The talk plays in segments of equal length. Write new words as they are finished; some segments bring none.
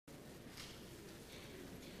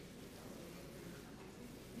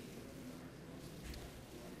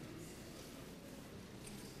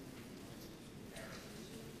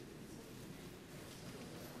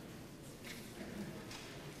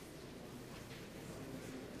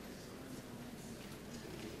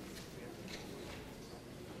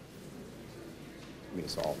welcoming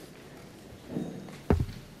us all.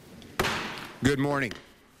 Good morning.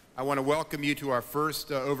 I want to welcome you to our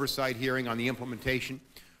first oversight hearing on the implementation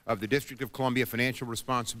of the District of Columbia Financial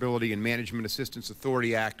Responsibility and Management Assistance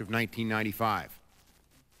Authority Act of 1995.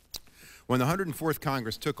 When the 104th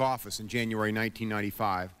Congress took office in January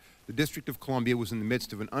 1995, the District of Columbia was in the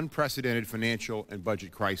midst of an unprecedented financial and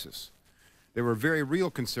budget crisis. There were very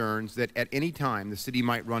real concerns that at any time the city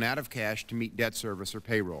might run out of cash to meet debt service or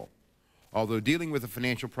payroll. Although dealing with the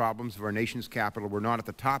financial problems of our nation's capital were not at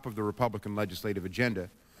the top of the Republican legislative agenda,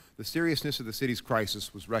 the seriousness of the city's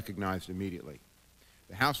crisis was recognized immediately.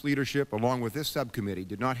 The House leadership, along with this subcommittee,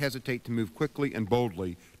 did not hesitate to move quickly and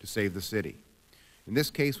boldly to save the city. In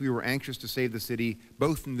this case, we were anxious to save the city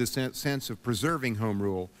both in the sense of preserving home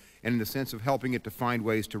rule and in the sense of helping it to find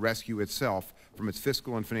ways to rescue itself from its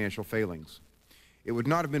fiscal and financial failings. It would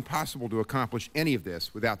not have been possible to accomplish any of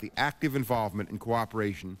this without the active involvement and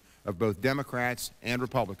cooperation of both Democrats and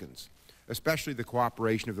Republicans, especially the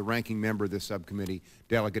cooperation of the ranking member of this subcommittee,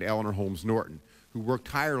 Delegate Eleanor Holmes Norton, who worked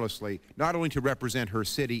tirelessly not only to represent her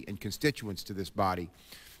city and constituents to this body,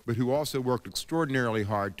 but who also worked extraordinarily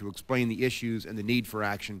hard to explain the issues and the need for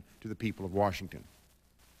action to the people of Washington.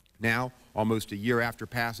 Now, almost a year after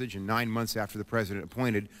passage and 9 months after the President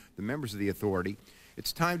appointed the members of the authority,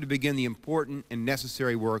 it's time to begin the important and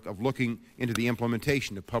necessary work of looking into the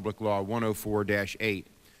implementation of Public Law 104-8,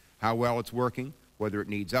 how well it's working, whether it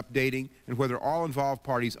needs updating, and whether all involved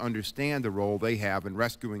parties understand the role they have in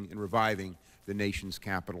rescuing and reviving the nation's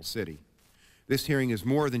capital city. This hearing is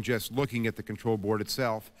more than just looking at the control board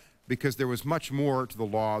itself, because there was much more to the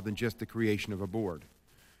law than just the creation of a board.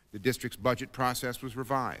 The district's budget process was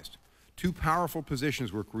revised. Two powerful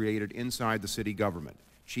positions were created inside the city government,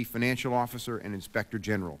 Chief Financial Officer and Inspector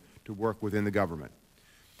General, to work within the government.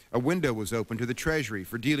 A window was opened to the Treasury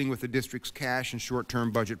for dealing with the district's cash and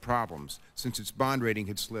short-term budget problems, since its bond rating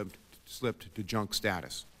had slipped to junk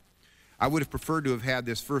status. I would have preferred to have had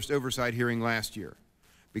this first oversight hearing last year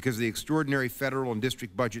because of the extraordinary federal and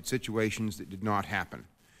district budget situations that did not happen.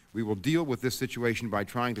 We will deal with this situation by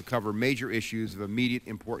trying to cover major issues of immediate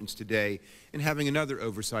importance today and having another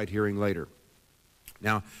oversight hearing later.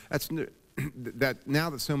 Now, now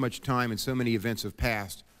that so much time and so many events have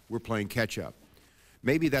passed, we're playing catch-up.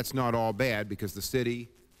 Maybe that's not all bad because the city,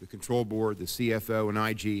 the control board, the CFO, and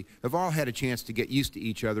IG have all had a chance to get used to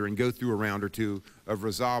each other and go through a round or two of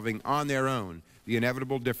resolving on their own the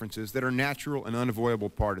inevitable differences that are natural and unavoidable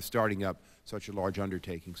part of starting up such a large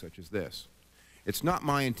undertaking such as this. It's not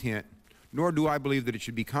my intent, nor do I believe that it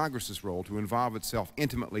should be Congress's role to involve itself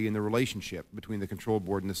intimately in the relationship between the control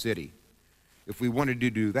board and the city. If we wanted to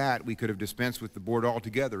do that, we could have dispensed with the board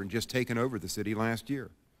altogether and just taken over the city last year.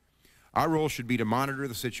 Our role should be to monitor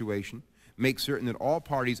the situation, make certain that all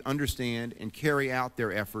parties understand and carry out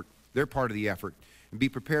their part of the effort, and be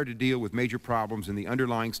prepared to deal with major problems in the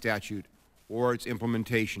underlying statute or its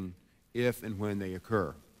implementation if and when they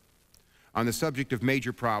occur. On the subject of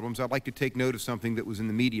major problems, I'd like to take note of something that was in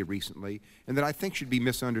the media recently and that I think should be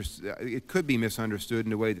misunderstood. It could be misunderstood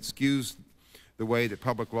in a way that skews the way that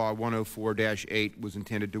Public Law 104-8 was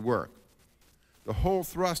intended to work. The whole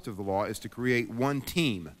thrust of the law is to create one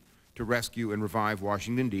team to rescue and revive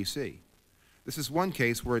Washington, D.C. This is one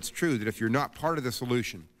case where it's true that if you're not part of the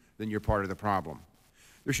solution, then you're part of the problem.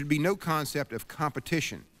 There should be no concept of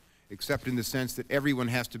competition, except in the sense that everyone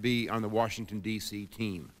has to be on the Washington, D.C.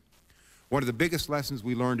 team. One of the biggest lessons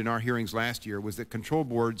we learned in our hearings last year was that control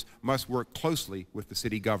boards must work closely with the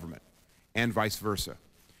city government, and vice versa.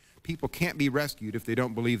 People can't be rescued if they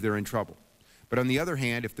don't believe they're in trouble. But on the other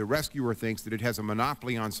hand, if the rescuer thinks that it has a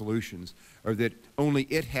monopoly on solutions, or that only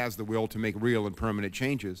it has the will to make real and permanent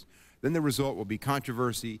changes, then the result will be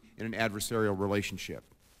controversy and an adversarial relationship.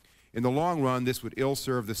 In the long run, this would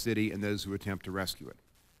ill-serve the city and those who attempt to rescue it.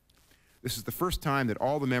 This is the first time that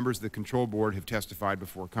all the members of the control board have testified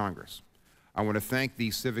before Congress. I want to thank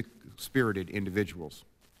these civic-spirited individuals.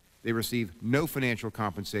 They receive no financial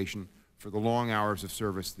compensation for the long hours of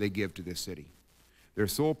service they give to this city. Their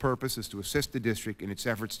sole purpose is to assist the district in its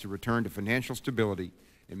efforts to return to financial stability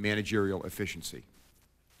and managerial efficiency.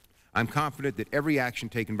 I'm confident that every action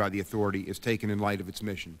taken by the authority is taken in light of its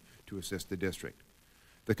mission to assist the district.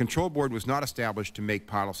 The control board was not established to make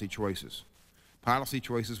policy choices. Policy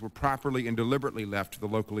choices were properly and deliberately left to the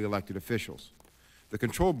locally elected officials. The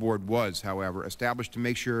control board was, however, established to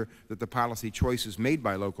make sure that the policy choices made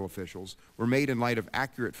by local officials were made in light of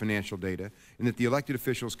accurate financial data and that the elected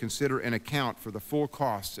officials consider and account for the full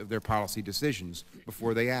costs of their policy decisions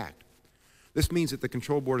before they act. This means that the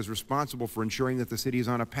control board is responsible for ensuring that the city is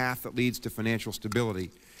on a path that leads to financial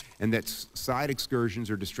stability and that side excursions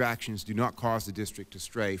or distractions do not cause the district to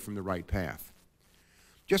stray from the right path.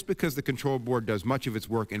 Just because the Control Board does much of its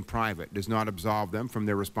work in private does not absolve them from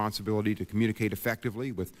their responsibility to communicate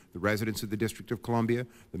effectively with the residents of the District of Columbia,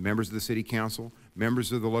 the members of the City Council,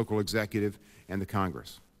 members of the local executive, and the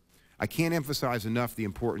Congress. I can't emphasize enough the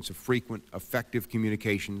importance of frequent, effective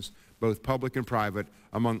communications, both public and private,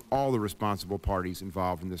 among all the responsible parties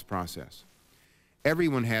involved in this process.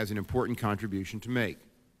 Everyone has an important contribution to make.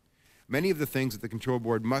 Many of the things that the Control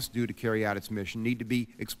Board must do to carry out its mission need to be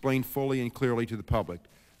explained fully and clearly to the public,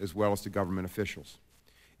 as well as to government officials.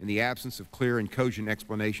 In the absence of clear and cogent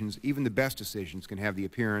explanations, even the best decisions can have the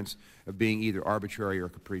appearance of being either arbitrary or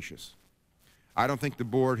capricious. I don't think the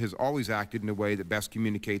Board has always acted in a way that best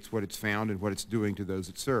communicates what it's found and what it's doing to those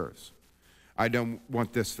it serves. I don't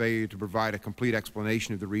want this failure to provide a complete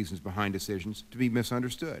explanation of the reasons behind decisions to be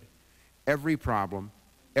misunderstood. Every problem,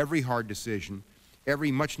 every hard decision,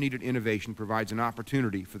 every much-needed innovation provides an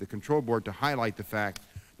opportunity for the Control Board to highlight the fact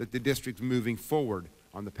that the District's moving forward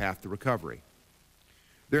on the path to recovery.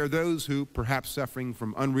 There are those who, perhaps suffering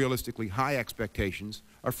from unrealistically high expectations,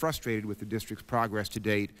 are frustrated with the District's progress to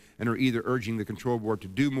date and are either urging the Control Board to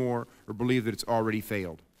do more or believe that it's already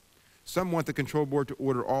failed. Some want the Control Board to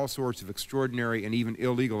order all sorts of extraordinary and even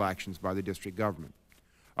illegal actions by the District government.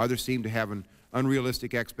 Others seem to have an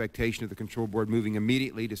unrealistic expectation of the Control Board moving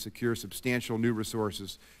immediately to secure substantial new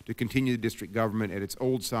resources to continue the District government at its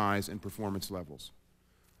old size and performance levels.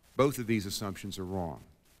 Both of these assumptions are wrong.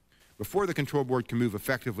 Before the Control Board can move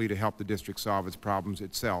effectively to help the District solve its problems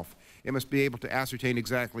itself, it must be able to ascertain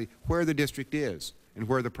exactly where the District is and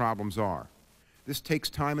where the problems are. This takes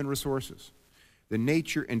time and resources. The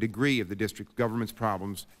nature and degree of the District government's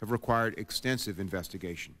problems have required extensive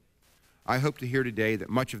investigation. I hope to hear today that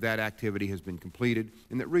much of that activity has been completed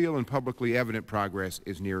and that real and publicly evident progress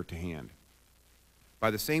is near to hand.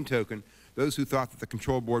 By the same token, those who thought that the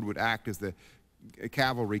Control Board would act as the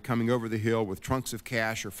cavalry coming over the hill with trunks of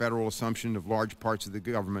cash or federal assumption of large parts of the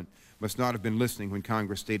government must not have been listening when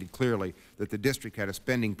Congress stated clearly that the District had a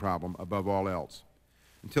spending problem above all else.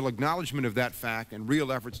 Until acknowledgement of that fact and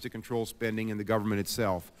real efforts to control spending in the government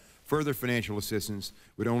itself, further financial assistance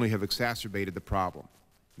would only have exacerbated the problem,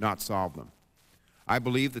 not solved them. I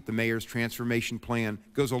believe that the Mayor's transformation plan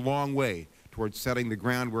goes a long way towards setting the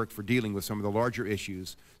groundwork for dealing with some of the larger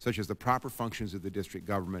issues, such as the proper functions of the District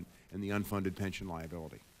government and the unfunded pension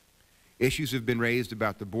liability. Issues have been raised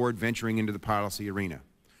about the Board venturing into the policy arena.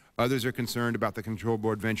 Others are concerned about the Control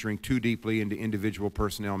Board venturing too deeply into individual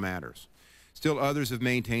personnel matters. Still others have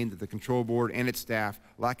maintained that the Control Board and its staff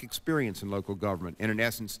lack experience in local government and, in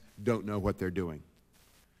essence, don't know what they're doing.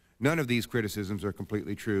 None of these criticisms are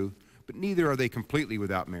completely true, but neither are they completely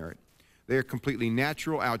without merit. They are a completely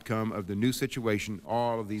natural outcome of the new situation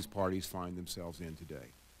all of these parties find themselves in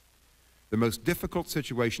today. The most difficult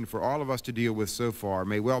situation for all of us to deal with so far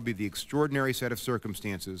may well be the extraordinary set of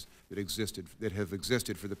circumstances that have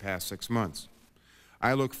existed for the past 6 months.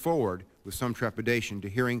 I look forward with some trepidation to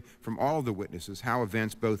hearing from all of the witnesses how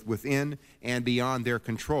events both within and beyond their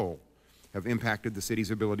control have impacted the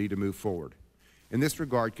city's ability to move forward. In this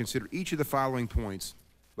regard, consider each of the following points,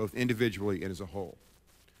 both individually and as a whole.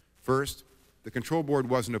 First, the Control Board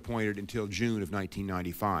wasn't appointed until June of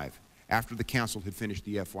 1995, after the Council had finished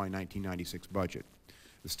the FY 1996 budget.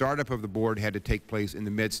 The startup of the Board had to take place in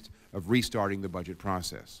the midst of restarting the budget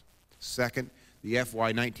process. Second, the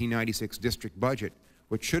FY 1996 district budget,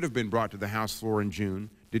 which should have been brought to the House floor in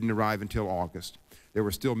June, didn't arrive until August. There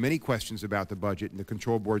were still many questions about the budget and the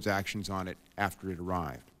Control Board's actions on it after it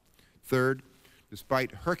arrived. Third,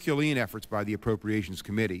 despite Herculean efforts by the Appropriations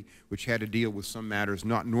Committee, which had to deal with some matters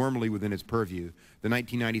not normally within its purview, the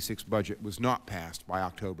 1996 budget was not passed by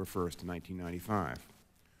October 1st, 1995.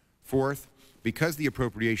 Fourth, because the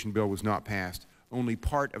appropriation bill was not passed, only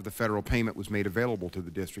part of the federal payment was made available to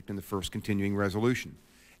the District in the first continuing resolution,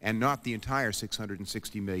 and not the entire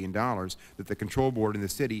 $660 million that the Control Board and the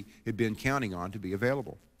City had been counting on to be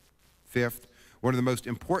available. Fifth, one of the most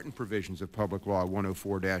important provisions of Public Law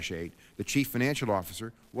 104-8, the Chief Financial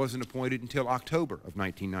Officer, wasn't appointed until October of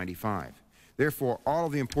 1995. Therefore, all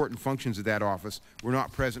of the important functions of that office were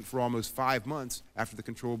not present for almost 5 months after the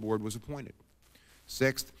Control Board was appointed.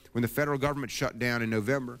 Sixth, when the federal government shut down in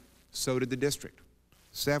November, so did the District.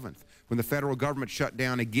 Seventh, when the federal government shut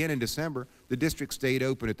down again in December, the District stayed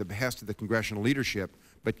open at the behest of the congressional leadership,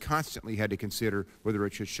 but constantly had to consider whether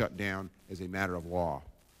it should shut down as a matter of law.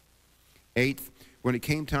 Eighth, when it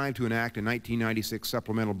came time to enact a 1996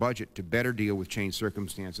 supplemental budget to better deal with changed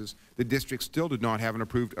circumstances, the District still did not have an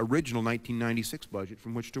approved original 1996 budget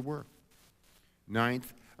from which to work.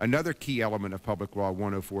 Ninth, another key element of Public Law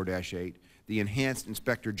 104-8, the enhanced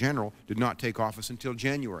Inspector General, did not take office until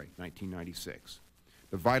January 1996.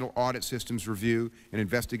 The vital audit systems review and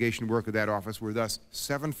investigation work of that office were thus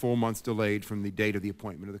 7 full months delayed from the date of the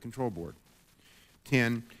appointment of the Control Board.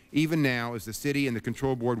 10, even now, as the City and the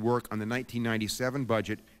Control Board work on the 1997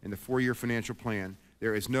 budget and the 4-year financial plan,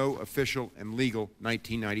 there is no official and legal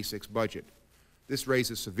 1996 budget. This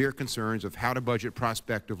raises severe concerns of how to budget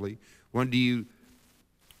prospectively. When do you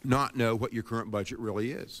not know what your current budget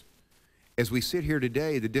really is? As we sit here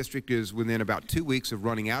today, the district is within about 2 weeks of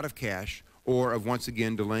running out of cash or of once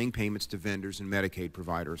again delaying payments to vendors and Medicaid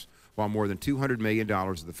providers, while more than $200 million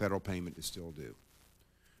of the federal payment is still due.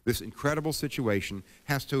 This incredible situation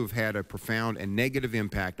has to have had a profound and negative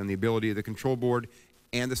impact on the ability of the Control Board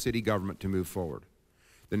and the city government to move forward.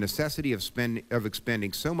 The necessity of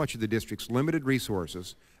expending so much of the district's limited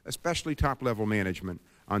resources, especially top-level management,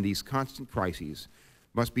 on these constant crises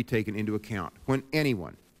must be taken into account when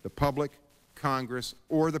anyone, the public, Congress,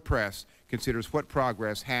 or the press, considers what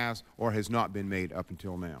progress has or has not been made up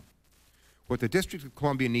until now. What the District of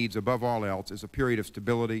Columbia needs above all else is a period of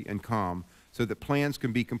stability and calm so that plans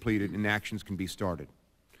can be completed and actions can be started.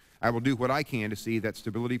 I will do what I can to see that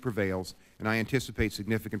stability prevails, and I anticipate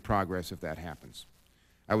significant progress if that happens.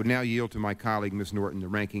 I would now yield to my colleague, Ms. Norton, the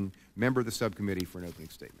ranking member of the subcommittee, for an opening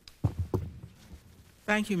statement.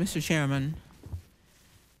 Thank you, Mr. Chairman.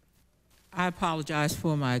 I apologize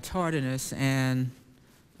for my tardiness and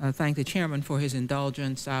thank the chairman for his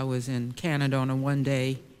indulgence. I was in Canada on a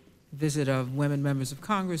one-day visit of women members of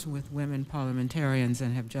Congress with women parliamentarians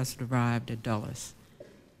and have just arrived at Dulles.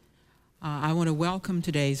 I want to welcome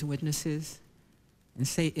today's witnesses and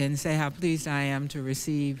say how pleased I am to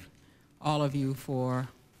receive all of you for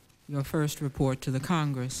your first report to the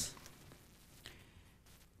Congress.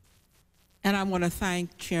 And I want to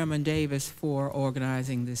thank Chairman Davis for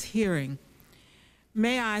organizing this hearing.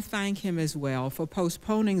 May I thank him as well for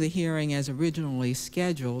postponing the hearing as originally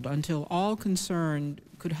scheduled until all concerned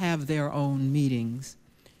could have their own meetings.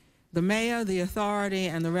 The mayor, the authority,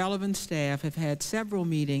 and the relevant staff have had several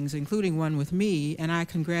meetings, including one with me, and I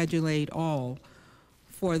congratulate all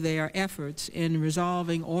for their efforts in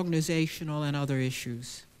resolving organizational and other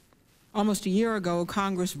issues. Almost a year ago,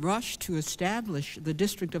 Congress rushed to establish the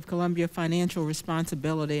District of Columbia Financial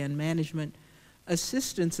Responsibility and Management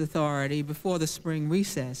Assistance Authority before the spring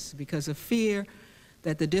recess because of fear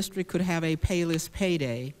that the district could have a payless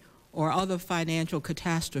payday or other financial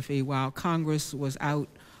catastrophe while Congress was out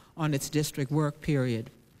on its district work period.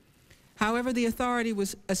 However, the authority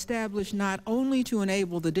was established not only to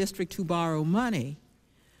enable the district to borrow money,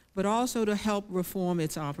 but also to help reform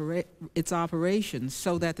its operations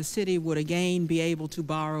so that the city would again be able to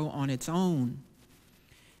borrow on its own.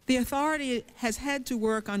 The authority has had to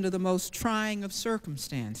work under the most trying of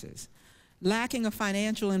circumstances. Lacking a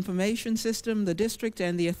financial information system, the district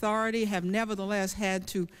and the authority have nevertheless had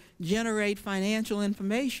to generate financial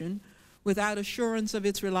information without assurance of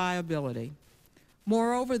its reliability.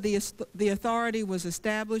 Moreover, the authority was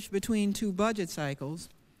established between 2 budget cycles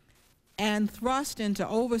and thrust into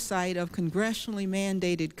oversight of congressionally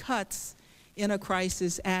mandated cuts in a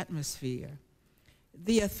crisis atmosphere.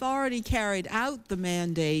 The authority carried out the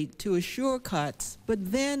mandate to assure cuts,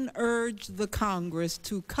 but then urged the Congress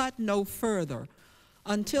to cut no further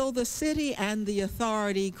until the city and the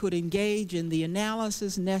authority could engage in the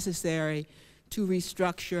analysis necessary to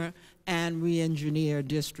restructure and re-engineer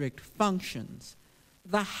district functions.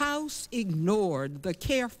 The House ignored the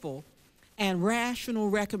careful and rational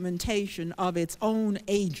recommendation of its own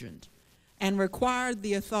agent and required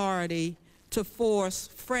the authority to force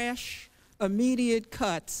fresh, immediate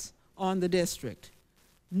cuts on the district.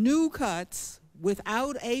 New cuts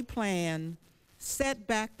without a plan set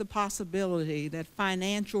back the possibility that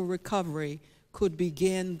financial recovery could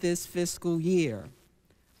begin this fiscal year.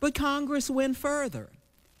 But Congress went further.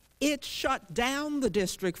 It shut down the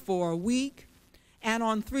district for a week and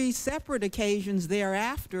on 3 separate occasions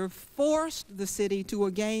thereafter forced the city to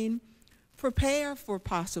again prepare for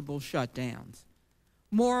possible shutdowns.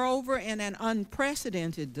 Moreover, in an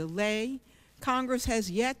unprecedented delay, Congress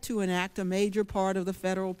has yet to enact a major part of the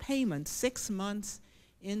federal payment 6 months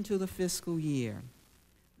into the fiscal year.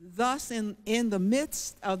 Thus, in the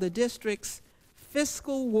midst of the district's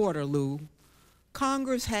fiscal Waterloo,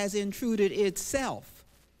 Congress has intruded itself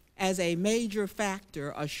as a major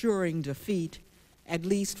factor assuring defeat, at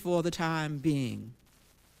least for the time being.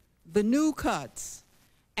 The new cuts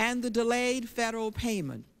and the delayed federal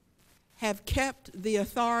payment have kept the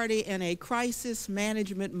authority in a crisis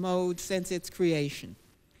management mode since its creation.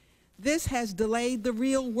 This has delayed the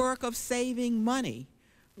real work of saving money,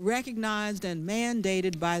 recognized and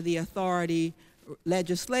mandated by the authority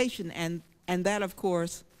legislation, and that, of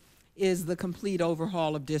course, is the complete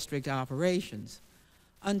overhaul of district operations.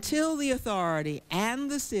 Until the authority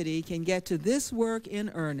and the city can get to this work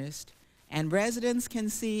in earnest and residents can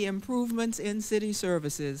see improvements in city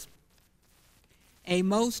services, a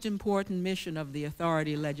most important mission of the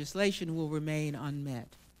authority legislation will remain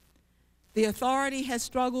unmet. The authority has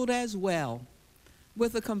struggled as well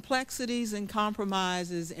with the complexities and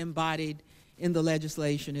compromises embodied in the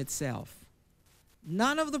legislation itself.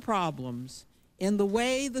 None of the problems in the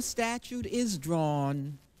way the statute is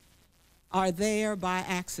drawn are there by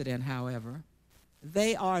accident, however.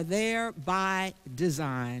 They are there by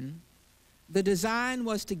design. The design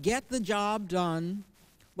was to get the job done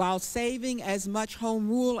while saving as much home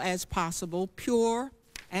rule as possible, pure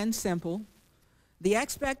and simple. The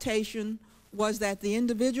expectation was that the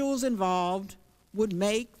individuals involved would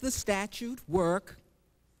make the statute work.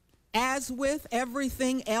 As with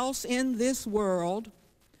everything else in this world,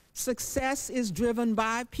 success is driven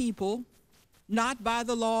by people, not by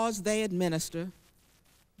the laws they administer.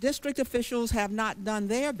 District officials have not done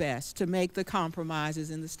their best to make the compromises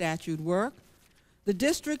in the statute work. The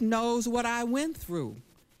district knows what I went through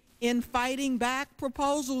in fighting back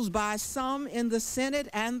proposals by some in the Senate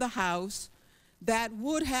and the House that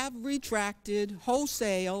would have retracted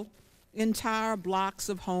wholesale entire blocks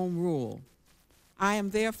of home rule. I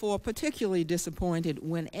am therefore particularly disappointed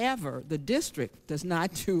whenever the district does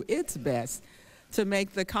not do its best to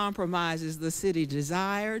make the compromises the city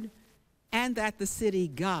desired and that the city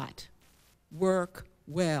got work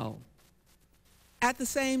well. At the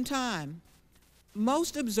same time,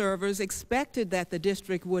 most observers expected that the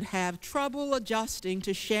district would have trouble adjusting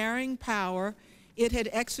to sharing power it had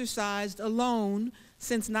exercised alone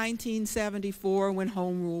since 1974 when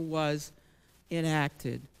home rule was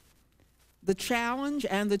enacted. The challenge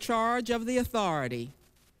and the charge of the authority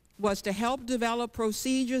was to help develop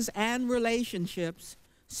procedures and relationships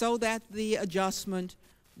so that the adjustment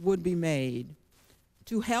would be made.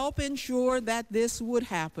 To help ensure that this would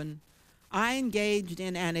happen, I engaged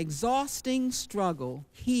in an exhausting struggle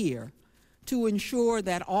here to ensure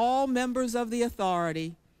that all members of the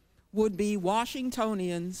authority would be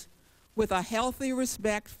Washingtonians with a healthy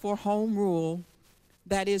respect for home rule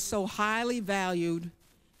that is so highly valued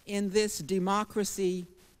in this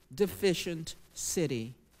democracy-deficient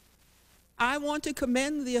city. I want to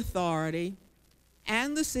commend the authority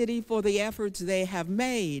and the city for the efforts they have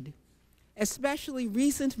made, especially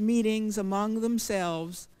recent meetings among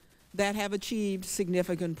themselves that have achieved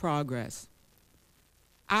significant progress.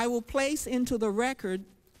 I will place into the record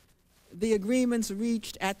the agreements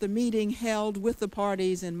reached at the meeting held with the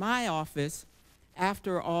parties in my office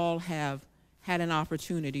after all have had an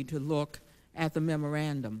opportunity to look at the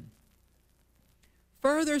memorandum.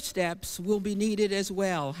 Further steps will be needed as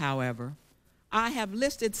well, however. I have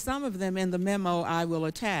listed some of them in the memo I will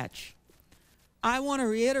attach. I want to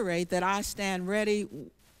reiterate that I stand ready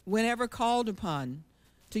whenever called upon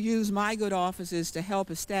to use my good offices to help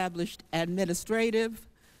establish administrative,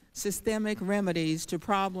 systemic remedies to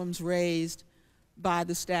problems raised by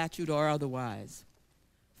the statute or otherwise.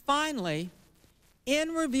 Finally, in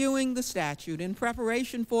reviewing the statute in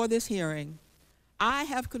preparation for this hearing, I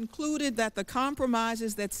have concluded that the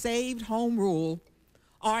compromises that saved home rule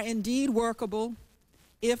are indeed workable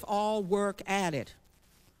if all work at it.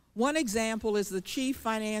 One example is the Chief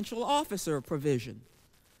Financial Officer provision.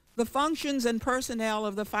 The functions and personnel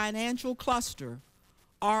of the financial cluster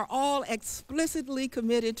are all explicitly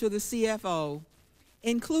committed to the CFO,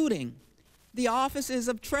 including the offices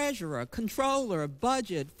of Treasurer, Controller,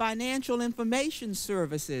 Budget, Financial Information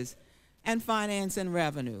Services, and Finance and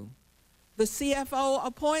Revenue. The CFO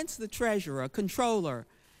appoints the Treasurer, Controller,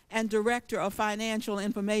 and Director of Financial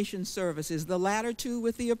Information Services, the latter two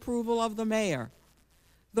with the approval of the mayor.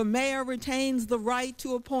 The mayor retains the right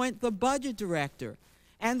to appoint the Budget Director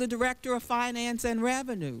and the Director of Finance and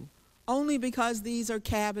Revenue, only because these are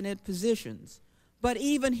cabinet positions. But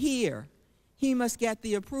even here, he must get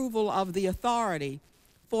the approval of the authority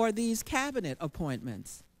for these cabinet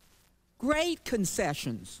appointments. Great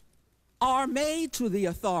concessions are made to the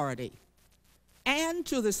authority and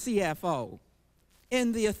to the CFO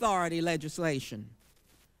in the authority legislation.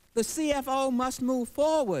 The CFO must move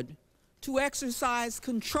forward to exercise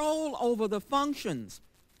control over the functions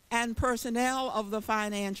and personnel of the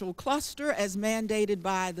financial cluster as mandated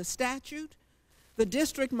by the statute. The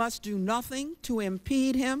district must do nothing to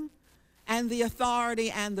impede him, and the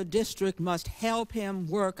authority and the district must help him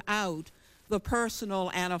work out the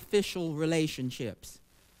personal and official relationships.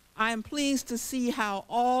 I am pleased to see how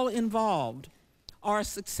all involved are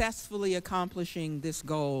successfully accomplishing this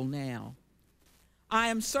goal now. I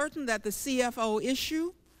am certain that the CFO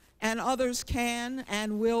issue and others can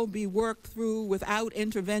and will be worked through without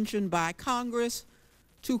intervention by Congress,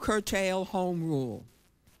 to curtail home rule.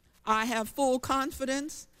 I have full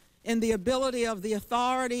confidence in the ability of the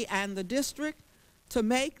authority and the district to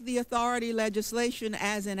make the authority legislation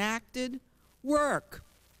as enacted work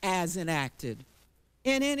as enacted.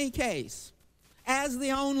 In any case, as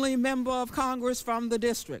the only member of Congress from the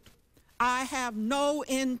district, I have no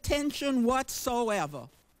intention whatsoever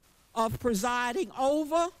of presiding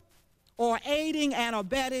over or aiding and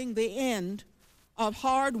abetting the end of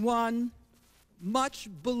hard-won, much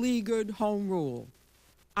beleaguered home rule.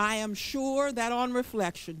 I am sure that on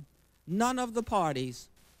reflection, none of the parties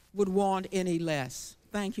would want any less.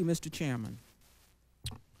 Thank you, Mr. Chairman.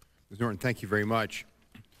 Ms. Norton, thank you very much.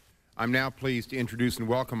 I'm now pleased to introduce and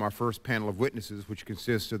welcome our first panel of witnesses, which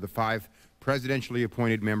consists of the 5 presidentially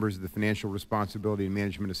appointed members of the Financial Responsibility and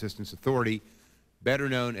Management Assistance Authority, better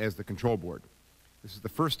known as the Control Board. This is the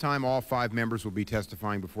first time all 5 members will be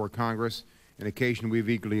testifying before Congress, an occasion we've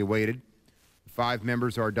eagerly awaited. The 5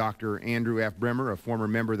 members are Dr. Andrew F. Bremer, a former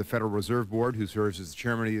member of the Federal Reserve Board who serves as the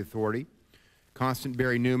chairman of the authority, Constant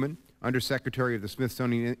Barry Newman, Undersecretary of the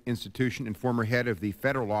Smithsonian Institution and former head of the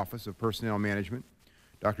Federal Office of Personnel Management,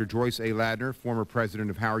 Dr. Joyce A. Ladner, former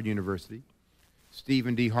president of Howard University,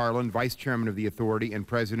 Stephen D. Harlan, vice chairman of the authority and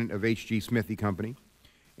president of H.G. Smithy Company,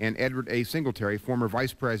 and Edward A. Singletary, former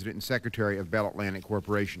vice president and secretary of Bell Atlantic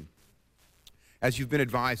Corporation. As you've been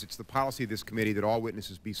advised, it's the policy of this committee that all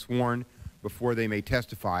witnesses be sworn before they may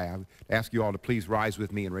testify. I would ask you all to please rise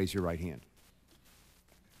with me and raise your right hand.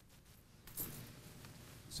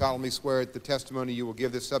 Solemnly swear that the testimony you will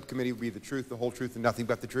give this subcommittee will be the truth, the whole truth, and nothing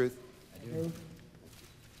but the truth? I do.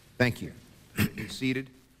 Thank you. Be seated.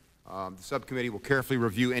 The subcommittee will carefully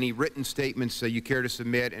review any written statements you care to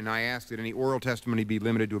submit, and I ask that any oral testimony be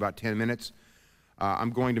limited to about 10 minutes.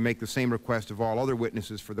 I'm going to make the same request of all other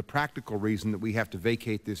witnesses for the practical reason that we have to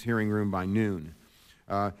vacate this hearing room by noon.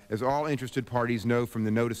 As all interested parties know from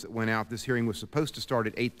the notice that went out, this hearing was supposed to start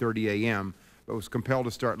at 8:30 a.m., but was compelled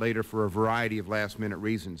to start later for a variety of last-minute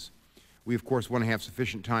reasons. We, of course, want to have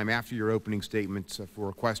sufficient time after your opening statements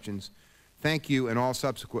for questions. Thank you and all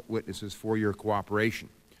subsequent witnesses for your cooperation.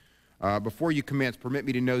 Before you commence, permit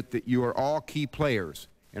me to note that you are all key players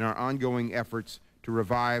in our ongoing efforts to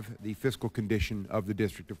revive the fiscal condition of the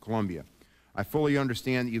District of Columbia. I fully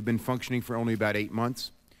understand that you've been functioning for only about 8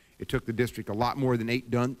 months. It took the district a lot more than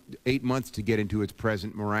 8 months to get into its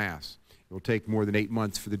present morass. It will take more than 8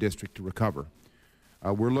 months for the district to recover.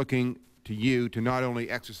 We're looking to you to not only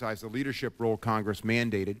exercise the leadership role Congress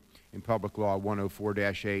mandated in Public Law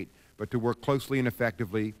 104-8, but to work closely and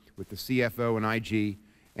effectively with the CFO and IG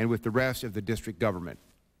and with the rest of the district government,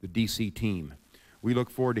 the DC team. We look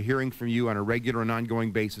forward to hearing from you on a regular and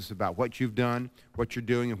ongoing basis about what you've done, what you're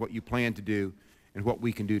doing, and what you plan to do, and what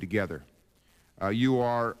we can do together. You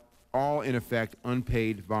are all, in effect,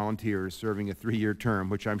 unpaid volunteers serving a 3-year term,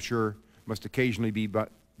 which I'm sure must occasionally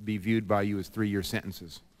be viewed by you as 3-year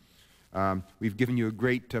sentences. We've given you a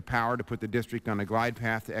great power to put the district on a glide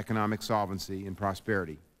path to economic solvency and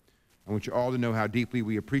prosperity. I want you all to know how deeply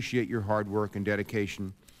we appreciate your hard work and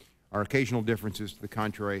dedication, our occasional differences to the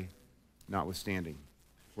contrary notwithstanding.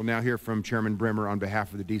 We'll now hear from Chairman Bremer on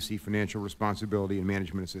behalf of the D.C. Financial Responsibility and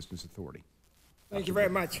Management Assistance Authority. Thank you very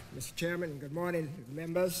much, Mr. Chairman. Good morning,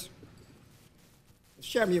 members. Mr.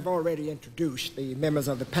 Chairman, you've already introduced the members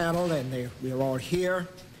of the panel, and we are all here.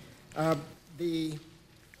 The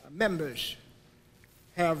members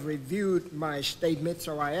have reviewed my statement,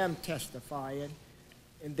 so I am testifying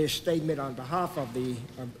in this statement on behalf of the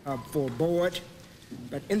full board.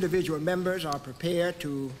 But individual members are prepared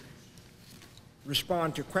to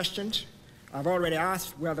respond to questions. I've already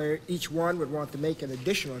asked whether each one would want to make an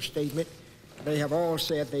additional statement. They have all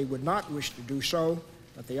said they would not wish to do so,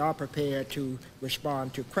 but they are prepared to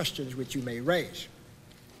respond to questions which you may raise.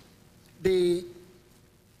 The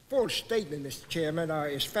full statement, Mr. Chairman,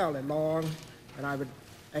 is fairly long, and I would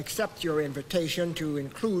accept your invitation to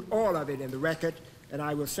include all of it in the record, and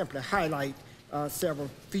I will simply highlight several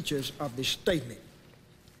features of this statement.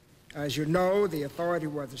 As you know, the authority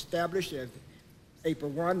was established as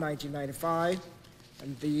April 1, 1995,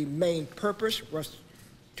 and the main purpose was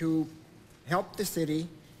to help the city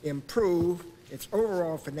improve its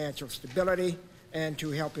overall financial stability and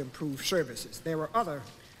to help improve services. There were other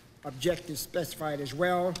objectives specified as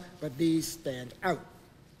well, but these stand out.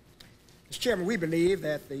 Mr. Chairman, we believe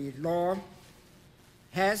that the law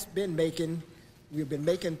has been we've been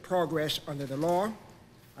making progress under the law.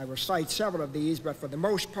 I will cite several of these, but for the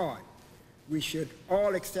most part, we should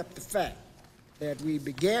all accept the fact that we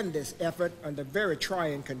began this effort under very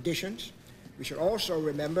trying conditions. We should also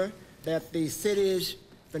remember that the city's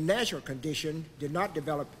financial condition did not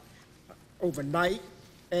develop overnight,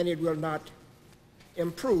 and it will not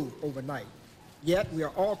improve overnight. Yet we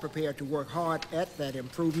are all prepared to work hard at that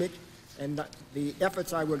improvement, and the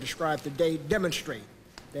efforts I will describe today demonstrate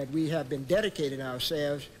that we have been dedicating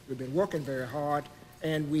ourselves, we've been working very hard,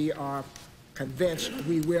 and we are convinced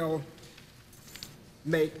we will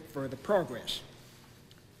make further progress.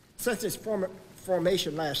 Since its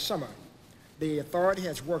formation last summer, the authority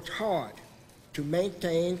has worked hard to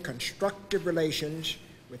maintain constructive relations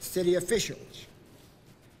with city officials,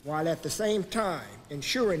 while at the same time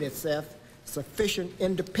ensuring itself sufficient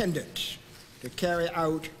independence to carry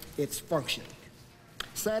out its function.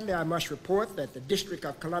 Sadly, I must report that the District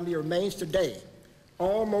of Columbia remains today,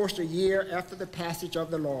 almost a year after the passage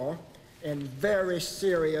of the law, in very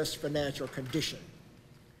serious financial condition.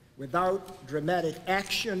 Without dramatic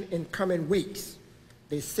action in coming weeks,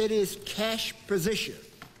 the city's cash position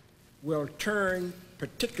will turn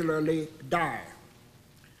particularly dire.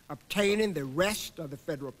 Obtaining the rest of the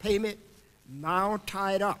federal payment now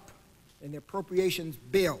tied up in the appropriations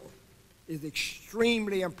bill is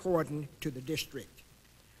extremely important to the district.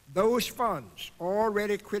 Those funds,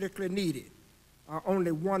 already critically needed, are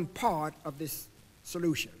only one part of this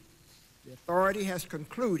solution. The authority has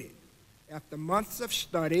concluded, after months of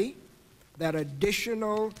study, that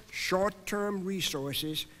additional short-term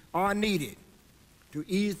resources are needed to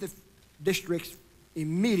ease the district's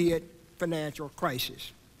immediate financial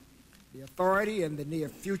crisis. The authority in the near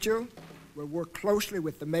future will work closely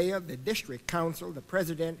with the mayor, the district council, the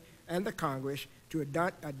president, and the Congress to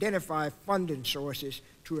identify funding sources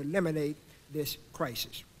to eliminate this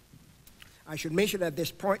crisis. I should mention at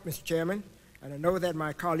this point, Mr. Chairman, and I know that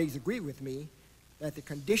my colleagues agree with me, that the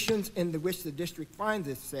conditions in which the district finds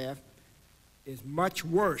itself is much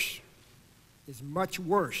worse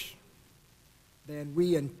than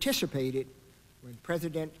we anticipated when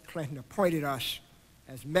President Clinton appointed us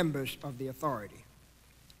as members of the authority.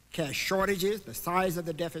 Cash shortages, the size of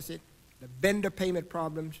the deficit, the vendor payment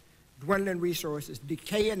problems, dwindling resources,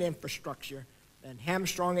 decaying infrastructure, and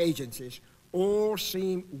hamstrung agencies all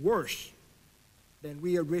seem worse than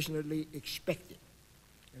we originally expected.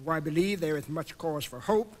 And while I believe there is much cause for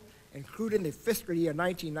hope, including the fiscal year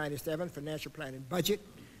 1997 financial plan and budget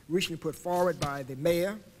recently put forward by the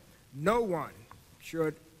mayor, no one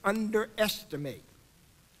should underestimate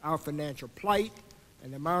our financial plight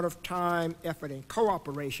and the amount of time, effort, and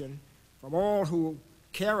cooperation from all who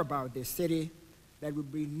care about this city that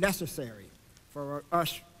would be necessary for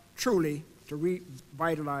us truly to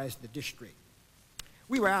revitalize the district.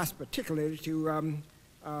 We were asked particularly to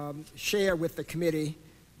share with the committee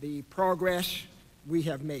the progress we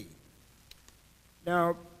have made.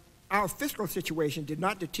 Now, our fiscal situation did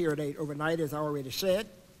not deteriorate overnight, as I already said,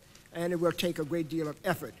 and it will take a great deal of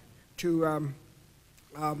effort to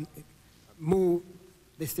move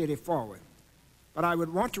the city forward. But I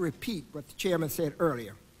would want to repeat what the chairman said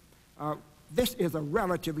earlier. This is a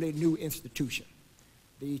relatively new institution.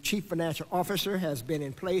 The chief financial officer has been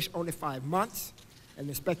in place only 5 months, and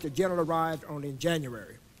the inspector general arrived only in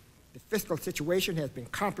January. The fiscal situation has been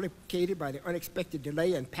complicated by the unexpected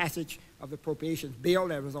delay in passage of the appropriations bill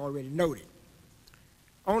that was already noted.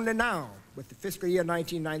 Only now, with the fiscal year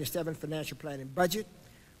 1997 financial plan and budget,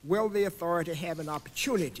 will the authority have an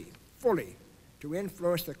opportunity fully to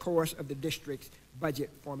influence the course of the district's budget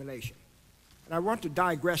formulation. And I want to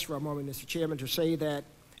digress for a moment, Mr. Chairman, to say that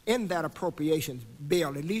in that appropriations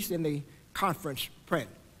bill, at least in the conference print,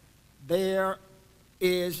 there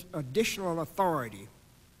is additional authority,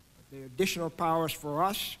 there are additional powers for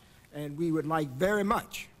us, and we would like very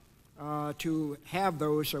much to have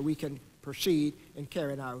those so we can proceed in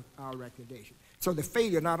carrying out our recommendation. So the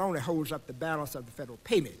failure not only holds up the balance of the federal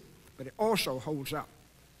payment, but it also holds up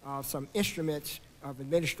some instruments of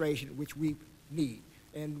administration which we need.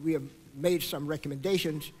 And we have made some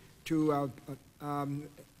recommendations to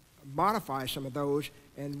modify some of those,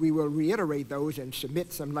 and we will reiterate those and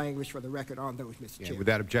submit some language for the record on those, Mr. Chairman.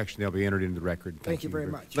 Without objection, they'll be entered into the record. Thank you very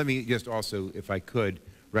much. Let me just also, if I could,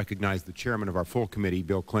 recognize the chairman of our full committee,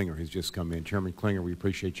 Bill Klinger, who's just come in. Chairman Klinger, we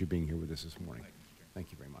appreciate you being here with us this morning.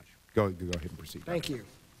 Thank you very much. Go ahead and proceed. Thank you.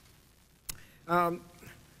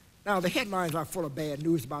 Now, the headlines are full of bad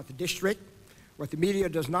news about the district. What the media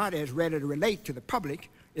does not as readily relate to the public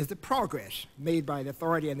is the progress made by the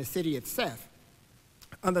authority and the city itself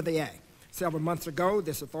under the Act. Several months ago,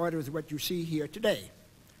 this authority was what you see here today.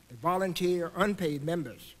 The volunteer, unpaid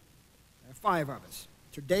members, 5 of us.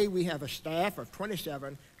 Today, we have a staff of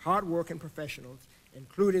 27 hard-working professionals,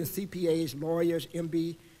 including CPAs, lawyers,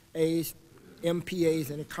 MBAs, MPAs,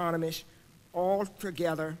 and economists, all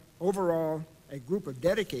together, overall, a group of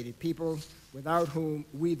dedicated people without whom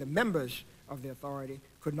we, the members of the authority,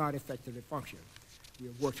 could not effectively function. We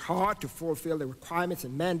have worked hard to fulfill the requirements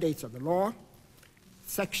and mandates of the law.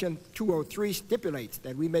 Section 203 stipulates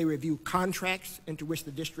that we may review contracts into which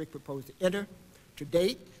the district proposed to enter. To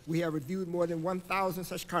date, we have reviewed more than 1,000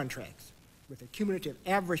 such contracts, with a cumulative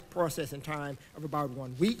average processing time of about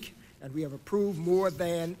 1 week, and we have approved more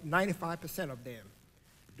than 95% of them.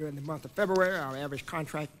 During the month of February, our average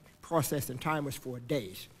contract processing time was 4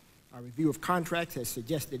 days. Our review of contracts has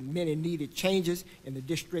suggested many needed changes in the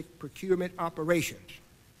district procurement operations.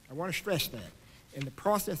 I want to stress that. In the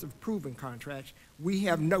process of approving contracts, we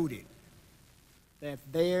have noted that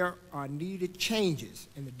there are needed changes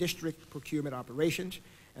in the district procurement operations,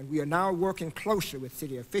 and we are now working closely with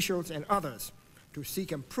city officials and others to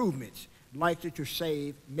seek improvements likely to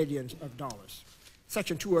save millions of dollars.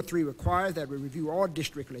 Section 203 requires that we review all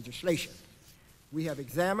district legislation. We have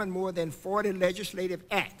examined more than 40 legislative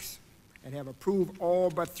acts and have approved all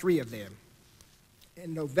but 3 of them.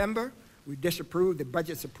 In November, we disapproved the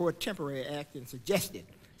Budget Support Temporary Act and suggested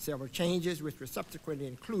several changes which were subsequently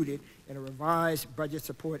included in a revised Budget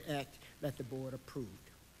Support Act that the board approved.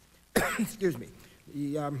 Excuse me.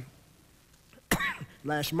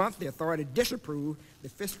 Last month, the authority disapproved the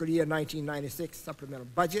fiscal year 1996 supplemental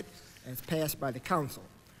budget as passed by the council.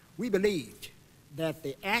 We believed that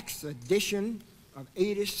the act's addition of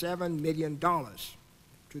 $87 million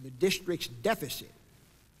to the district's deficit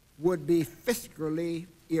would be fiscally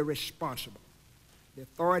irresponsible. The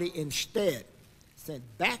authority instead sent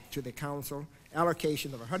back to the council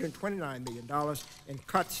allocation of $129 million and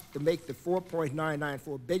cuts to make the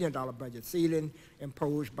 $4.994 billion budget ceiling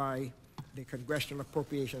imposed by the Congressional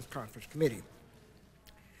Appropriations Conference Committee.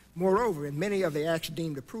 Moreover, in many of the acts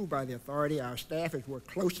deemed approved by the authority, our staff has worked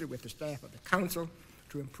closely with the staff of the council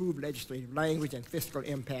to improve legislative language and fiscal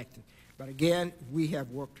impact. But again, we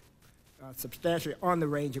have worked substantially on the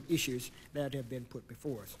range of issues that have been put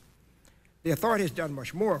before us. The authority has done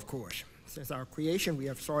much more, of course. Since our creation, we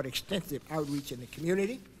have sought extensive outreach in the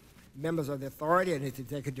community. Members of the authority and its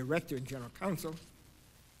executive director and general counsel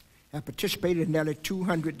have participated in nearly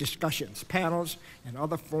 200 discussions, panels, and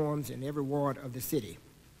other forums in every ward of the city.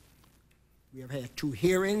 We have had 2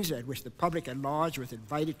 hearings at which the public at large was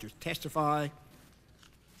invited to testify,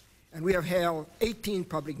 and we have held 18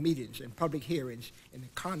 public meetings and public hearings in the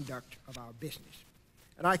conduct of our business.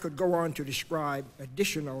 And I could go on to describe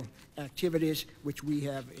additional activities which we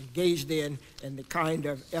have engaged in and the kind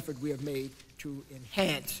of effort we have made to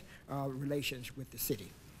enhance our relations with the city.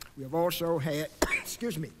 We have also had,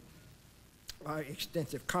 excuse me,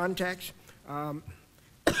 extensive contacts. I'm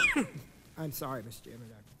sorry, Mr. Chairman.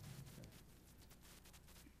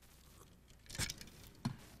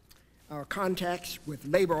 Our contacts with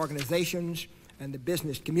labor organizations and the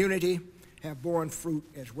business community have borne fruit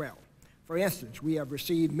as well. For instance, we have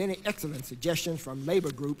received many excellent suggestions from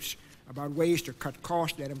labor groups about ways to cut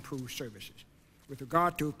costs and improve services. With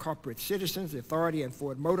regard to corporate citizens, the authority and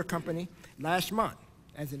Ford Motor Company, last month,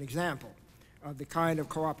 as an example of the kind of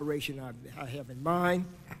cooperation I have in mind,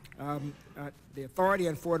 the authority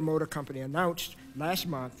and Ford Motor Company announced last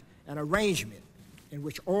month an arrangement in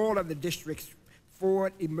which all of the district's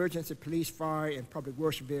Ford emergency police, fire, and public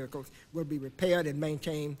works vehicles will be repaired and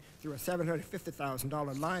maintained through a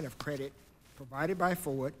 $750,000 line of credit provided by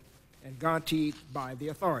Ford and guaranteed by the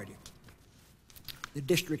authority. The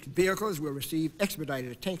district vehicles will receive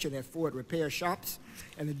expedited attention at Ford repair shops,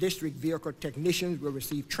 and the district vehicle technicians will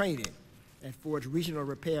receive training at Ford's Regional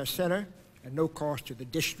Repair Center at no cost to the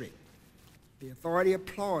district. The authority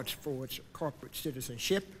applauds Ford's corporate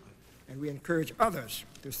citizenship, and we encourage others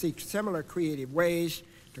to seek similar creative ways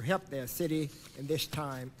to help their city in this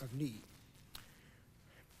time of need.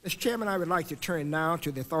 Mr. Chairman, I would like to turn now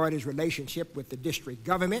to the authority's relationship with the district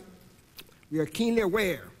government. We are keenly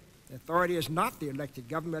aware the authority is not the elected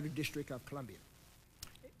government of the District of Columbia.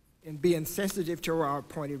 In being sensitive to our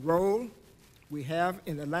appointed role, we have,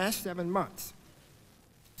 in the last 7 months,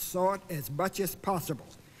 sought as much as possible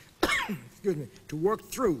excuse me, to work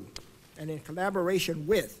through and in collaboration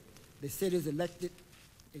with the city's elected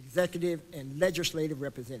executive and legislative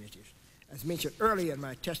representatives. As mentioned earlier in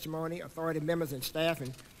my testimony, authority members and staff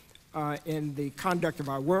in the conduct of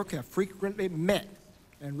our work have frequently met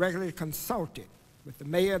and regularly consulted with the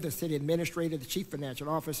mayor, the city administrator, the chief financial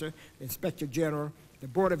officer, the inspector general, the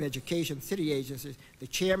board of education, city agencies, the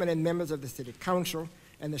chairman and members of the city council,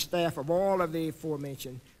 and the staff of all of the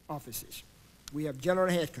aforementioned offices. We have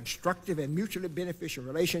generally had constructive and mutually beneficial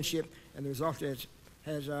relationship, and the result has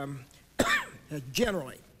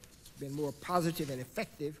generally been more positive and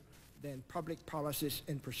effective than public policies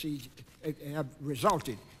and procedures, have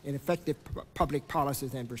resulted in effective public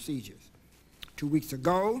policies and procedures. 2 weeks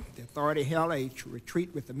ago, the authority held a retreat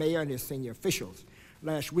with the mayor and his senior officials.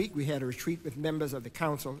 last week we had a retreat with members of the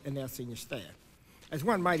council and their senior staff. As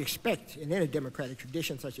one might expect in any democratic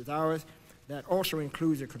tradition such as ours, that also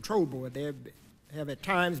includes a control board. There have at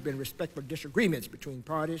times been respectful disagreements between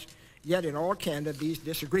parties, yet in all candor, these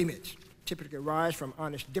disagreements typically arise from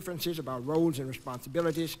honest differences about roles and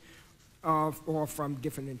responsibilities or from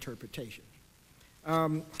different interpretations.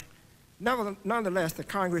 Nonetheless, the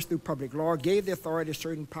Congress, through public law, gave the authority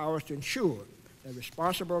certain powers to ensure that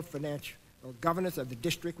responsible financial governance of the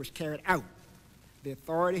district was carried out. The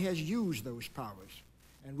authority has used those powers,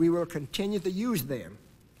 and we will continue to use them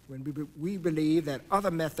when we believe that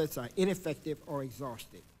other methods are ineffective or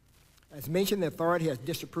exhausted. As mentioned, the authority has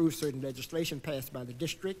disapproved certain legislation passed by the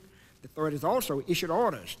district. The authority has also issued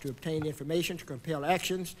orders to obtain information to compel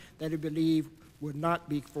actions that it believed would not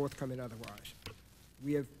be forthcoming otherwise.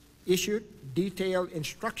 We have issued detailed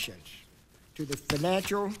instructions to the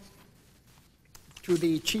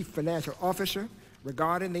Chief Financial Officer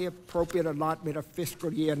regarding the appropriate allotment of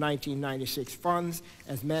fiscal year 1996 funds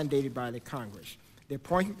as mandated by the Congress. The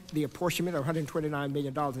apportionment of $129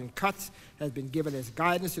 million in cuts has been given as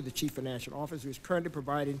guidance to the Chief Financial Officer, who is currently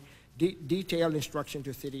providing detailed instruction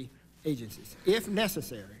to city agencies. If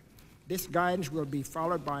necessary, this guidance will be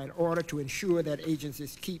followed by an order to ensure that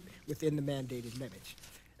agencies keep within the mandated limits.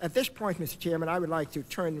 At this point, Mr. Chairman, I would like to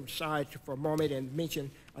turn aside for a moment and mention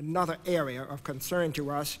another area of concern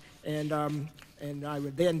to us, and I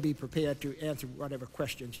would then be prepared to answer whatever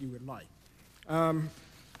questions you would like.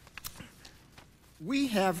 We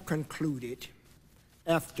have concluded,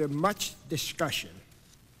 after much discussion,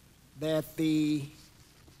 that the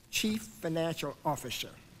Chief Financial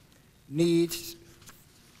Officer needs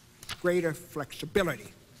greater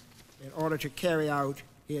flexibility in order to carry out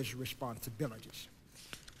his responsibilities.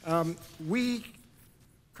 We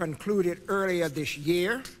concluded earlier this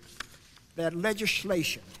year that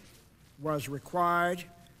legislation was required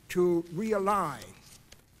to realign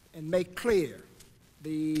and make clear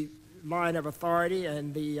the line of authority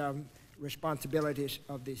and the responsibilities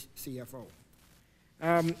of the CFO.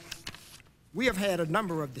 We have had a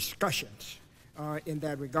number of discussions in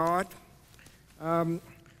that regard.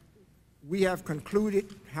 We have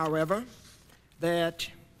concluded, however, that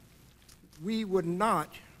we would not,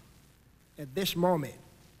 at this moment,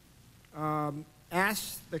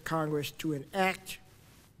 ask the Congress to enact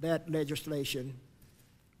that legislation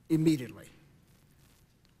immediately.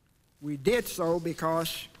 We did so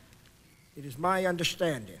because it is my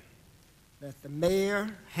understanding that the mayor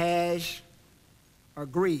has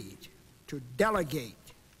agreed to delegate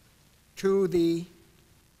to the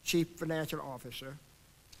Chief Financial Officer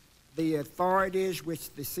the authorities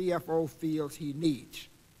which the CFO feels he needs.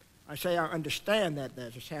 I say I understand that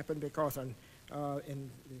that has happened because,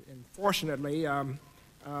 unfortunately,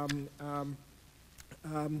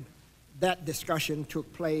 that discussion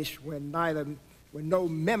took place when no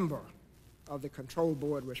member of the control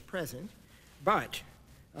board was present. But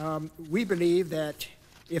we believe that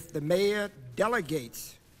if the mayor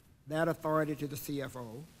delegates that authority to the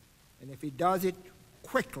CFO, and if he does it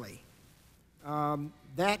quickly,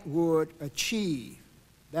 that would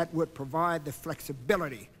provide the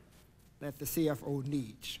flexibility that the CFO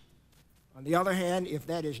needs. On the other hand, if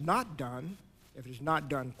that is not done, if it is not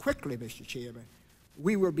done quickly, Mr. Chairman,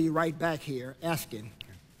 we will be right back here asking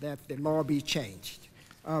that the law be changed.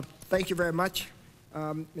 Thank you very much,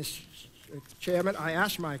 Mr. Chairman. I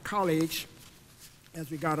asked my colleagues as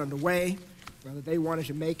we got underway whether they wanted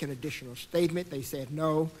to make an additional statement. They said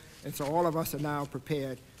no, and so all of us are now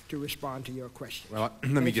prepared to respond to your questions. Well,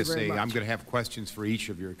 let me just say, I'm going to have questions for each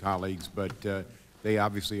of your colleagues, but they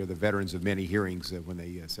obviously are the veterans of many hearings when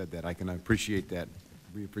they said that. I can appreciate that.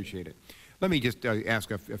 We appreciate it. Let me just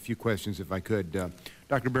ask a few questions, if I could.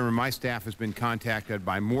 Dr. Brimmer, my staff has been contacted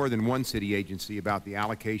by more than one city agency about the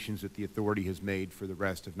allocations that the authority has made for the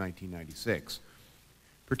rest of 1996.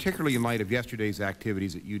 Particularly in light of yesterday's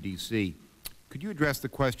activities at UDC, could you address the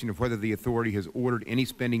question of whether the authority has ordered any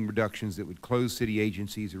spending reductions that would close city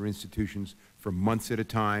agencies or institutions for months at a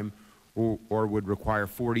time, or would require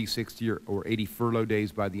 40, 60, or 80 furlough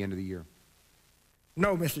days by the end of the year?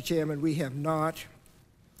 No, Mr. Chairman, we have not.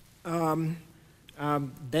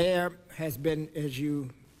 There has been, as you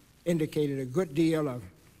indicated, a good deal of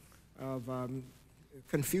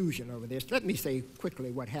confusion over this. Let me say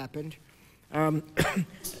quickly what happened. The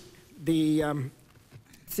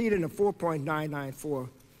ceiling of $4.994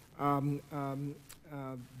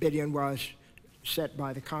 billion was set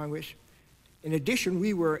by the Congress. In addition,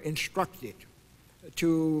 we were instructed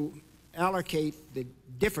to allocate the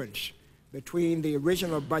difference between the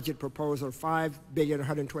original budget proposal of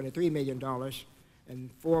 $5,123 million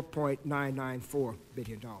and $4.994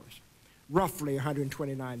 billion. roughly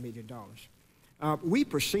 $129 million. We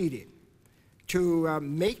proceeded to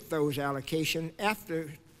make those allocations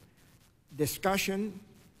after discussion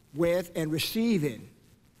with and receiving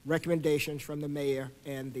recommendations from the mayor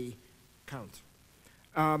and the council.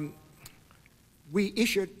 We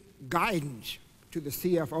issued guidance to the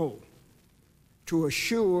CFO to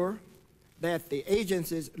assure that the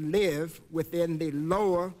agencies live within the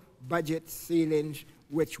lower budget ceilings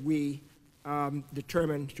which we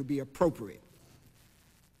determined to be appropriate.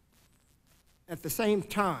 At the same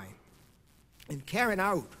time, in carrying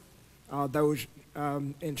out those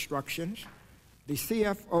instructions, the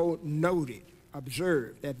CFO noted,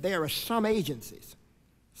 observed that there are some agencies,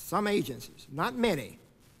 not many,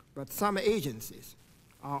 but some agencies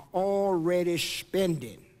are already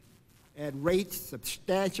spending at rates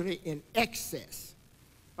substantially in excess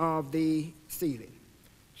of the ceiling.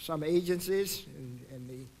 Some agencies, and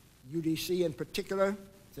the UDC in particular,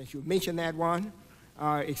 since you mentioned that one,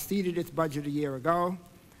 exceeded its budget a year ago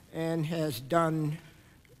and has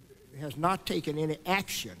not taken any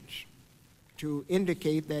actions to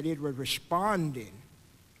indicate that it was responding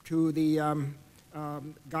to the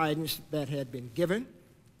guidance that had been given.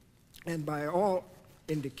 And by all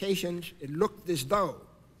indications, it looked as though,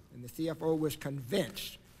 and the CFO was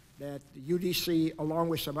convinced, that the UDC, along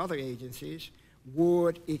with some other agencies,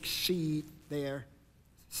 would exceed their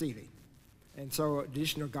ceiling. And so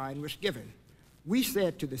additional guidance was given. We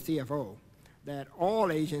said to the CFO that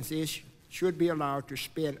all agencies should be allowed to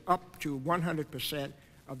spend up to 100%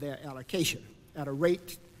 of their allocation at a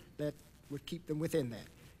rate that would keep them within that,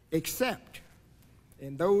 except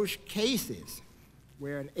in those cases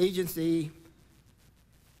where an agency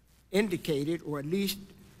indicated, or at least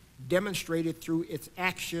demonstrated through its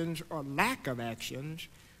actions or lack of actions,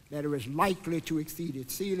 that it was likely to exceed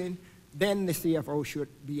its ceiling, then the CFO should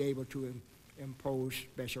be able to impose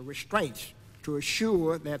special restraints to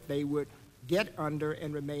assure that they would get under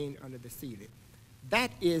and remain under the ceiling.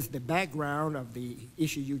 That is the background of the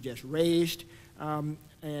issue you just raised.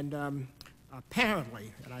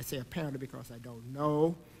 Apparently, and I say apparently because I don't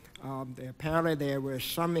know, apparently there was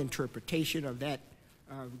some interpretation of that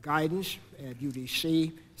guidance at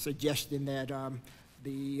UDC suggesting that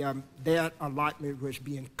their allotment was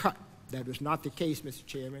being cut. That was not the case, Mr.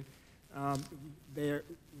 Chairman.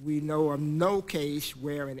 We know of no case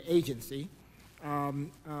where an agency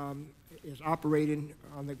is operating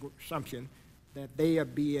on the assumption that they are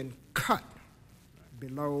being cut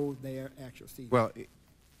below their actual ceiling. Well,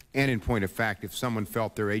 and in point of fact, if someone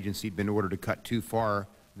felt their agency had been ordered to cut too far,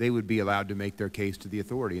 they would be allowed to make their case to the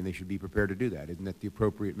authority, and they should be prepared to do that. Isn't that the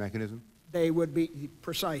appropriate mechanism? They would be,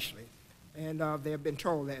 precisely. And they have been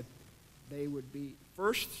told that they would be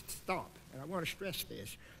first stop, and I want to stress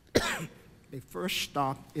this, the first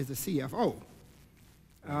stop is the CFO.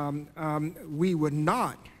 We would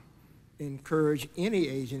not encourage any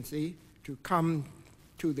agency to come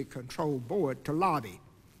to the control board to lobby.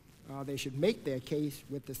 They should make their case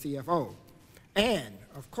with the CFO. And,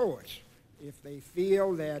 of course, if they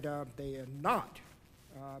feel that they are not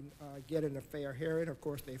getting a fair hearing, of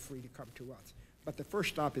course, they're free to come to us. But the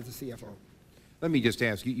first stop is the CFO. Let me just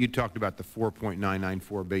ask you, you talked about the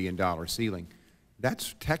 $4.994 billion ceiling.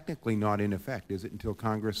 That's technically not in effect, is it, until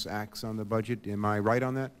Congress acts on the budget? Am I right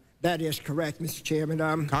on that? That is correct, Mr.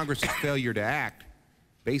 Chairman. Congress's failure to act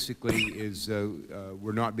basically is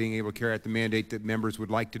we're not being able to carry out the mandate that members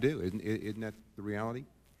would like to do. Isn't that the reality?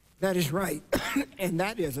 That is right. And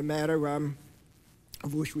that is a matter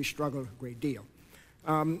of which we struggle a great deal.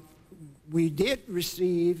 We did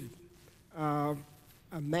receive a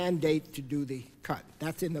mandate to do the cut.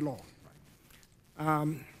 That's in the law.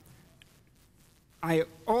 I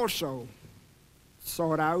also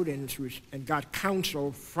sought out and got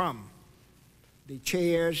counsel from the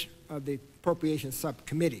chairs of the appropriation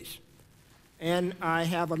subcommittees. And I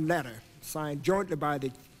have a letter signed jointly by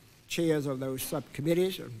the chairs of those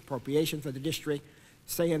subcommittees on appropriation for the district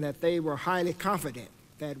saying that they were highly confident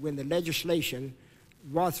that when the legislation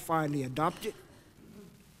was finally adopted,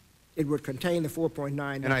 it would contain the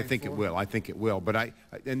 4.994. And I think it will. I think it will. But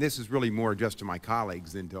and this is really more just to my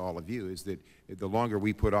colleagues than to all of you, is that the longer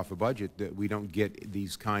we put off a budget, that we don't get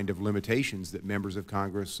these kind of limitations that members of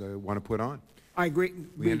Congress want to put on. I agree.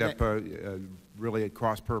 We end up really at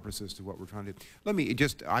cross purposes to what we're trying to do. Let me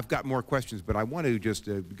just, I've got more questions, but I want to just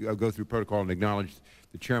go through protocol and acknowledge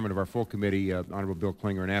the chairman of our full committee, Honorable Bill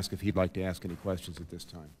Klinger, and ask if he'd like to ask any questions at this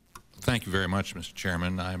time. Thank you very much, Mr.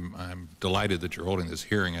 Chairman. I'm delighted that you're holding this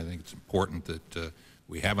hearing. I think it's important that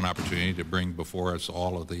we have an opportunity to bring before us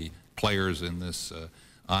all of the players in this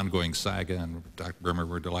ongoing saga. And Dr. Brimmer,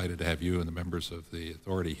 we're delighted to have you and the members of the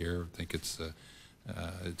authority here. I think it's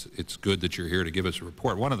it's good that you're here to give us a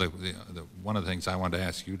report. One of the things I wanted to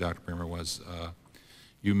ask you, Dr. Bremer, was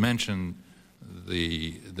you mentioned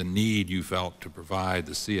the need you felt to provide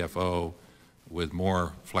the CFO with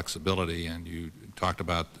more flexibility, and you talked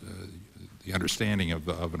about the understanding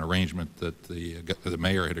of an arrangement that the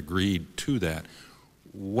mayor had agreed to that.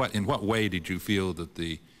 In what way did you feel that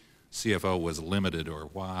the CFO was limited, or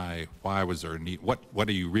why was there a need? What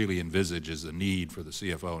do you really envisage as the need for the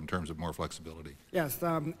CFO in terms of more flexibility? Yes,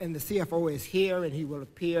 and the CFO is here, and he will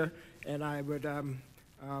appear, and I would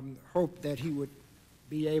hope that he would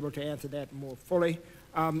be able to answer that more fully.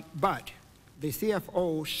 But the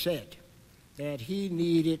CFO said that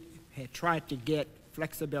he had tried to get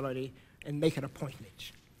flexibility and make an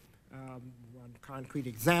appointment. One concrete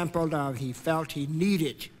example, he felt he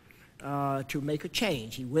needed to make a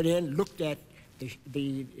change. He went in, looked at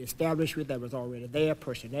the establishment that was already there,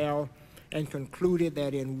 personnel, and concluded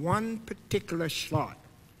that in one particular slot,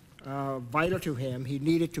 vital to him, he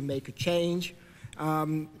needed to make a change.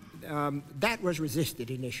 That was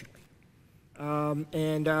resisted initially.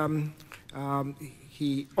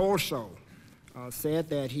 He also said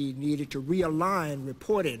that he needed to realign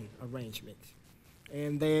reporting arrangements,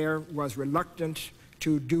 and there was reluctance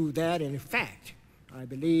to do that. And in fact, I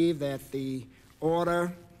believe that the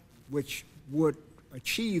order which would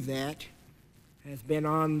achieve that has been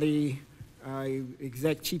on the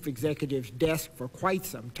chief executive's desk for quite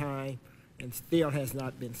some time and still has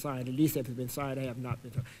not been signed. At least if it's been signed, I have not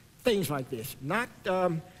been signed. Things like this, not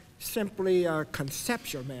simply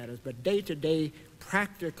conceptual matters, but day-to-day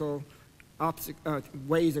practical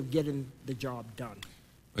ways of getting the job done.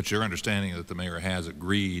 But your understanding that the mayor has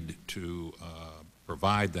agreed to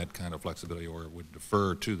provide that kind of flexibility, or would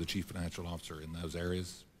defer to the chief financial officer in those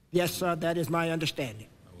areas? Yes, sir, that is my understanding.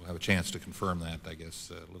 We'll have a chance to confirm that, I guess,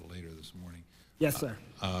 a little later this morning. Yes, sir.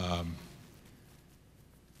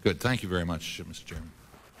 Good. Thank you very much, Mr. Chairman.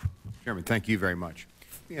 Chairman, thank you very much.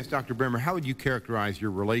 Yes, Dr. Bremer, how would you characterize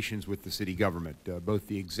your relations with the city government, both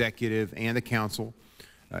the executive and the council,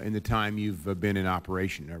 in the time you've been in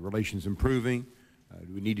operation? Are relations improving?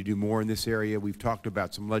 Do we need to do more in this area? We've talked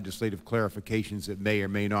about some legislative clarifications that may or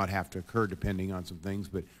may not have to occur depending on some things,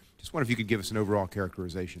 but just wonder if you could give us an overall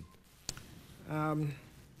characterization.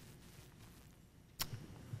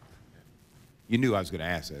 You knew I was going to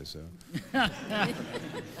ask that, so.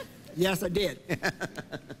 Yes, I did.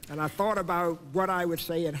 And I thought about what I would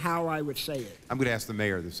say and how I would say it. I'm going to ask the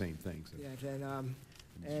mayor the same thing. So. Yes,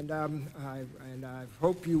 I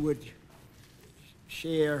hope you would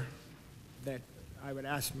share that. I would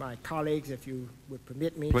ask my colleagues if you would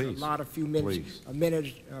permit me to allot a few minutes,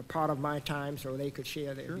 part of my time, so they could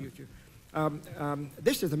share their view too.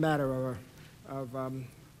 This is a matter of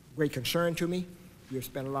great concern to me. We've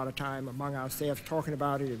spent a lot of time among ourselves talking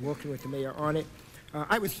about it and working with the mayor on it.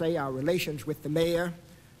 I would say our relations with the mayor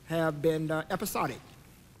have been episodic.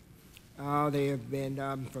 They have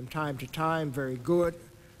been, from time to time, very good.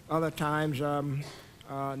 Other times,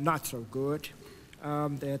 not so good.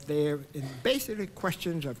 That they're basically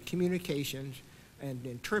questions of communications and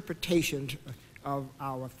interpretations of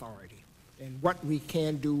our authority and what we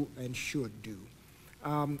can do and should do.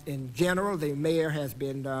 In general, the mayor has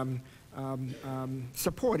been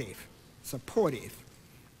supportive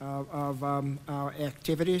of our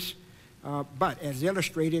activities, but as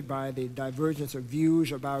illustrated by the divergence of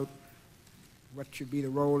views about what should be the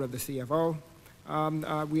role of the CFO,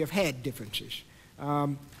 we have had differences.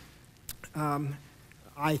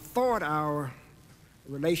 I thought our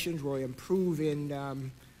relations were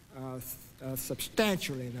improving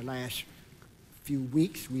substantially in the last few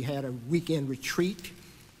weeks. We had a weekend retreat,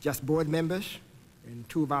 just board members and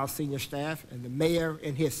two of our senior staff, and the mayor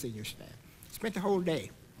and his senior staff. Spent the whole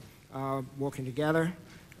day working together,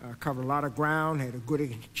 covered a lot of ground, had a good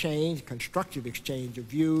exchange, constructive exchange of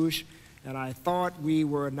views, and I thought we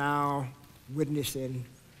were now witnessing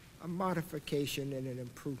a modification and an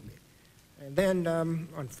improvement. And then,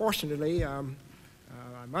 unfortunately, I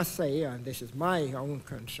must say, and this is my own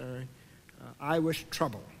concern, I was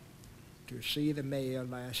troubled to see the mayor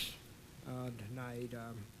last night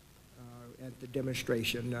at the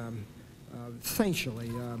demonstration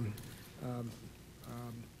essentially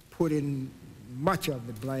putting much of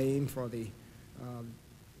the blame for the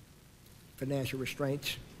financial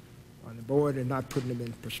restraints on the board and not putting them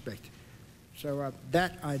in perspective. So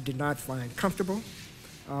that I did not find comfortable.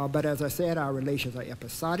 But as I said, our relations are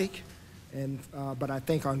episodic, but I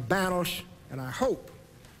think on balance, and I hope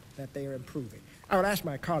that they are improving. I would ask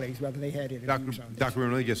my colleagues whether they had any views on this. Dr.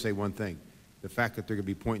 Bremer, let me just say one thing. The fact that they're going to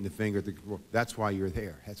be pointing the finger, that's why you're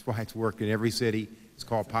there. That's why it's worked in every city. It's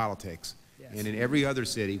called politics. Yes. And in every other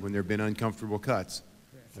city, when there have been uncomfortable cuts,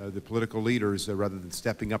 the political leaders, rather than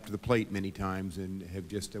stepping up to the plate many times, and have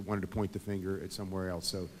just wanted to point the finger at somewhere else.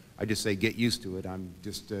 So I just say get used to it. I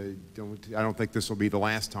don't think this will be the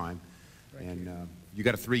last time. You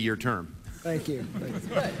got a 3-year term. Thank you.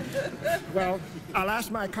 Well, I'll ask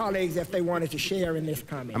my colleagues if they wanted to share in this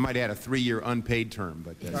comment. I might add a 3-year unpaid term,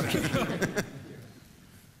 but Okay.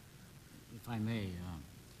 If I may,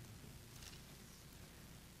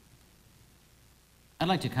 I'd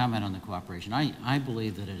like to comment on the cooperation. I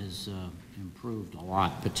believe that it has improved a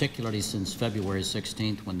lot, particularly since February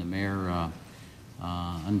 16th when the mayor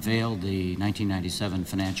unveiled the 1997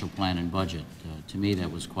 financial plan and budget. To me, that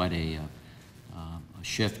was quite a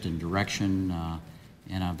shift in direction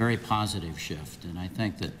and a very positive shift. And I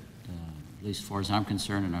think that, at least as far as I'm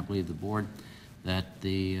concerned, and I believe the board, that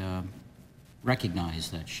the recognize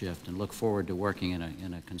that shift and look forward to working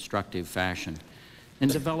in a constructive fashion in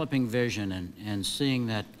developing vision and seeing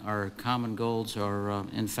that our common goals are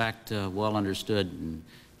in fact well understood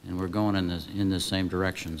and we're going in the same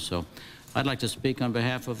direction. So I'd like to speak on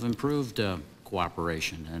behalf of improved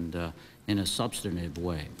cooperation and in a substantive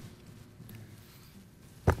way.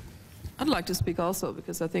 I'd like to speak also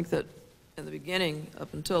because I think that in the beginning,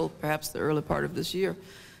 up until perhaps the early part of this year,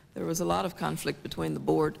 there was a lot of conflict between the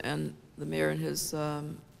board and the mayor and his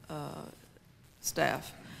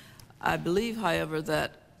staff. I believe, however,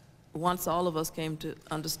 that once all of us came to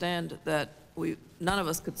understand that none of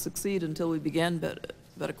us could succeed until we began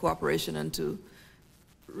better cooperation and to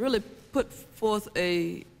really put forth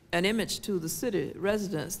an image to the city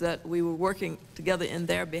residents that we were working together in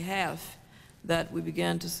their behalf, that we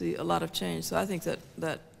began to see a lot of change. So I think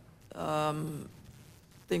that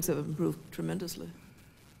things have improved tremendously.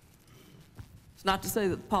 It's not to say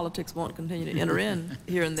that politics won't continue to enter in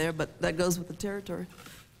here and there, but that goes with the territory.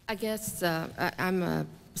 I guess I'm a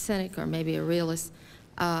cynic or maybe a realist.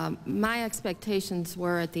 My expectations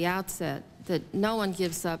were at the outset that no one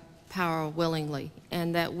gives up power willingly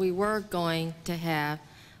and that we were going to have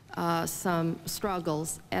some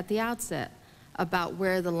struggles at the outset about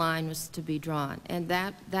where the line was to be drawn, and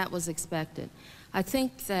that was expected. I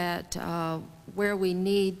think that where we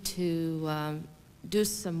need to do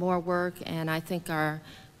some more work, and I think our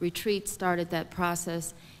retreat started that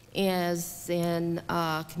process, is in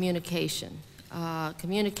communication.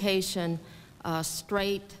 Communication,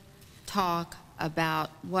 straight talk about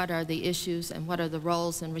what are the issues and what are the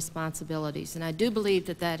roles and responsibilities. And I do believe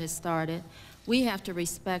that that has started. We have to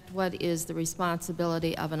respect what is the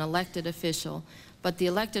responsibility of an elected official, but the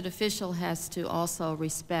elected official has to also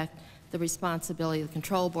respect the responsibility of the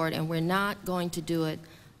control board, and we're not going to do it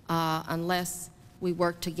unless we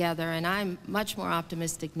work together. And I'm much more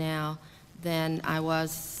optimistic now than I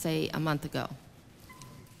was, say, a month ago.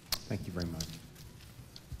 thank you very much.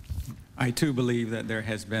 I too believe that there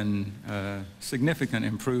has been significant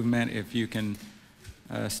improvement if you can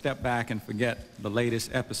step back and forget the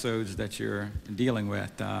latest episodes that you're dealing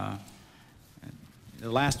with. The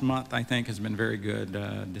last month, I think, has been very good,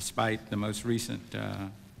 despite the most recent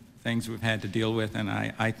things we've had to deal with, and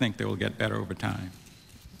I think they will get better over time.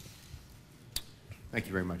 Thank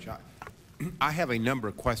you very much. I have a number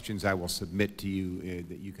of questions I will submit to you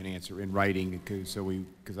that you can answer in writing, because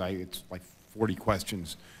it's like 40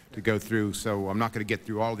 questions to go through, so I'm not going to get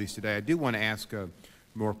through all of these today. I do want to ask a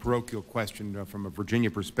more parochial question from a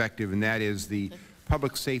Virginia perspective, and that is the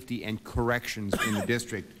public safety and corrections in the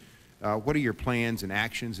district. What are your plans and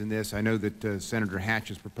actions in this? I know that Senator Hatch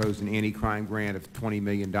has proposed an anti-crime grant of $20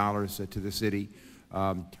 million to the city.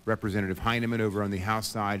 Representative Heineman over on the House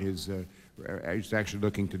side is actually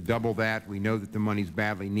looking to double that. We know that the money is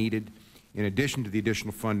badly needed. In addition to the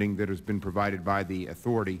additional funding that has been provided by the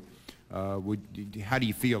authority, how do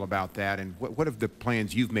you feel about that, and what are the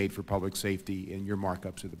plans you've made for public safety in your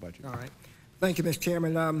markups of the budget? All right. Thank you, Mr.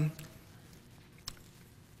 Chairman. A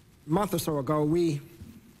month or so ago, we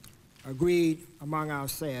agreed among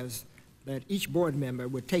ourselves that each board member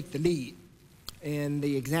would take the lead in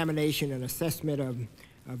the examination and assessment of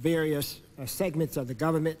various segments of the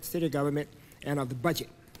government, city government, and of the budget.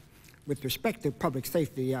 With respect to public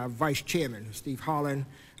safety, our Vice Chairman, Steve Holland,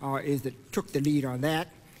 took the lead on that.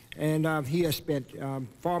 And he has spent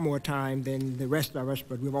far more time than the rest of us,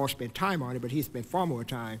 but we've all spent time on it, but he's spent far more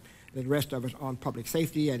time than the rest of us on public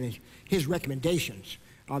safety, and his recommendations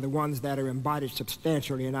are the ones that are embodied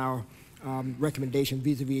substantially in our recommendation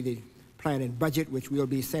vis-a-vis the plan and budget, which we'll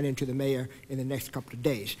be sending to the mayor in the next couple of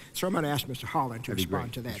days. So I'm going to ask Mr. Holland to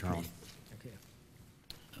respond to that, please. Okay.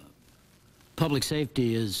 Public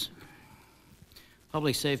safety is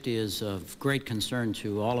of great concern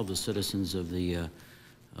to all of the citizens of the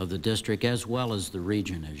district as well as the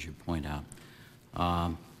region, as you point out.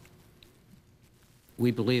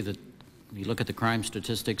 We believe that when you look at the crime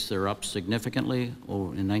statistics, they're up significantly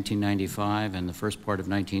in 1995 and the first part of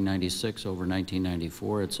 1996 over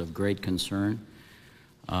 1994. It's of great concern.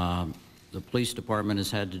 The police department has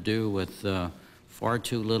had to do with far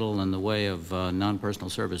too little in the way of non-personal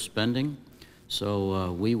service spending.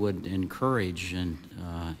 So we would encourage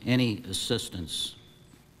any assistance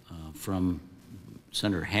from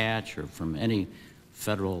Senator Hatch or from any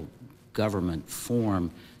federal government form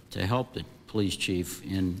to help the police chief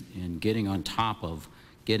in getting on top of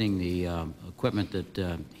getting the equipment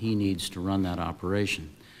that he needs to run that operation.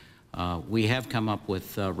 We have come up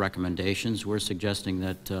with recommendations. We're suggesting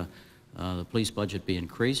that the police budget be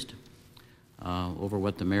increased over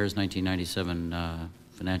what the mayor's 1997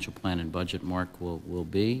 financial plan and budget mark will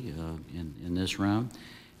be in this round.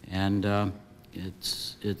 And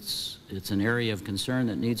it's an area of concern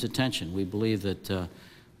that needs attention. We believe that the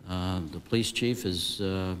police chief is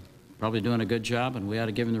probably doing a good job, and we ought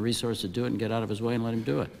to give him the resources to do it and get out of his way and let him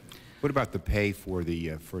do it. What about the pay for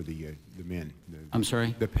the men? I'm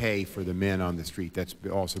sorry? The pay for the men on the street. That's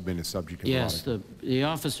also been a subject of yes, the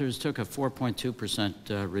officers took a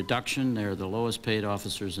 4.2% reduction. They're the lowest paid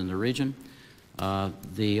officers in the region.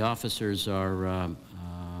 The officers are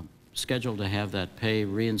scheduled to have that pay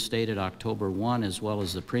reinstated October 1, as well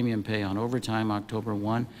as the premium pay on overtime October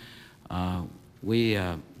 1.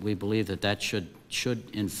 We believe that that should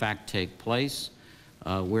in fact take place.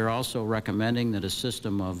 We're also recommending that a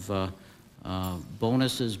system of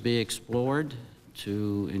bonuses be explored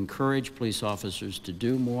to encourage police officers to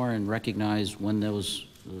do more and recognize when those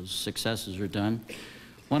successes are done.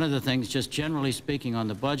 One of the things, just generally speaking on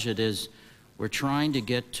the budget, is we're trying to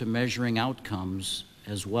get to measuring outcomes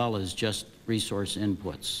as well as just resource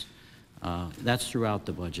inputs. That's throughout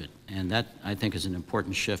the budget, and that, I think, is an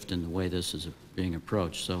important shift in the way this is being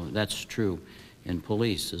approached. So that's true in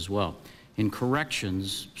police as well. In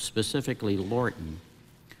corrections, specifically Lorton,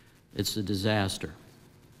 it's a disaster.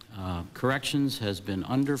 Corrections has been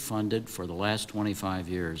underfunded for the last 25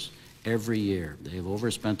 years, every year. They've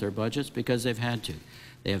overspent their budgets because they've had to.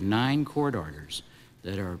 They have 9 court orders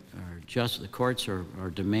that are just, the courts are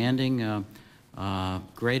demanding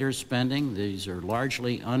greater spending. These are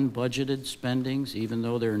largely unbudgeted spendings, even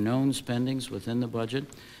though they're known spendings within the budget.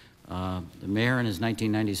 The mayor in his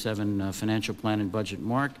 1997 financial plan and budget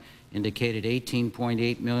mark indicated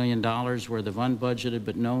 $18.8 million worth of unbudgeted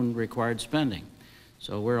but known required spending.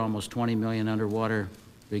 So we're almost $20 million underwater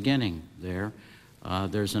beginning there.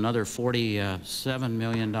 There's another $47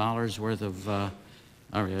 million worth of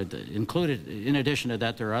included. In addition to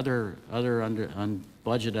that, there are other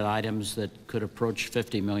unbudgeted items that could approach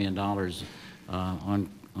 $50 million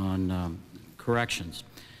on corrections.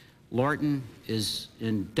 Lorton is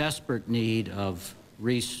in desperate need of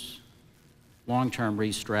long-term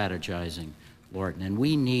re-strategizing Lorton, and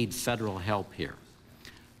we need federal help here.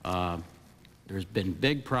 There's been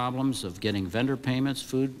big problems of getting vendor payments,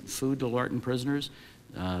 food to Lorton prisoners.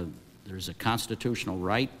 There's a constitutional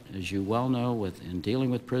right, as you well know, in dealing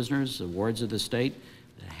with prisoners, the wards of the state,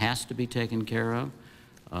 that has to be taken care of.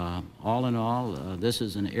 All in all, this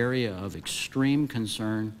is an area of extreme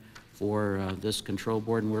concern for this control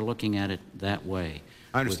board, and we're looking at it that way.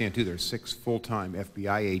 I understand, too, there's 6 full-time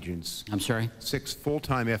FBI agents. I'm sorry? 6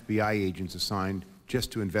 full-time FBI agents assigned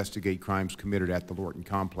just to investigate crimes committed at the Lorton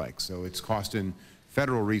complex. So it's costing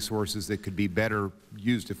federal resources that could be better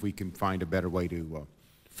used if we can find a better way to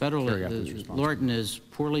carry out those responsibilities. Lorton is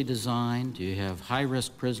poorly designed. You have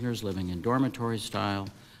high-risk prisoners living in dormitory style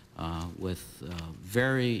with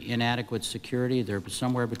very inadequate security. There are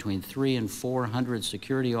somewhere between 300 and 400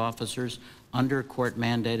 security officers under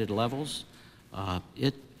court-mandated levels.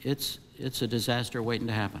 It's a disaster waiting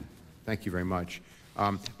to happen. Thank you very much.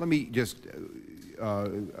 Let me just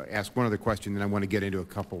ask one other question, then I want to get into a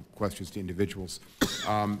couple questions to individuals.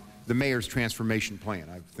 The mayor's transformation plan,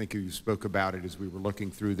 I think you spoke about it as we were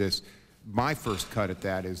looking through this. My first cut at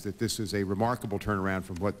that is that this is a remarkable turnaround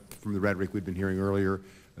from the rhetoric we've been hearing earlier.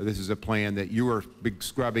 This is a plan that you are big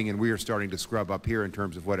scrubbing and we are starting to scrub up here in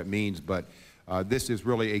terms of what it means, but this is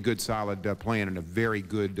really a good solid plan and a very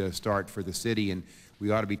good start for the city, and we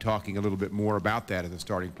ought to be talking a little bit more about that as a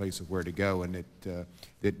starting place of where to go, and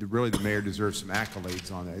that really the mayor deserves some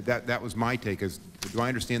accolades on that. That was my take. Do I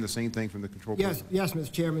understand the same thing from the control board? Yes,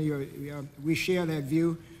 Mr. Chairman, we share that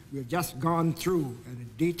view. We've just gone through a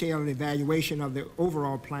detailed evaluation of the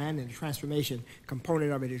overall plan and the transformation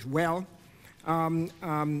component of it as well.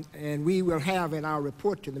 And we will have in our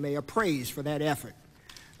report to the mayor praise for that effort.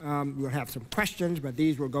 We'll have some questions, but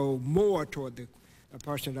these will go more toward the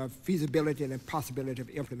person of feasibility and possibility of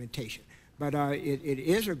implementation. but it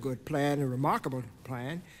is a good plan, a remarkable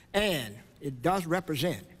plan, and it does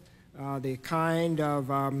represent the kind of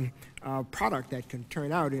product that can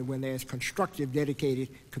turn out when there's constructive, dedicated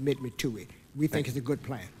commitment to it. We think it's a good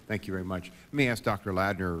plan. Thank you very much. Let me ask Dr.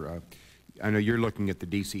 Ladner, I know you're looking at the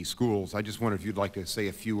D.C. schools. I just wonder if you'd like to say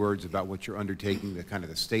a few words about what you're undertaking, the kind of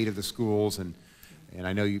the state of the schools, and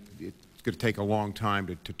I know it's going to take a long time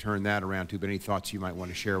to turn that around too, but any thoughts you might want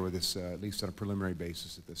to share with us, at least on a preliminary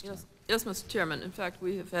basis at this time? Yes, Mr. Chairman. In fact,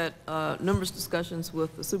 we have had numerous discussions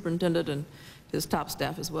with the superintendent and his top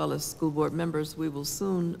staff as well as school board members. We will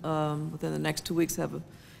soon, within the next 2 weeks, have a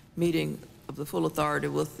meeting of the full authority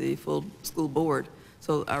with the full school board.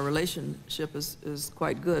 So our relationship is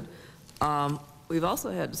quite good. We've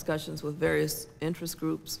also had discussions with various interest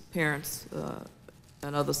groups, parents,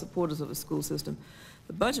 and other supporters of the school system.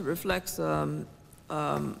 The budget reflects a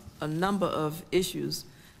number of issues.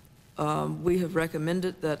 We have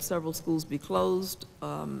recommended that several schools be closed,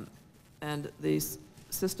 and the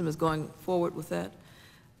system is going forward with that.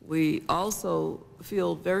 We also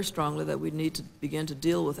feel very strongly that we need to begin to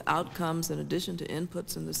deal with outcomes in addition to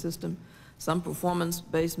inputs in the system. Some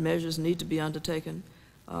performance-based measures need to be undertaken.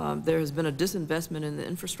 There has been a disinvestment in the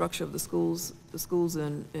infrastructure of the schools. The schools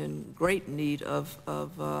in great need of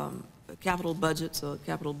a capital budget, so a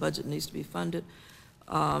capital budget needs to be funded,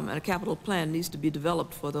 and a capital plan needs to be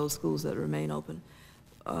developed for those schools that remain open.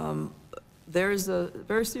 There is a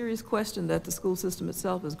very serious question that the school system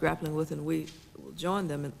itself is grappling with, and we will join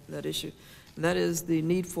them in that issue. And that is the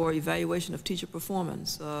need for evaluation of teacher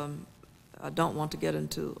performance. I don't want to get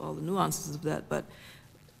into all the nuances of that, but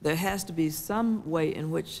there has to be some way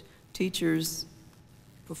in which teachers'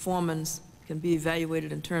 performance can be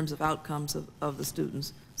evaluated in terms of outcomes of the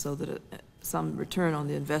students so that some return on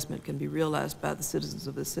the investment can be realized by the citizens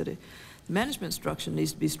of the city. The management structure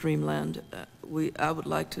needs to be streamlined. I would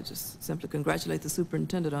like to just simply congratulate the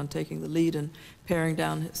superintendent on taking the lead and paring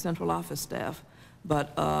down his central office staff,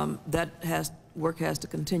 but work has to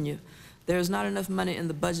continue. There's not enough money in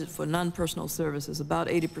the budget for non-personal services. About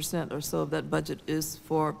 80% or so of that budget is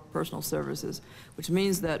for personal services, which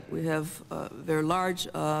means that we have very large,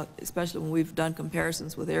 especially when we've done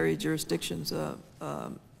comparisons with area jurisdictions,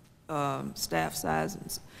 staff size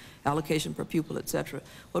and allocation per pupil, et cetera.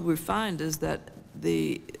 What we find is that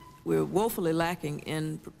we're woefully lacking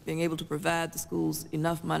in being able to provide the schools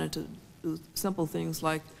enough money to do simple things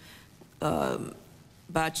like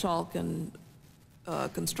buy chalk and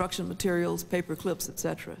construction materials, paper clips, et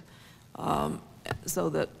cetera.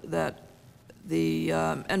 So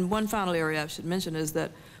and one final area I should mention is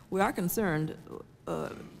that we are concerned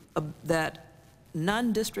that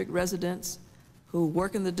non-district residents who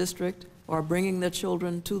work in the district are bringing their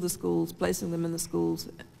children to the schools, placing them in the schools,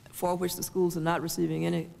 for which the schools are not receiving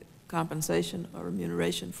any compensation or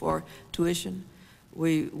remuneration for tuition.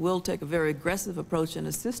 We will take a very aggressive approach in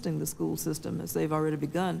assisting the school system, as they've already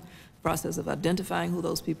begun, the process of identifying who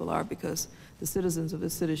those people are, because the citizens of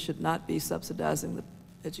this city should not be subsidizing the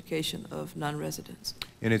education of non-residents.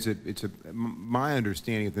 And my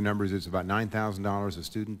understanding of the numbers is about $9,000 a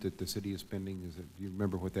student that the city is spending. Do you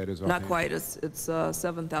remember what that is? Not quite. It's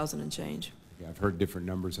 7,000 and change. Okay, I've heard different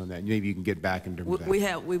numbers on that. Maybe you can get back in terms of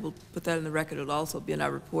that. We will put that in the record. It'll also be in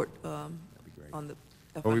our report on the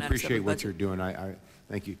FY97 well, we appreciate what budget. you're doing. I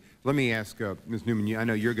thank you. Let me ask Ms. Newman. I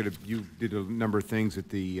know you did a number of things at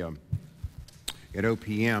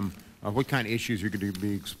OPM. What kind of issues are you going to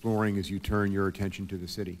be exploring as you turn your attention to the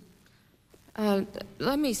city?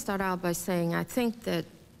 Let me start out by saying I think that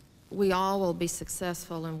we all will be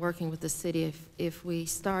successful in working with the city if we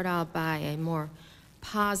start out by a more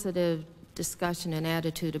positive discussion and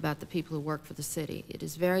attitude about the people who work for the city. It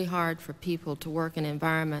is very hard for people to work in an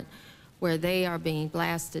environment where they are being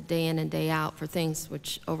blasted day in and day out for things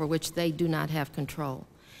over which they do not have control.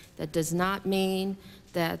 That does not mean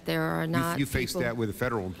that there are not You face that with the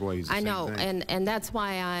federal employees. I know, and that's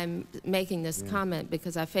why I'm making this comment,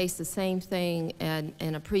 because I faced the same thing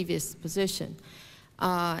in a previous position.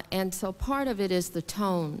 And so part of it is the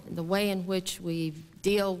tone, the way in which we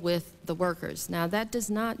deal with the workers. Now, that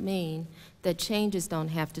does not mean that changes don't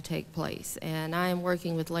have to take place. And I am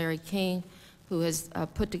working with Larry King, who has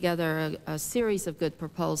put together a series of good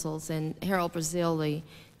proposals, and Harold Brazil, the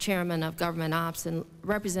chairman of Government Ops, and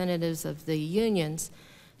representatives of the unions,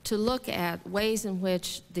 to look at ways in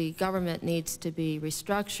which the government needs to be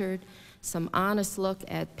restructured, some honest look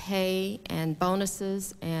at pay and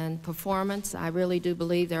bonuses and performance. I really do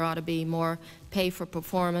believe there ought to be more pay for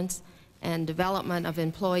performance and development of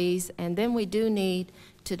employees. And then we do need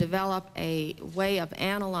to develop a way of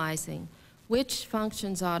analyzing which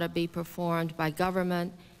functions ought to be performed by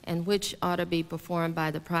government and which ought to be performed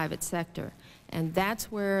by the private sector. And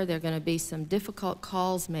that's where there are going to be some difficult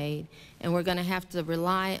calls made, and we're going to have to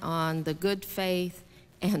rely on the good faith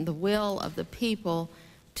and the will of the people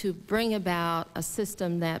to bring about a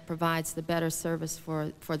system that provides the better service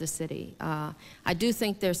for the city. I do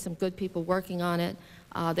think there's some good people working on it.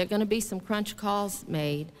 There are going to be some crunch calls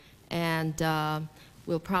made, and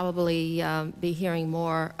we'll probably be hearing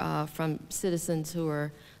more from citizens who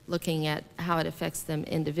are looking at how it affects them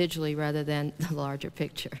individually rather than the larger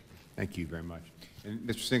picture. Thank you very much. And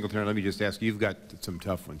Mr. Singleton, let me just ask you, you've got some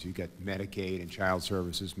tough ones. You've got Medicaid and child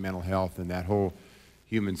services, mental health, and that whole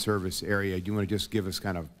human service area. Do you want to just give us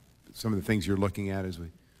kind of some of the things you're looking at as we...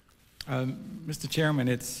 Mr. Chairman,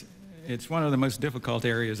 it's one of the most difficult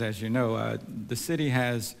areas, as you know. The city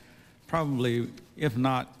has probably, if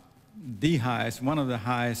not the highest, one of the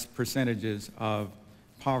highest percentages of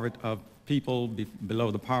poverty, of people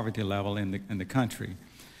below the poverty level in the country.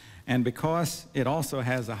 And because it also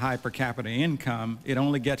has a high per capita income, it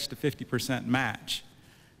only gets to 50% match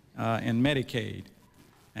in Medicaid.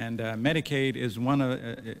 And Medicaid is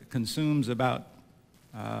consumes about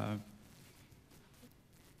 $850,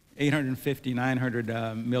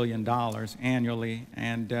 $900 million annually.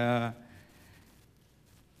 And the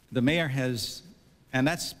mayor has, and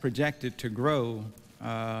that's projected to grow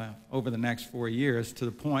over the next 4 years to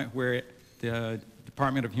the point where the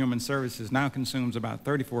Department of Human Services now consumes about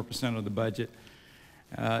 34% of the budget.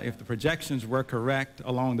 If the projections were correct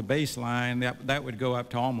along the baseline, that would go up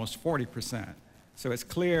to almost 40%. So it's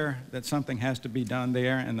clear that something has to be done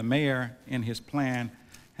there, and the mayor, in his plan,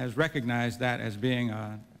 has recognized that as being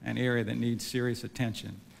an area that needs serious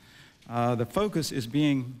attention. The focus is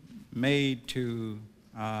being made to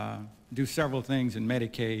do several things in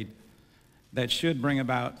Medicaid that should bring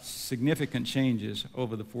about significant changes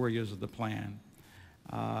over the 4 years of the plan.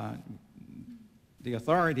 The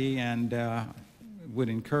authority and would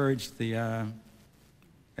encourage the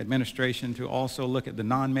administration to also look at the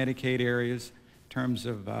non-Medicaid areas in terms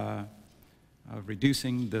of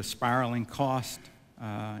reducing the spiraling cost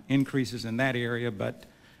increases in that area, but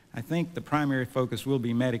I think the primary focus will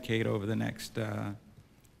be Medicaid over the next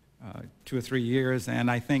 2 or 3 years,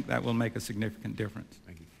 and I think that will make a significant difference.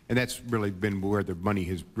 Thank you. And that's really been where the money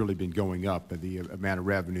has really been going up, the amount of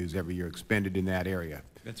revenues every year expended in that area.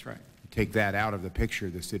 That's right. Take that out of the picture,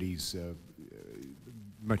 the city's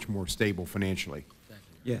much more stable financially.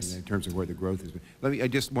 Yes. In terms of where the growth has been. Let me,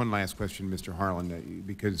 just one last question, Mr. Harlan,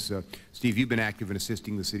 because Steve, you've been active in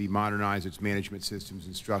assisting the city modernize its management systems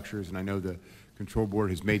and structures, and I know the Control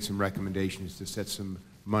Board has made some recommendations to set some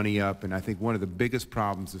money up, and I think one of the biggest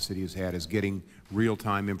problems the city has had is getting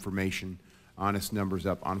real-time information, honest numbers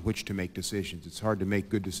up on which to make decisions. It's hard to make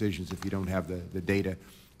good decisions if you don't have the data.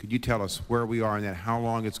 Could you tell us where we are in that, how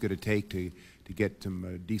long it's going to take to get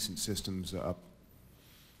some decent systems up?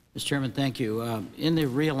 Mr. Chairman, thank you. In the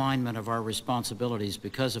realignment of our responsibilities,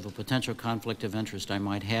 because of a potential conflict of interest I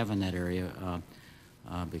might have in that area,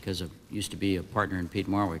 because I used to be a partner in Pete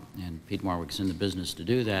Marwick, and Pete Marwick's in the business to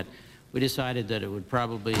do that, we decided that it would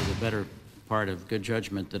probably be the better part of good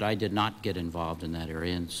judgment that I did not get involved in that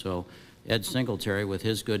area. And so Ed Singletary, with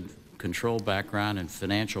his good control background and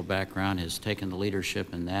financial background, has taken the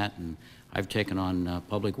leadership in that, and I've taken on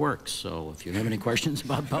Public Works. So if you have any questions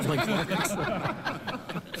about Public Works.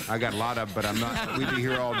 I got a lot of, but I'm not, we'd be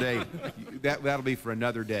here all day. That'll be for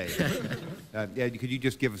another day. Yeah, could you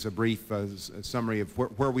just give us a brief summary of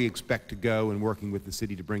where we expect to go and working with the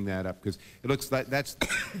city to bring that up? Because it looks like that's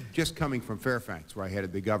just coming from Fairfax, where I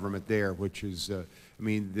headed the government there, which is, I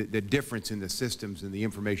mean, the difference in the systems and the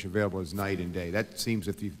information available is night and day. That seems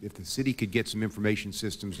if the city could get some information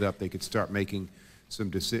systems up, they could start making a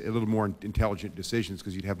little more intelligent decisions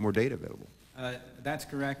because you'd have more data available. That's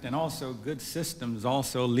correct, and also good systems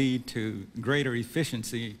also lead to greater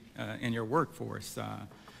efficiency in your workforce.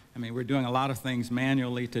 I mean, we're doing a lot of things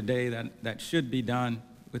manually today that should be done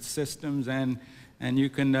with systems, and you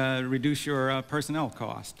can reduce your personnel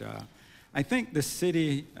cost. I think the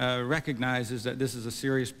city recognizes that this is a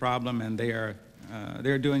serious problem, and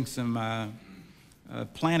they're doing some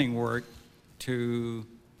planning work to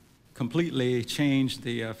completely change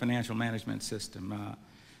the financial management system.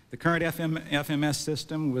 The current FMS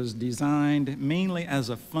system was designed mainly as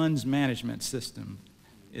a funds management system.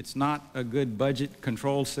 It's not a good budget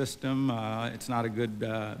control system. It's not a good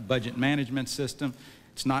budget management system.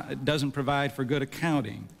 It doesn't provide for good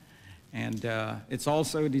accounting. And it's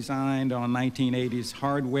also designed on 1980s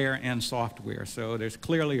hardware and software. So there's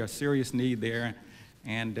clearly a serious need there.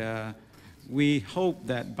 And we hope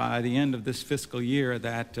that by the end of this fiscal year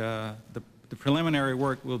that the preliminary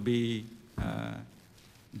work will be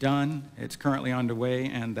done, it's currently underway,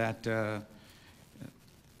 and that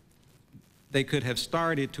they could have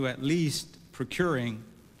started to at least procuring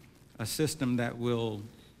a system that will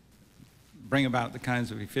bring about the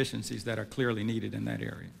kinds of efficiencies that are clearly needed in that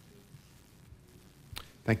area.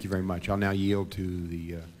 Thank you very much. I'll now yield to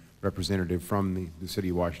the representative from the City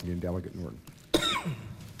of Washington, Delegate Norton.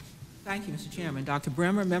 Thank you, Mr. Chairman. Dr.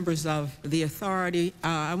 Bremer, members of the authority,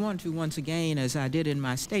 I want to once again, as I did in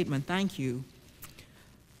my statement, thank you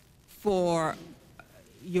for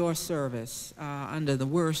your service under the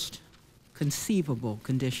worst conceivable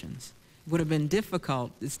conditions. It would have been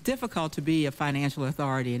difficult. It's difficult to be a financial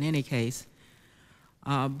authority in any case,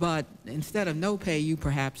 but instead of no pay, you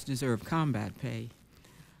perhaps deserve combat pay,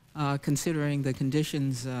 considering the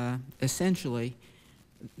conditions essentially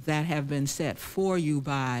that have been set for you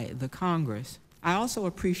by the Congress. I also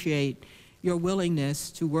appreciate your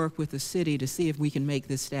willingness to work with the city to see if we can make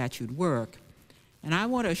this statute work. And I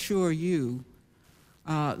want to assure you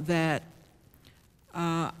that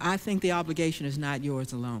I think the obligation is not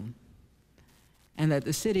yours alone, and that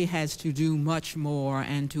the city has to do much more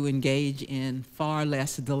and to engage in far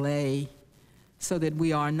less delay so that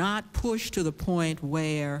we are not pushed to the point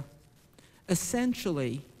where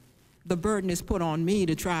essentially the burden is put on me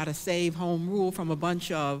to try to save home rule from a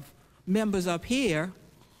bunch of members up here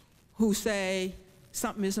who say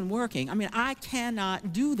something isn't working. I mean, I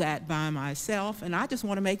cannot do that by myself, and I just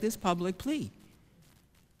want to make this public plea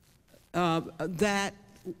that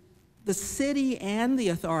the city and the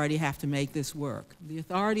authority have to make this work. The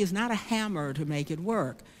authority is not a hammer to make it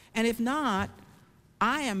work. And if not,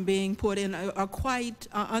 I am being put in a quite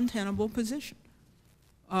untenable position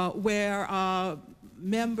where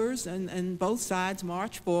members and both sides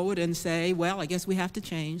march forward and say, well, I guess we have to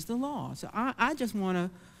change the law. So I just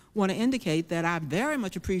want to indicate that I very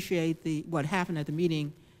much appreciate what happened at the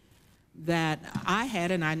meeting that I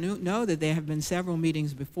had, and I know that there have been several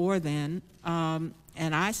meetings before then, and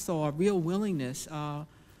I saw a real willingness,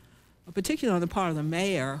 particularly on the part of the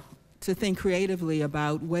mayor, to think creatively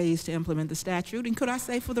about ways to implement the statute. And could I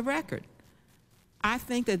say for the record, I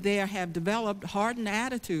think that there have developed hardened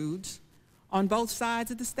attitudes on both sides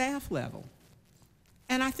at the staff level.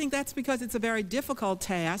 And I think that's because it's a very difficult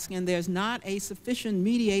task, and there's not a sufficient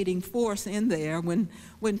mediating force in there when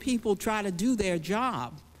people try to do their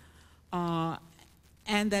job.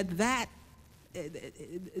 And that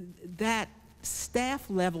staff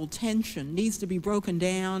level tension needs to be broken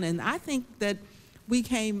down, and I think that we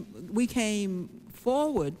came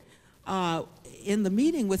forward in the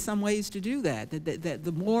meeting with some ways to do that,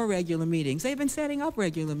 the more regular meetings. They've been setting up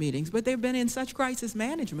regular meetings, but they've been in such crisis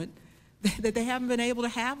management that they haven't been able to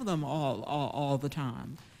have them all the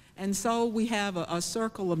time. And so we have a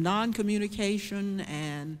circle of non-communication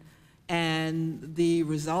and the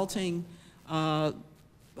resulting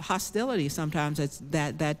hostility sometimes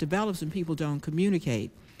that develops when people don't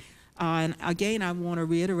communicate. And again, I want to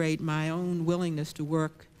reiterate my own willingness to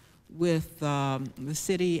work with the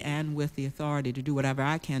city and with the authority to do whatever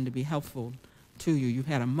I can to be helpful to you. You've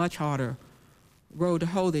had a much harder road to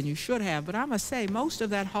hoe than you should have, but I must say most of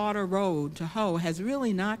that harder road to hoe has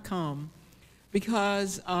really not come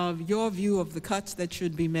because of your view of the cuts that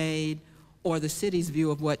should be made or the city's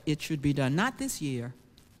view of what it should be done. Not this year.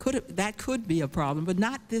 That could be a problem, but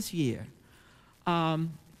not this year.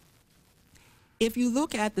 If you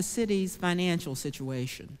look at the city's financial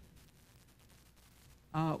situation,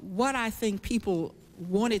 what I think people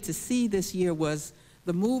wanted to see this year was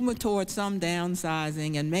the movement towards some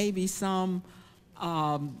downsizing and maybe some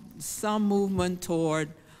movement toward,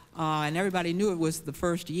 and everybody knew it was the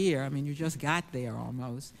first year, I mean, you just got there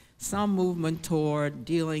almost, some movement toward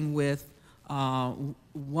dealing with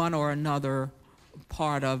one or another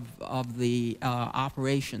part of the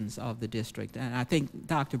operations of the district. And I think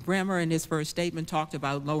Dr. Bremer in his first statement talked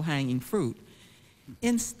about low-hanging fruit.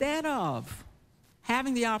 Instead of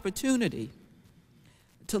having the opportunity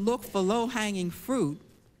to look for low-hanging fruit,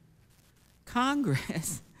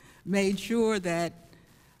 Congress made sure that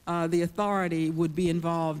the authority would be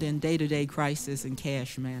involved in day-to-day crisis and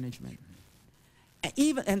cash management.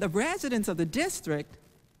 And the residents of the district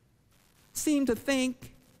seem to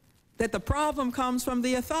think that the problem comes from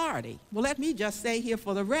the authority. Well, let me just say here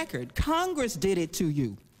for the record, Congress did it to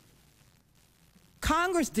you.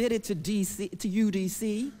 Congress did it to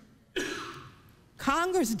UDC.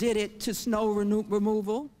 Congress did it to snow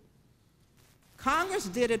removal. Congress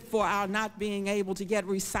did it for our not being able to get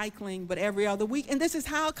recycling but every other week, and this is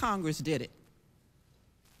how Congress did it.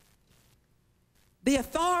 The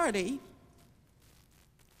authority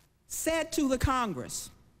said to the Congress,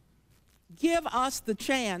 give us the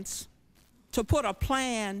chance to put a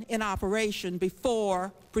plan in operation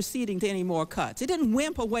before proceeding to any more cuts. It didn't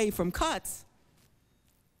wimp away from cuts,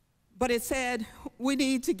 but it said we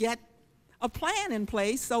need to get a plan in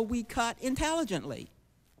place so we cut intelligently.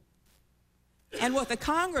 And what the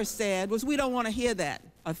Congress said was, we don't want to hear that,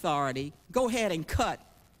 authority. Go ahead and cut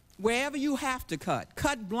wherever you have to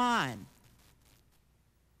cut blind.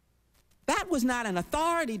 That was not an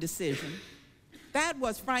authority decision. That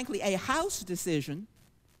was, frankly, a House decision.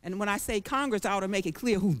 And when I say Congress, I ought to make it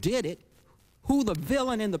clear who did it, who the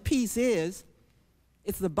villain in the piece is.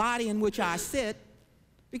 It's the body in which I sit,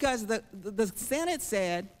 because the Senate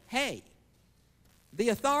said, hey, the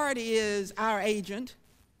authority is our agent.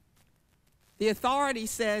 The authority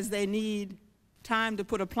says they need time to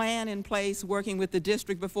put a plan in place working with the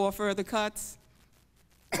district before further cuts.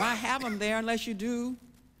 Why have them there unless you do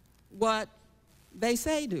what they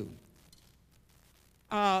say do?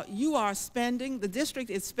 You are spending, the district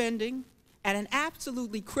is spending at an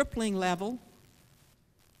absolutely crippling level,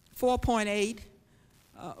 4.8,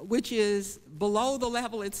 which is below the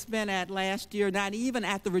level it spent at last year, not even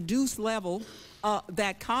at the reduced level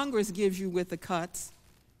that Congress gives you with the cuts.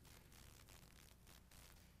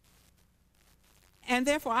 And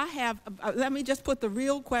therefore, I have, let me just put the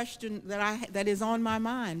real question that is on my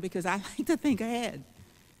mind, because I like to think ahead.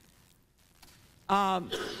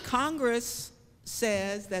 Congress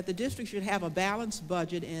says that the district should have a balanced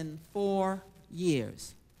budget in 4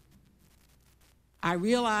 years. I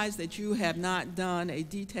realize that you have not done a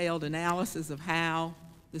detailed analysis of how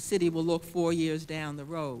the city will look 4 years down the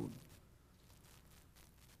road.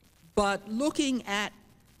 But looking at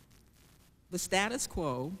the status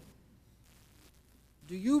quo,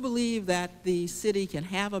 do you believe that the city can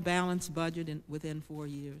have a balanced budget within 4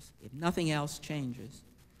 years if nothing else changes?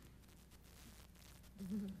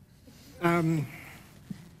 Madam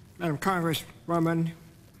Congresswoman,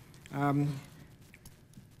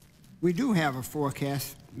 we do have a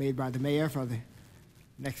forecast made by the mayor for the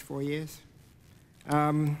next 4 years.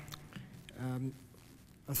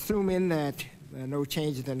 Assuming that there are no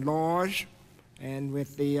changes in laws, and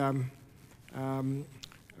with the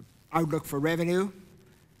outlook for revenue,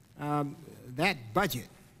 that budget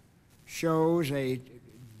shows a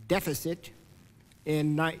deficit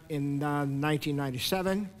in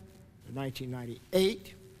 1997,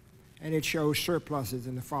 1998, and it shows surpluses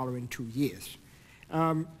in the following 2 years.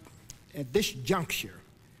 At this juncture,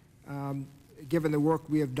 given the work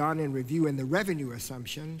we have done in reviewing the revenue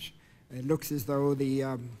assumptions, it looks as though the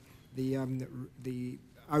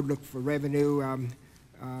outlook for revenue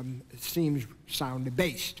seems soundly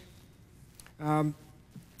based.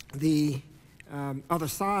 The other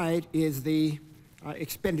side is the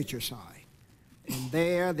expenditure side. And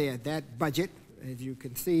that budget, as you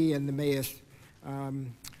can see in the mayor's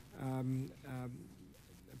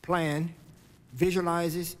plan,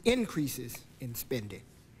 visualizes increases in spending.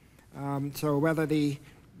 So whether the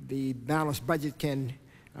balanced budget can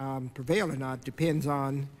prevail or not depends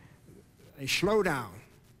on a slowdown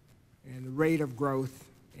in the rate of growth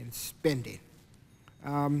in spending.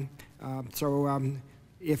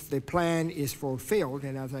 If the plan is fulfilled,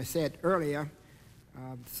 and as I said earlier,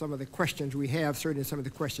 some of the questions we have, certainly some of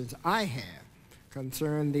the questions I have,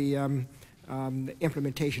 concern the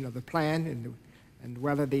implementation of the plan and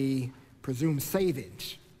whether the presumed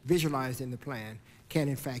savings visualized in the plan can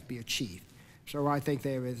in fact be achieved. So I think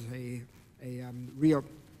there is a real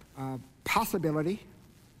possibility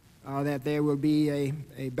that there will be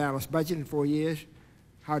a balanced budget in 4 years.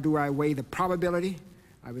 How do I weigh the probability?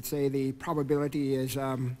 I would say the probability is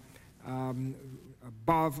above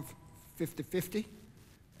 50-50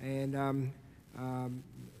 and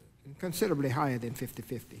considerably higher than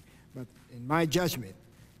 50-50. But in my judgment,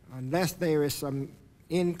 unless there is some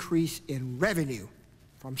increase in revenue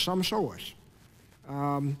from some source,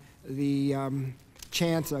 the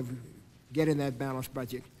chance of getting that balanced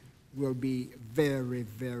budget will be very,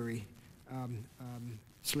 very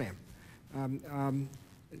slim.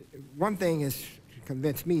 One thing has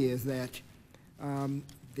convinced me is that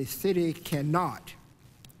the city cannot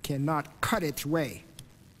cut its way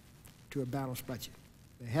to a balanced budget.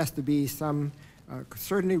 There has to be some,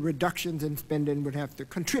 certainly reductions in spending would have to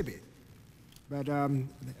contribute, but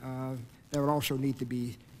there will also need to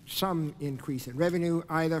be some increase in revenue,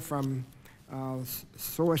 either from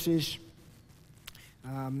sources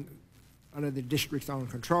under the district's own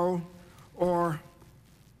control or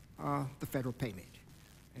the federal payment.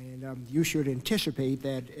 And you should anticipate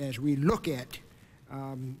that as we look at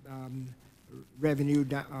revenue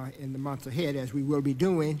in the months ahead, as we will be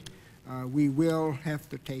doing, we will have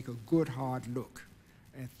to take a good hard look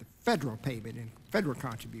at the federal payment and federal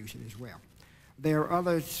contribution as well. There are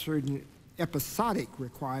other certain episodic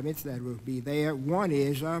requirements that will be there. One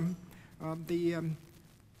is the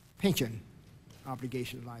pension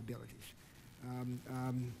obligation liabilities.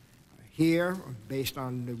 Here, based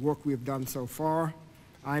on the work we've done so far,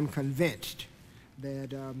 I'm convinced that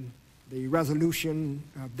the resolution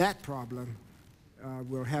of that problem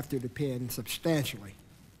will have to depend substantially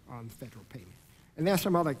on federal payment. And there are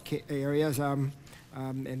some other areas,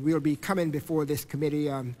 and we'll be coming before this committee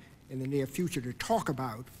in the near future to talk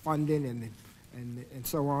about funding and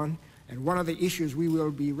so on. And one of the issues we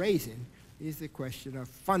will be raising is the question of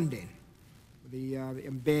funding the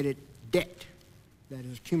embedded debt that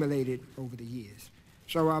has accumulated over the years.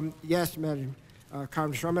 So yes, Madam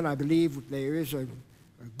Congresswoman, I believe there is a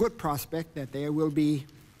good prospect that there will be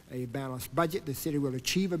a balanced budget. The city will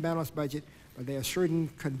achieve a balanced budget, but there are certain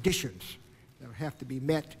conditions that will have to be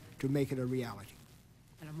met to make it a reality.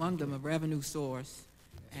 And among them, a revenue source,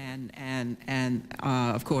 and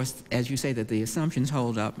of course, as you say, that the assumptions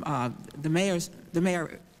hold up. The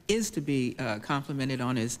mayor is to be complimented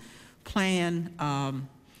on his plan, and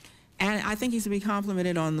I think he's to be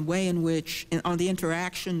complimented on the way in which, on the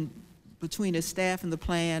interaction between his staff and the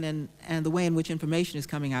plan, and the way in which information is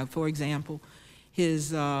coming out. For example, his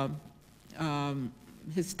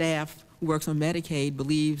staff who works on Medicaid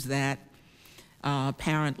believes that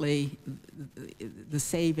apparently the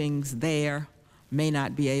savings there may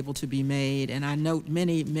not be able to be made, and I note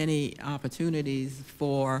many opportunities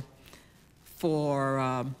for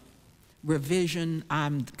revision.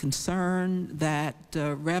 I'm concerned that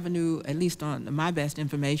revenue, at least on my best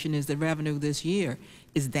information, is that revenue this year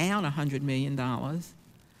is down $100 million.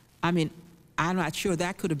 I mean, I'm not sure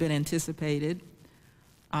that could have been anticipated.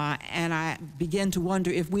 And I begin to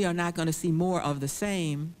wonder if we are not going to see more of the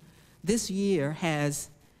same. This year has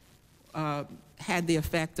had the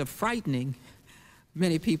effect of frightening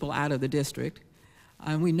many people out of the district.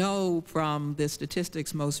 And we know from the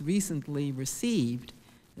statistics most recently received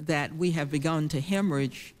that we have begun to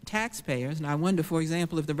hemorrhage taxpayers. And I wonder, for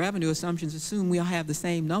example, if the revenue assumptions assume we'll have the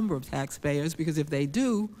same number of taxpayers, because if they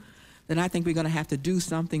do, then I think we're going to have to do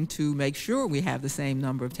something to make sure we have the same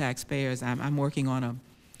number of taxpayers. I'm working on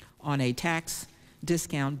a tax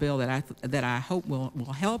discount bill that I hope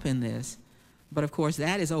will help in this. But of course,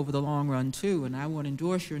 that is over the long run too. And I want to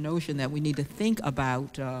endorse your notion that we need to think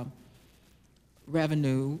about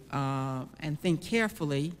revenue and think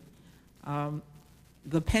carefully.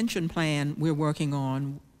 The pension plan we're working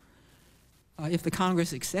on, if the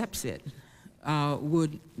Congress accepts it,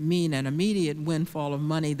 would mean an immediate windfall of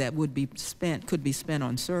money that could be spent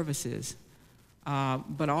on services.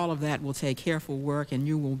 But all of that will take careful work, and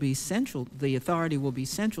you will be central, the authority will be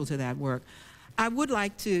central to that work. I would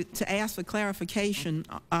like to ask for clarification,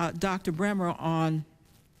 Dr. Bremer, on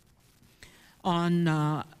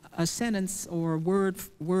a sentence or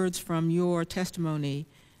words from your testimony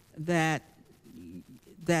that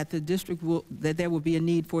the district that there will be a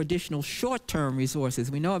need for additional short-term resources.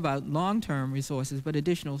 We know about long-term resources, but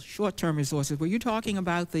additional short-term resources. Were you talking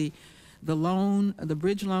about the loan, the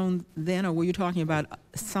bridge loan then, or were you talking about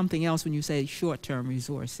something else when you say short-term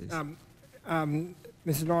resources?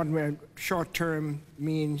 Mrs. Norton, short-term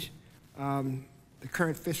means the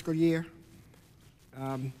current fiscal year.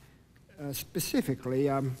 Specifically,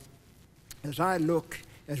 as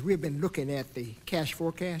we've been looking at the cash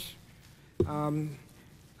forecast,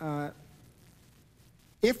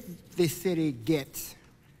 if the city gets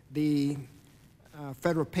the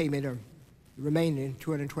federal payment of the remaining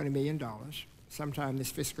 $220 million sometime this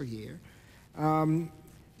fiscal year,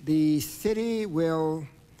 the city will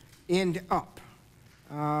end up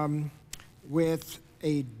with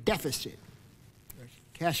a deficit,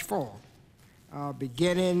 cash fall,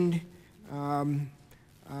 beginning in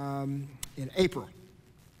April.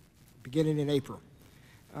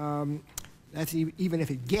 That's even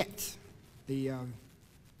if it gets the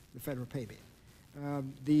federal payment.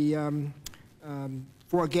 The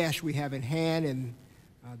forecast we have in hand, and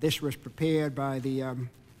this was prepared by the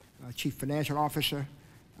Chief Financial Officer,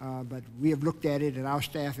 but we have looked at it and our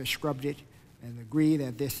staff has scrubbed it and agree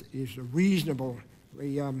that this is a reasonable,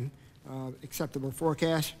 acceptable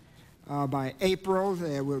forecast. By April,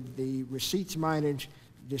 the receipts minus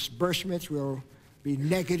disbursements will be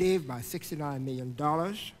negative by $69 million.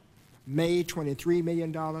 May, $23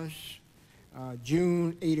 million,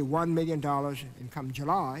 June, $81 million, and come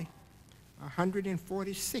July,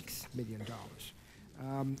 $146 million.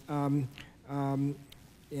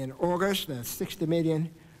 In August, that's $60 million,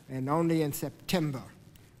 and only in September,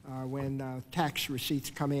 when tax receipts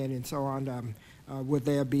come in and so on, would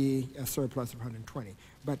there be a surplus of 120.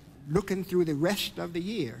 But looking through the rest of the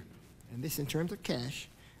year, and this in terms of cash,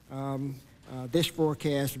 This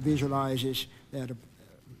forecast visualizes that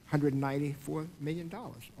 $194 million,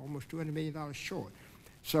 almost $200 million short.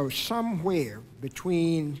 So somewhere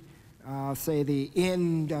between, say, the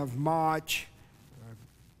end of March,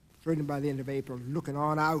 certainly by the end of April, looking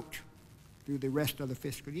on out through the rest of the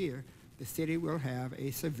fiscal year, the city will have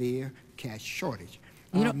a severe cash shortage.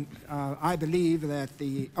 I believe that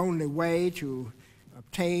the only way to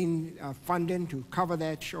obtain funding to cover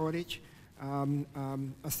that shortage,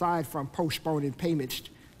 aside from postponing payments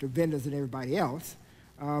to vendors and everybody else,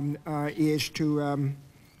 is to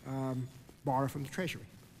borrow from the Treasury.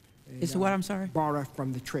 Is what, I'm sorry? Borrow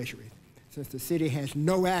from the Treasury. Since the city has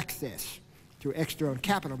no access to external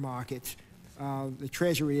capital markets, the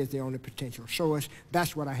Treasury is the only potential source.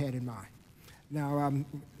 That's what I had in mind. Now,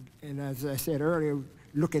 and as I said earlier,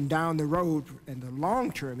 looking down the road and the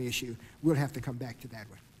long-term issue, we'll have to come back to that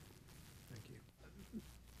one. Thank you.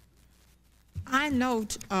 I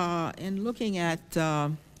note in looking at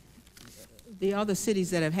the other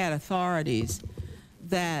cities that have had authorities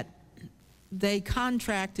that they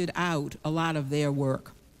contracted out a lot of their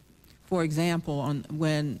work. For example,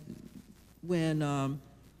 when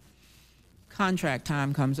contract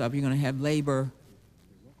time comes up, you're going to have labor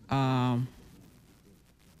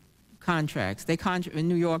contracts. In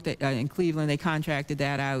New York, in Cleveland, they contracted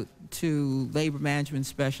that out to labor management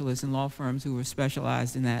specialists and law firms who were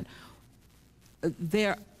specialized in that.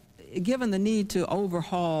 Given the need to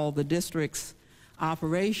overhaul the district's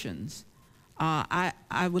operations, I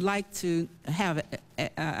would like to have,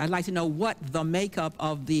 I'd like to know what the makeup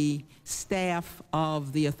of the staff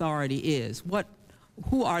of the authority is.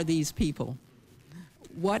 Who are these people?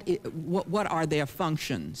 What are their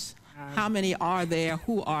functions? How many are there?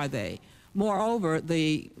 Who are they? Moreover,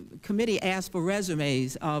 the committee asked for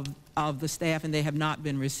resumes of the staff, and they have not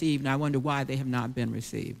been received, and I wonder why they have not been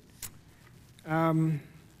received. Mrs.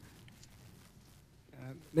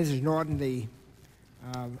 Norton, the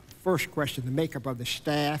first question, the makeup of the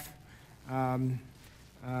staff.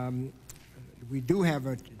 We do have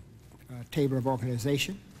a table of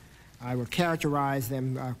organization. I will characterize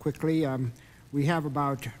them quickly. We have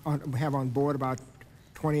on board about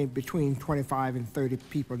between 25 and 30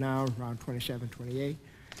 people now, around 27, 28.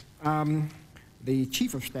 The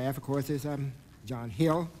chief of staff, of course, is John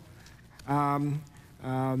Hill.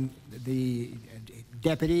 The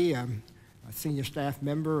deputy, a senior staff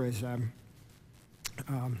member, is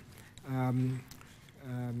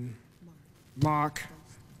Mark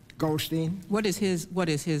Goldstein. What is his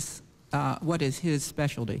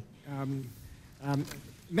specialty?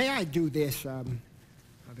 May I do this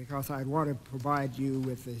because I want to provide you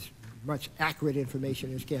with as much accurate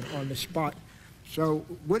information as can on the spot. So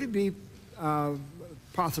would it be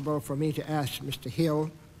possible for me to ask Mr. Hill,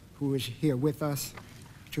 who is here with us,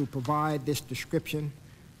 to provide this description?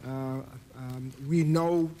 We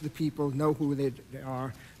know the people, know who they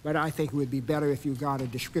are, but I think it would be better if you got a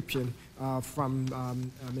description from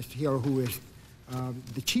Mr. Hill, who is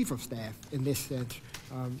the chief of staff in this sense,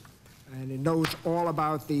 and it knows all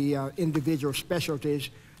about the individual specialties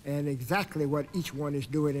and exactly what each one is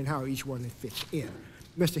doing and how each one fits in.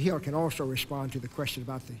 Mr. Hill can also respond to the question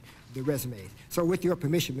about the resumes. So with your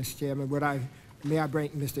permission, Mr. Chairman, may I bring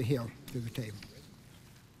Mr. Hill to the table?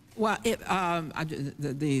 Well,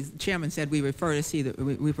 the chairman said we prefer to see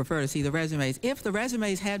the resumes. If the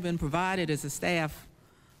resumes had been provided as the staff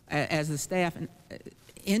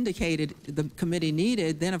indicated the committee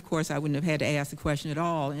needed, then of course I wouldn't have had to ask the question at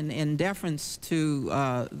all. In deference to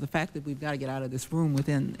the fact that we've got to get out of this room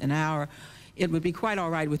within an hour, it would be quite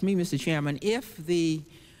all right with me, Mr. Chairman, if the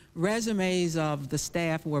resumes of the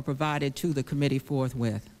staff were provided to the committee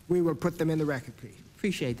forthwith. We will put them in the record, please.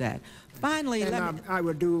 Appreciate that. Finally, I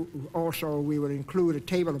would do also, we would include a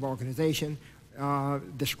table of organization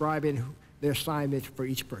describing their assignments for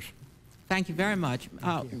each person. Thank you very much.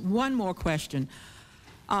 One more question.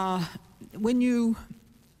 When you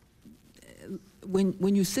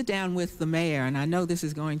sit down with the mayor, and I know this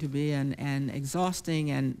is going to be an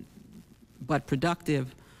exhausting but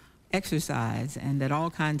productive exercise, and that all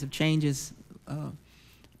kinds of changes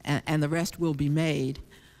and the rest will be made,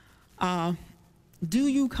 do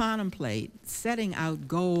you contemplate setting out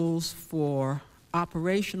goals for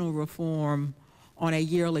operational reform on a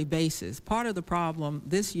yearly basis? Part of the problem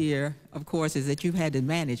this year, of course, is that you've had to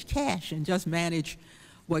manage cash and just manage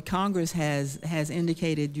what Congress has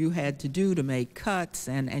indicated you had to do to make cuts,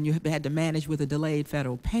 and you had to manage with a delayed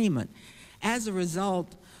federal payment. As a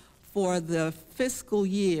result, for this fiscal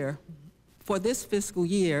year,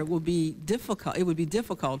 it would be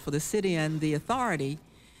difficult for the city and the authority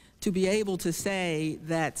to be able to say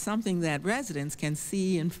that something that residents can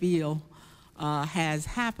see and feel has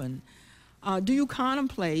happened. do you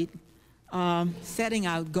contemplate setting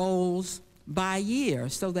out goals by year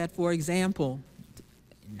so that, for example,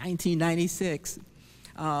 in 1996,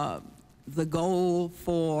 the goal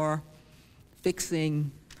for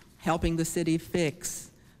helping the city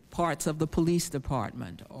fix parts of the police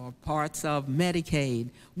department or parts of Medicaid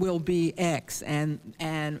will be X, and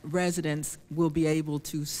residents will be able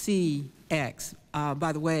to see X.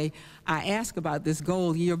 By the way, I ask about this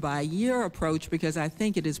goal year-by-year approach because I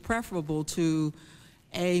think it is preferable to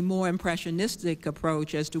a more impressionistic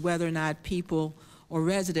approach as to whether or not people or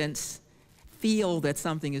residents feel that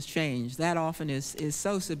something has changed. That often is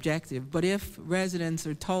so subjective. But if residents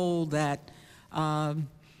are told that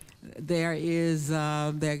there is,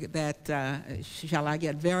 shall I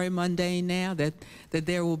get very mundane now, that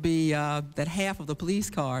there will be, that half of the police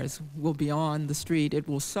cars will be on the street, it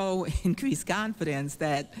will so increase confidence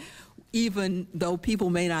that even though people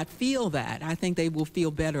may not feel that, I think they will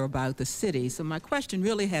feel better about the city. So my question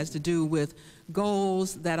really has to do with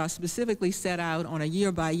goals that are specifically set out on a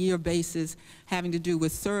year-by-year basis, having to do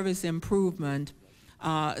with service improvement,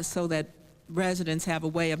 so that residents have a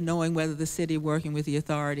way of knowing whether the city working with the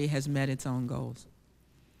authority has met its own goals.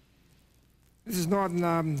 Mrs.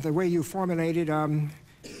 Norton, the way you formulated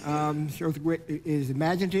is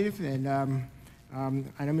imaginative, and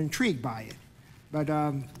I'm intrigued by it. But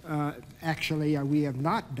actually, we have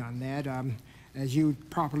not done that. As you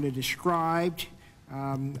properly described,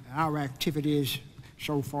 our activities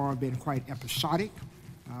so far have been quite episodic.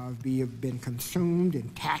 We have been consumed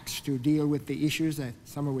and taxed to deal with the issues, that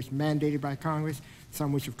some of which mandated by Congress,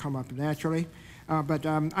 some which have come up naturally. But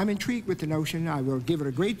I'm intrigued with the notion. I will give it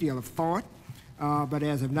a great deal of thought. But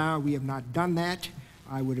as of now, we have not done that.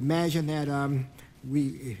 I would imagine that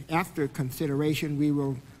after consideration, we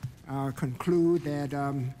will conclude that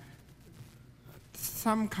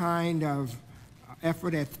some kind of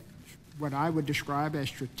effort at what I would describe as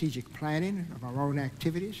strategic planning of our own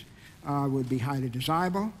activities would be highly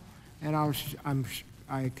desirable, and I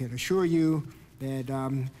can assure you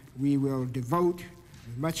that we will devote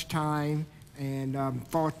as much time and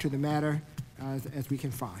thought to the matter as we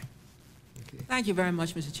can find. Okay. Thank you very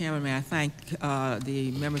much, Mr. Chairman. May I thank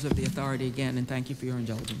the members of the authority again, and thank you for your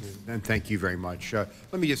indulgence. And thank you very much.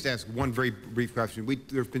 Let me just ask one very brief question.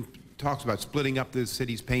 There have been talks about splitting up the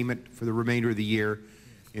city's payment for the remainder of the year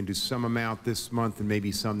into some amount this month and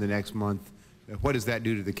maybe some the next month. What does that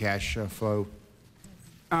do to the cash flow?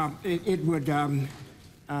 It would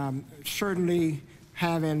certainly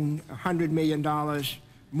having $100 million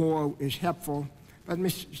more is helpful, but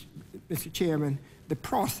Mr. Chairman, the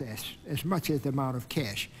process, as much as the amount of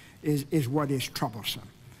cash, is what is troublesome.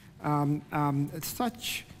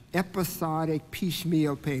 Such episodic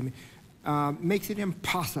piecemeal payment makes it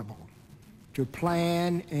impossible to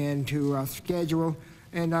plan and to schedule,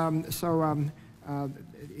 and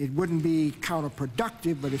it wouldn't be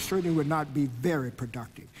counterproductive, but it certainly would not be very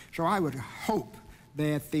productive. So I would hope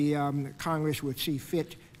that the Congress would see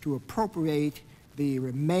fit to appropriate the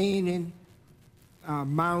remaining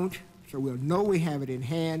amount, so we'll know we have it in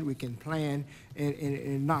hand, we can plan,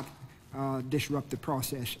 and not disrupt the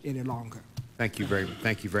process any longer. Thank you very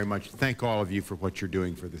much. Thank all of you for what you're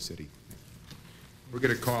doing for the city. I'm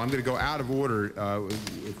going to go out of order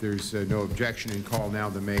if there's no objection, and call now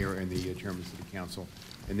the mayor and the chairman of the city council,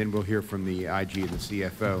 and then we'll hear from the IG and the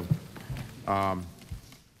CFO. I'd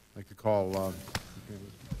like to call.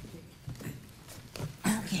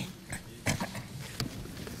 Okay.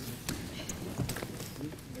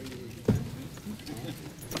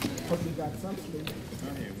 Hope you got some sleep.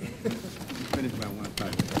 Finish by 1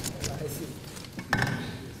 o'clock. I see.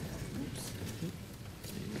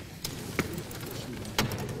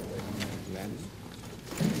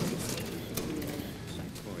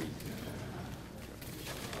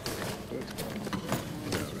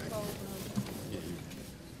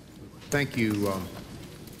 Thank you,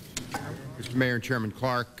 Mr. Mayor and Chairman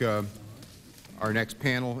Clark. Our next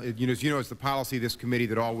panel, as you know, it's the policy of this committee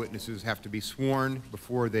that all witnesses have to be sworn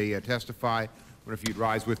before they testify. I wonder if you'd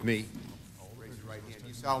rise with me. Raise your right hand. Do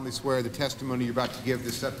you solemnly swear the testimony you're about to give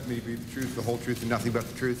this subcommittee to be the truth, the whole truth, and nothing but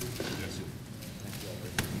the truth? Yes, sir.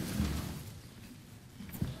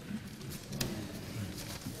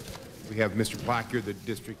 We have Mr. Placker, the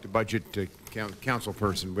district budget council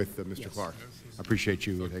person, with Mr. Clark. I appreciate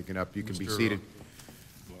you taking up. You can be seated.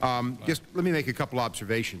 Just let me make a couple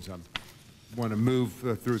observations. I want to move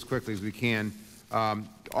through as quickly as we can.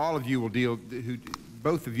 All of you will deal,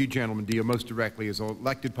 both of you gentlemen deal most directly as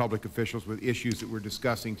elected public officials with issues that we're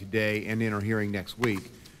discussing today and in our hearing next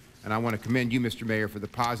week. And I want to commend you, Mr. Mayor, for the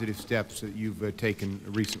positive steps that you've taken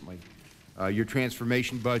recently. your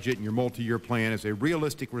transformation budget and your multi-year plan as a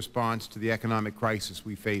realistic response to the economic crisis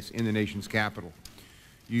we face in the nation's capital.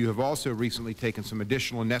 You have also recently taken some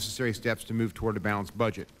additional and necessary steps to move toward a balanced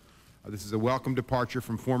budget. This is a welcome departure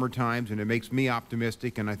from former times, and it makes me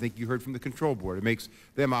optimistic, and I think you heard from the Control Board, it makes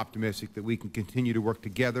them optimistic that we can continue to work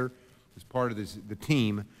together as part of the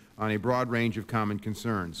team on a broad range of common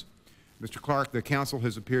concerns. Mr. Clark, the Council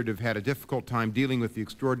has appeared to have had a difficult time dealing with the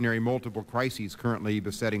extraordinary multiple crises currently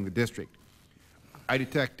besetting the district. I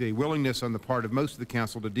detect a willingness on the part of most of the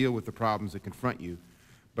Council to deal with the problems that confront you,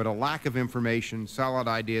 but a lack of information, solid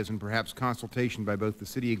ideas, and perhaps consultation by both the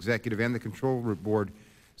City Executive and the Control Board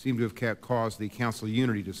seem to have caused the Council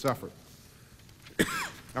unity to suffer.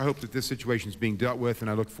 I hope that this situation is being dealt with, and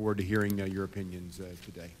I look forward to hearing your opinions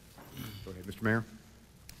today. Go ahead, Mr. Mayor.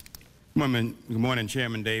 Good morning,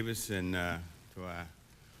 Chairman Davis, and to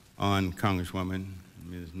our Congresswoman,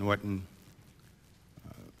 Ms. Norton.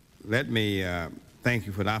 Let me thank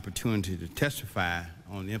you for the opportunity to testify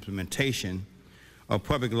on the implementation of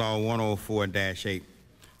Public Law 104-8,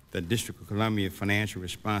 the District of Columbia Financial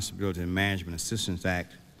Responsibility and Management Assistance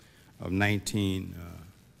Act of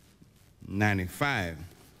 1995.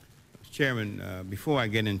 Chairman, before I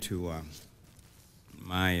get into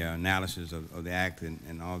my analysis of the act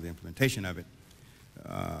and all the implementation of it,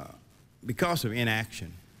 because of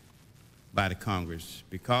inaction by the Congress,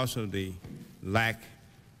 because of the lack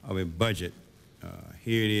of a budget,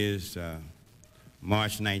 here it is,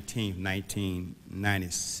 March 19,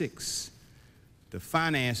 1996. The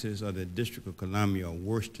finances of the District of Columbia are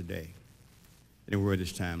worse today than they were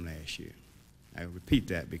this time last year. I repeat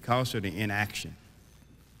that, because of the inaction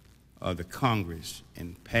of the Congress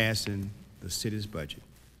in passing the city's budget,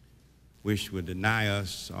 which would deny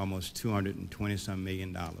us almost $220-some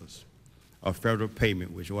million of federal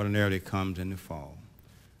payment, which ordinarily comes in the fall.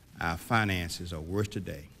 Our finances are worse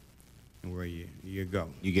today than where a year ago.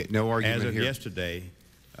 You get no argument here. As of here. yesterday,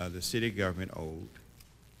 the city government owed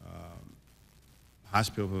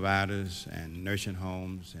hospital providers and nursing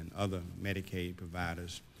homes and other Medicaid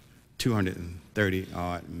providers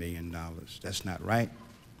 $230-odd million. That's not right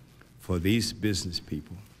for these business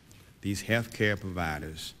people, these health care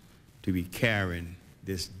providers, to be carrying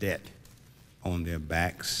this debt on their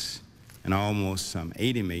backs, and almost some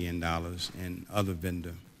 $80 million in other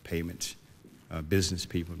vendor payments. Business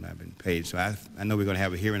people have not been paid. So I know we're going to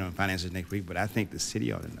have a hearing on finances next week, but I think the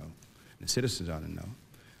city ought to know, the citizens ought to know,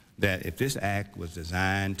 that if this act was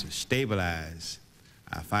designed to stabilize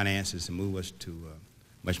our finances and move us to a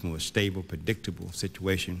much more stable, predictable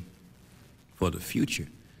situation for the future,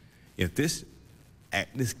 if this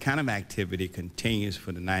kind of activity continues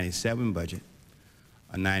for the 97 budget,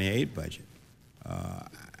 a 98 budget,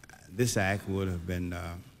 this act would have been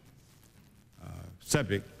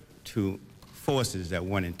subject to forces that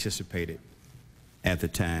weren't anticipated at the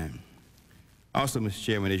time. Also, Mr.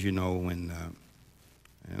 Chairman, as you know, when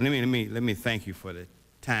let me thank you for the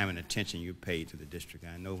time and attention you paid to the district.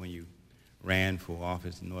 I know when you ran for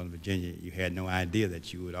office in Northern Virginia, you had no idea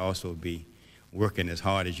that you would also be working as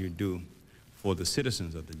hard as you do for the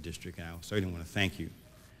citizens of the district, and I certainly want to thank you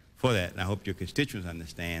for that. And I hope your constituents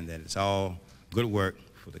understand that it's all good work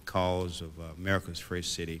for the cause of America's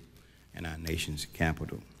first city and our nation's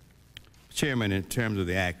capital. Chairman, in terms of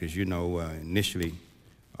the act, as you know, initially,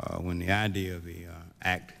 when the idea of the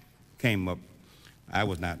act came up, I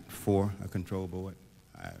was not for a control board.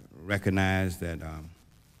 I recognized that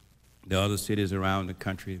there are other cities around the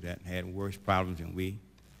country that had worse problems than we.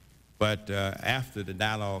 But after the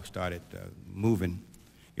dialogue started moving,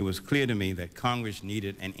 it was clear to me that Congress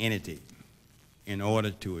needed an entity in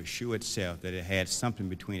order to assure itself that it had something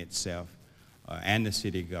between itself and the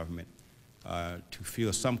city government to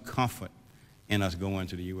feel some comfort in us going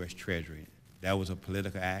to the U.S. Treasury. That was a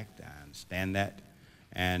political act, I understand that,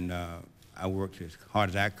 and I worked as hard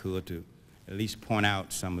as I could to at least point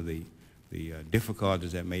out some of the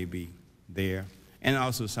difficulties that may be there, and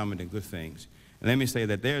also some of the good things. And let me say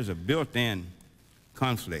that there's a built-in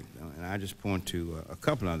conflict, and I just point to a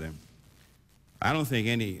couple of them. I don't think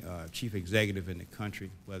any chief executive in the country,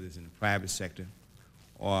 whether it's in the private sector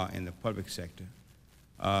or in the public sector,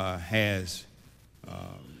 has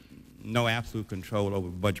no absolute control over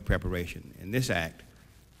budget preparation. In this act,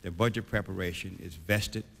 the budget preparation is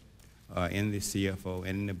vested in the CFO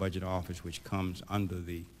and in the budget office, which comes under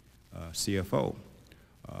the CFO.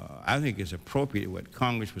 I think it's appropriate what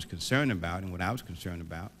Congress was concerned about and what I was concerned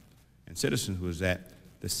about, and citizens, was that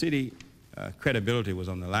the city credibility was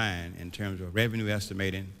on the line in terms of revenue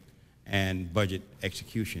estimating and budget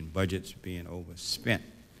execution, budgets being overspent.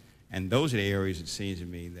 And those are the areas, it seems to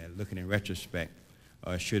me, that looking in retrospect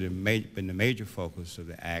should have been the major focus of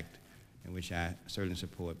the act and which I certainly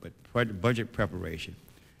support. But budget preparation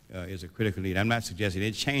is a critical need. I'm not suggesting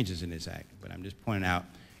any changes in this act, but I'm just pointing out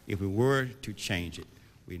if we were to change it,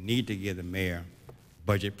 we need to give the mayor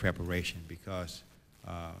budget preparation because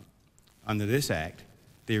under this act,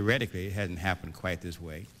 theoretically, it hasn't happened quite this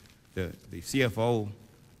way. The CFO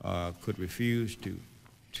could refuse to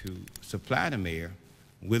supply the mayor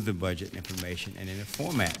with the budget information and in a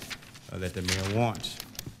format that the mayor wants.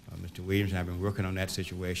 Mr. Williams and I have been working on that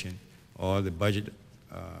situation, or the budget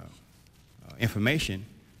information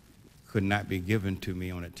could not be given to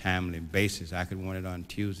me on a timely basis. I could want it on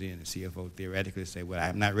Tuesday, and the CFO theoretically say, well,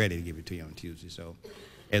 I'm not ready to give it to you on Tuesday. So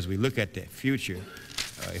as we look at the future,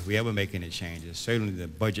 if we ever make any changes, certainly the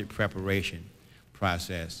budget preparation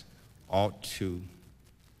process ought to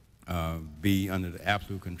be under the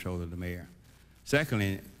absolute control of the mayor.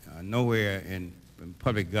 Secondly, nowhere in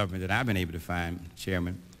public government that I've been able to find,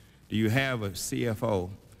 Chairman, do you have a CFO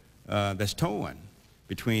that's torn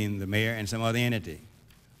between the mayor and some other entity,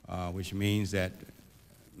 which means that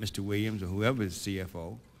Mr. Williams or whoever is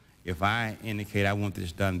CFO, if I indicate I want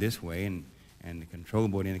this done this way and the control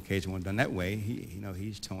board indicates I want it done that way,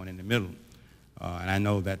 he's torn in the middle. And I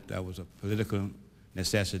know that that was a political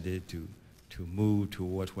necessity to move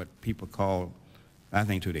towards what people call, I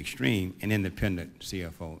think to the extreme, an independent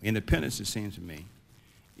CFO. Independence, it seems to me,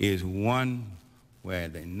 is one where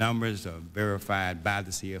the numbers are verified by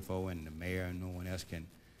the CFO and the mayor and no one else can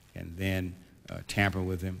then tamper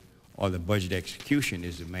with them, or the budget execution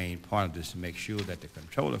is the main part of this to make sure that the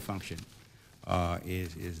controller function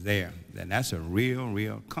is there. And that's a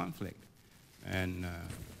real conflict. And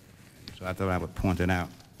so I thought I would point it out.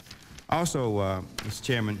 Also, Mr.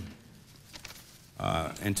 Chairman,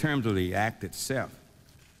 in terms of the act itself,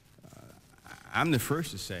 I'm the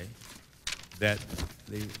first to say that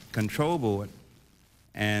the control board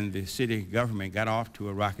and the city government got off to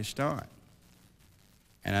a rocky start.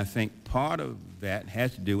 And I think part of that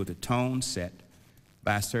has to do with the tone set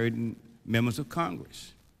by certain members of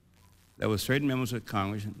Congress. There were certain members of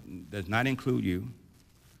Congress, does not include you,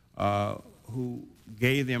 who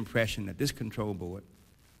gave the impression that this control board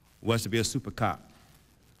was to be a super cop,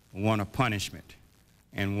 one of punishment,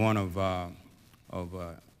 and one of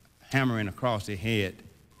hammering across the head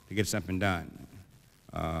to get something done.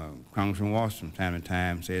 Congressman Walsh from time to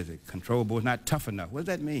time says the control board is not tough enough. What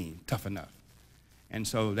does that mean, tough enough? And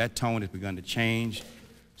so that tone has begun to change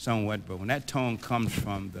somewhat, but when that tone comes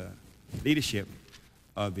from the leadership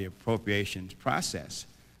of the appropriations process,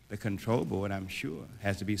 the control board, I'm sure,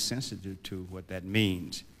 has to be sensitive to what that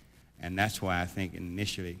means. And that's why I think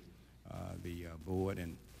initially the board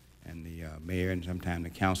and the mayor and sometimes the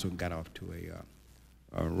council got off to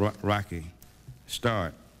a rocky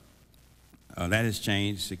start. That has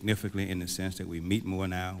changed significantly in the sense that we meet more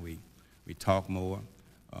now, we talk more,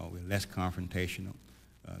 we're less confrontational.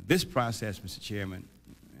 This process, Mr. Chairman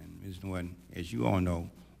and Ms. Norton, as you all know,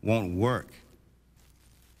 won't work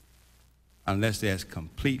unless there's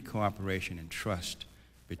complete cooperation and trust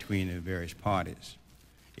between the various parties.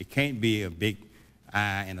 It can't be a big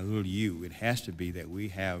I and a little you. It has to be that we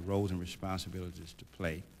have roles and responsibilities to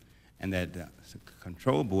play, and that the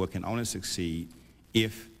control board can only succeed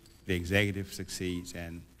if the executive succeeds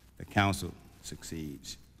and the council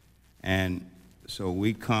succeeds. And so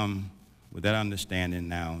we come with that understanding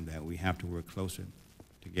now that we have to work closer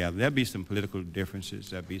together. There'll be some political differences,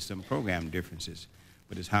 there'll be some program differences,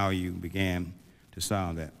 but it's how you began to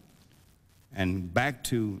solve that. And back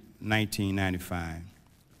to 1995,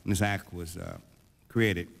 when this act was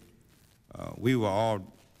created, we were all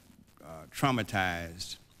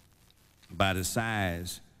traumatized by the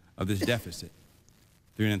size of this deficit,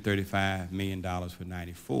 $335 million for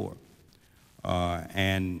 '94.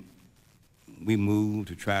 And we moved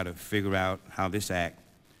to try to figure out how this act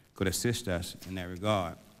could assist us in that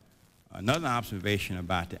regard. Another observation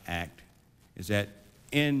about the act is that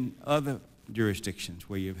in other jurisdictions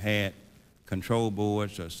where you've had control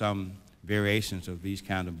boards or some variations of these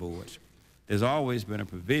kind of boards, there's always been a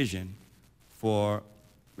provision for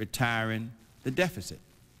retiring the deficit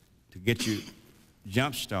to get you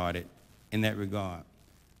jump-started in that regard.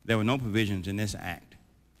 There were no provisions in this act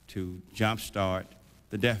to jump-start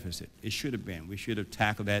the deficit. It should have been. We should have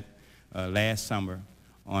tackled that last summer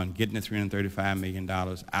on getting the $335 million out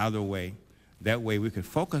of the way. That way we could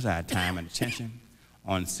focus our time and attention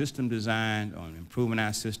on system design, on improving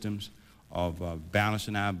our systems, of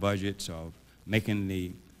balancing our budgets, of making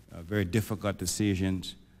the very difficult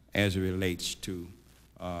decisions as it relates to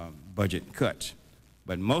budget cuts.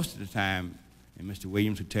 But most of the time, and Mr.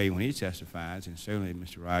 Williams will tell you when he testifies, and certainly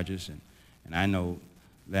Mr. Rogers, and I know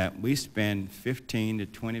that we spend 15 to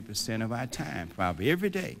 20% of our time, probably every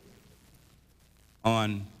day,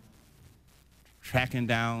 on tracking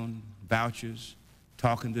down vouchers,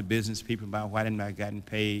 talking to business people about why they're not getting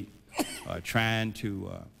paid, trying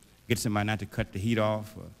to get somebody not to cut the heat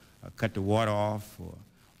off, or cut the water off,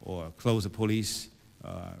 or close a police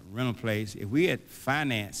rental place. If we had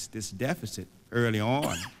financed this deficit early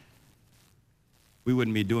on, we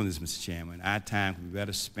wouldn't be doing this, Mr. Chairman. Our time could be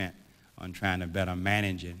better spent on trying to better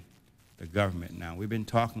managing the government now. We've been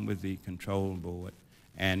talking with the Control Board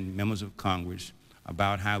and members of Congress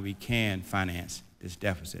about how we can finance this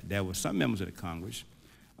deficit. There were some members of the Congress,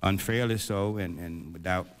 unfairly so and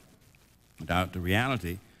without the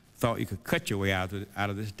reality, thought you could cut your way out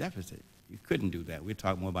of this deficit. You couldn't do that. We'll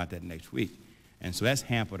talk more about that next week. And so that's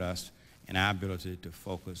hampered us in our ability to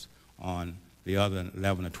focus on the other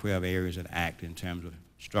 11 or 12 areas of the Act in terms of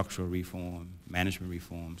structural reform, management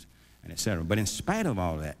reforms, and et cetera. But in spite of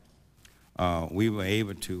all that, we were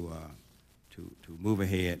able to move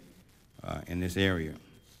ahead in this area.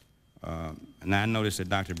 And I noticed that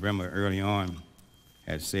Dr. Bremer early on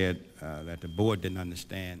had said that the board didn't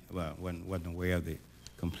understand, well, wasn't aware of the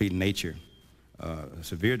complete nature,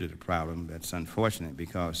 severity of the problem. That's unfortunate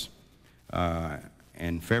because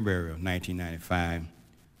in February of 1995,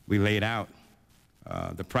 we laid out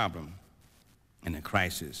the problem and the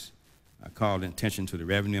crisis. I called attention to the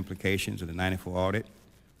revenue implications of the '94 audit.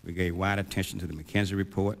 We gave wide attention to the McKinsey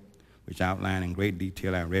report, which outlined in great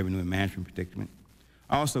detail our revenue and management predicament.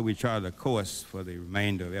 Also, we charted a course for the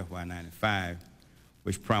remainder of FY '95,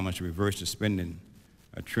 which promised to reverse the spending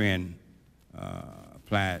trend,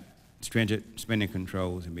 applied stringent spending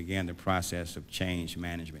controls, and began the process of change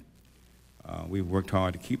management. We've worked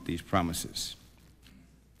hard to keep these promises.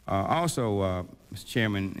 Also, Mr.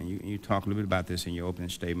 Chairman, and you talked a little bit about this in your opening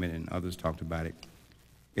statement, and others talked about it,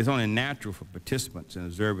 it's only natural for participants and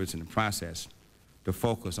observers in the process to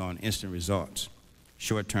focus on instant results,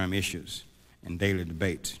 short-term issues, and daily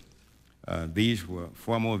debates. These were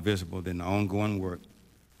far more visible than the ongoing work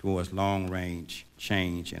towards long-range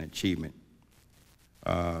change and achievement.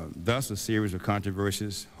 Thus, a series of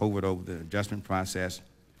controversies hovered over the adjustment process,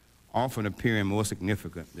 often appearing more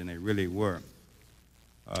significant than they really were.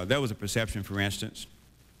 There was a perception, for instance,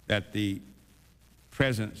 that the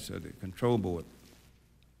presence of the Control Board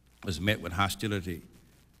was met with hostility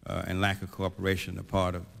and lack of cooperation on the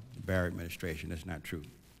part of the Barry administration. That's not true.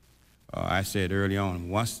 I said early on,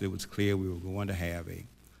 once it was clear we were going to have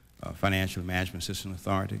a financial management system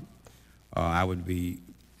authority, I would be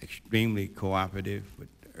extremely cooperative, would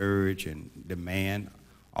urge and demand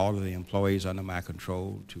all of the employees under my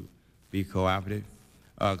control to be cooperative.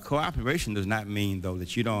 Cooperation does not mean, though,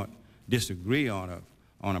 that you don't disagree on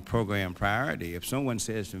a program priority. If someone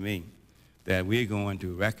says to me that we're going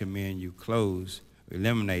to recommend you close,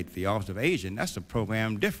 eliminate the Office of Aging, that's a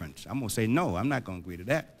program difference. I'm going to say, no, I'm not going to agree to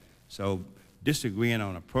that. So disagreeing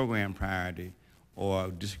on a program priority or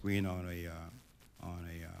disagreeing on a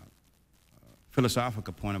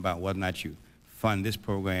philosophical point about whether or not you fund this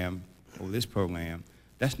program or this program,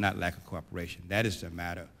 that's not lack of cooperation. That is a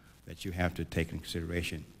matter that you have to take into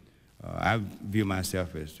consideration. I view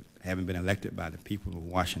myself as having been elected by the people of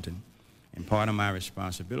Washington, and part of my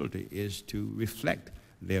responsibility is to reflect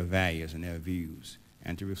their values and their views,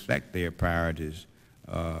 and to reflect their priorities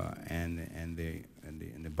and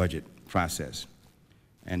the budget process.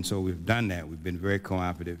 And so we've done that. We've been very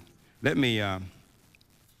cooperative. Let me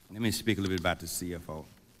speak a little bit about the CFO.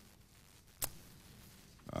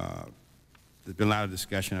 There's been a lot of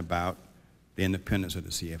discussion about the independence of the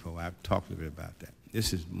CFO. I've talked a little bit about that.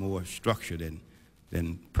 This is more structured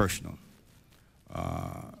than personal.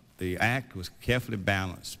 The act was carefully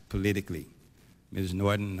balanced politically. Ms.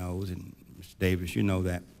 Norton knows, and Mr. Davis, you know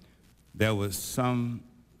that there was some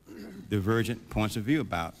divergent points of view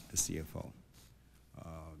about the CFO.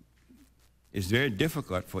 It's very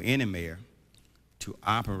difficult for any mayor to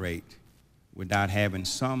operate without having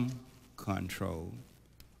some control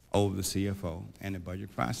over the CFO and the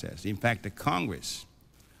budget process. In fact, the Congress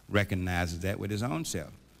recognizes that with its own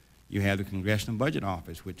self. You have the Congressional Budget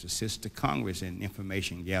Office, which assists the Congress in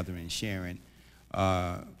information gathering and sharing,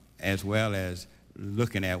 as well as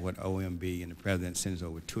looking at what OMB and the President sends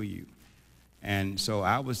over to you. And so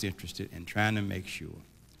I was interested in trying to make sure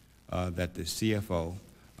that the CFO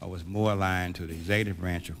was more aligned to the executive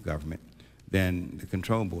branch of government than the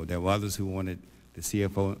Control Board. There were others who wanted the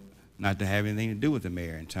CFO not to have anything to do with the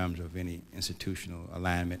mayor in terms of any institutional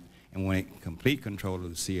alignment, and wanted complete control of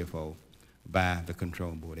the CFO by the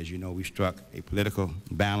Control Board. As you know, we struck a political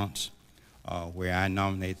balance where I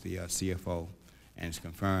nominate the CFO, and it's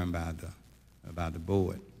confirmed by the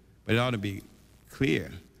board. But it ought to be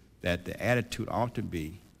clear that the attitude ought to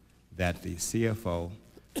be that the CFO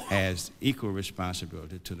has equal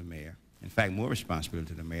responsibility to the mayor. In fact, more responsibility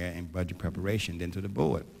to the mayor in budget preparation than to the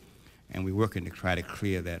board. And we're working to try to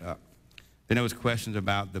clear that up. Then there was questions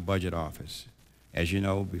about the budget office. As you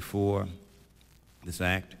know, before this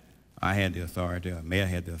act, I had the authority, or mayor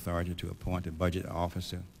had the authority to appoint a budget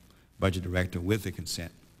officer, budget director with the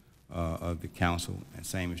consent of the council, and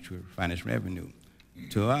same is true of finance revenue.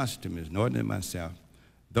 To us, to Ms. Norton and myself,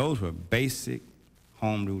 those were basic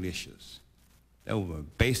home rule issues. Those were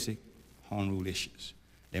basic home rule issues.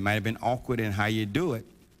 They might have been awkward in how you do it,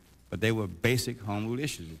 but they were basic home rule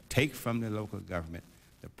issues. Take from the local government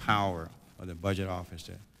the power of the budget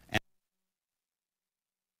officer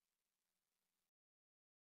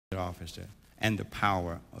and the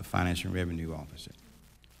power of finance and revenue officer.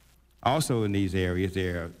 Also in these areas,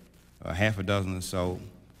 there are half a dozen or so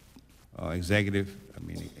accepted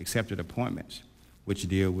appointments, which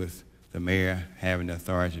deal with the mayor having the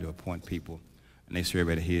authority to appoint people, and they serve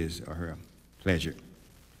at his or her pleasure.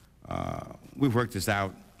 We've worked this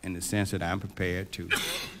out in the sense that I'm prepared to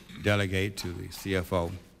delegate to the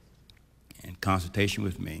CFO, in consultation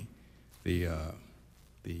with me, the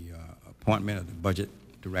appointment of the budget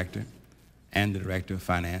director and the director of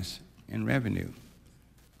finance and revenue.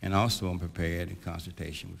 And also I'm prepared, in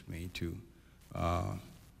consultation with me, to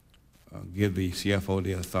give the CFO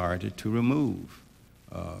the authority to remove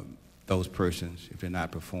those persons if they're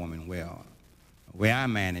not performing well. The way I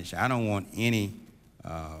manage, I don't want any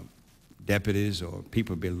deputies or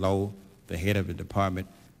people below the head of the department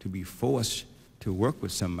to be forced to work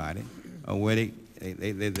with somebody where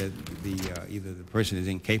either the person is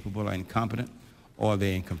incapable or incompetent, or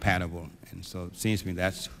they're incompatible. And so it seems to me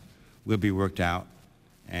that will be worked out,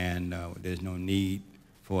 and there's no need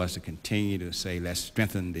for us to continue to say, let's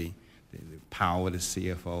strengthen the power of the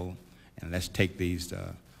CFO, and let's take these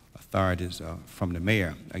authorities from the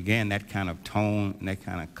mayor. Again, that kind of tone and that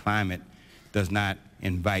kind of climate does not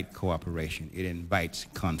invite cooperation. It invites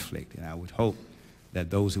conflict. And I would hope that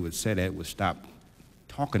those who would say that would stop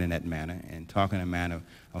talking in that manner and talk in a manner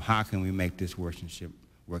of how can we make this relationship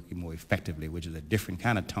work more effectively, which is a different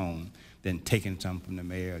kind of tone than taking something from the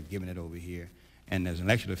mayor or giving it over here. And as an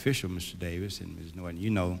elected official, Mr. Davis and Ms. Norton, you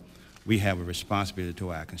know we have a responsibility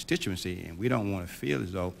to our constituency, and we don't want to feel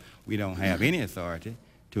as though we don't have any authority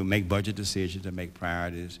to make budget decisions, to make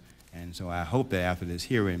priorities. And so I hope that after this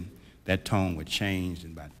hearing, that tone would change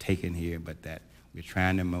and by taking here, but that we're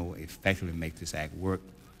trying to more effectively make this act work,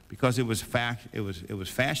 because it was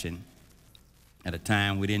fashioned at a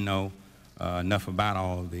time we didn't know enough about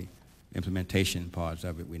all the implementation parts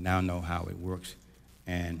of it. We now know how it works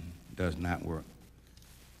and does not work.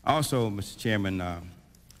 Also, Mr. Chairman,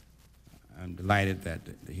 I'm delighted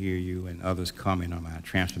to hear you and others comment on our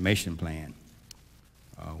transformation plan.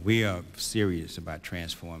 We are serious about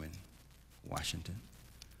transforming Washington,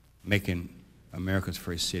 making America's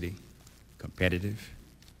first city competitive,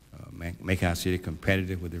 make our city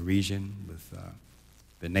competitive with the region, with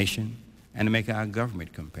the nation, and to make our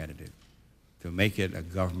government competitive, to make it a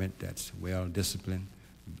government that's well-disciplined,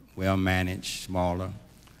 well-managed, smaller,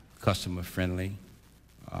 customer-friendly,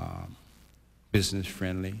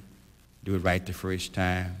 business-friendly, do it right the first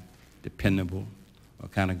time, dependable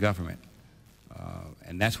kind of government.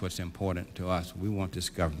 And that's what's important to us. We want this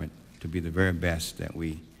government to be the very best that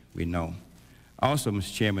we know. Also,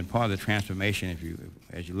 Mr. Chairman, part of the transformation,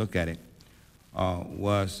 as you look at it,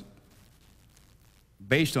 was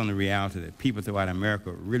based on the reality that people throughout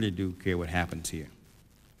America really do care what happens here.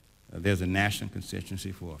 There's a national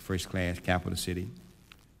constituency for a first-class capital city.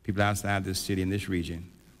 People outside this city and this region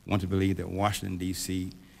want to believe that Washington,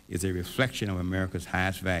 D.C. is a reflection of America's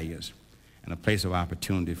highest values and a place of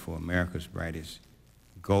opportunity for America's brightest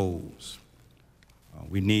goals.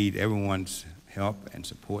 We need everyone's help and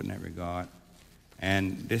support in that regard.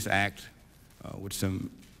 And this act, with some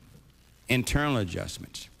internal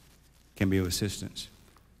adjustments, can be of assistance.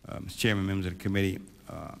 Mr. Chairman, members of the committee,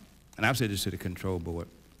 and I've said this to the control board,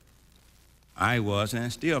 I was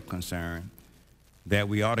and still concerned that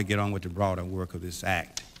we ought to get on with the broader work of this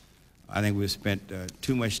act. I think we've spent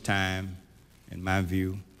too much time, in my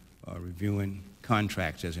view, reviewing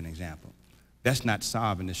contracts as an example. That's not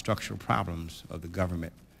solving the structural problems of the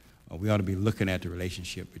government. We ought to be looking at the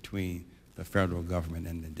relationship between the federal government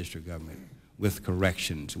and the district government, with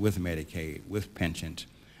corrections, with Medicaid, with pensions,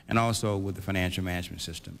 and also with the financial management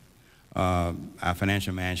system. Our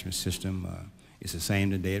financial management system is the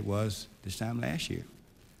same today it was this time last year.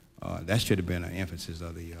 That should have been an emphasis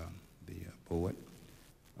of the board.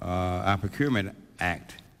 Our Procurement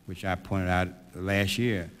Act, which I pointed out last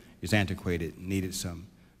year, is antiquated, needed some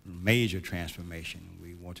major transformation.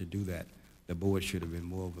 We want to do that. The board should have been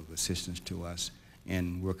more of assistance to us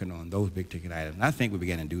in working on those big ticket items. And I think we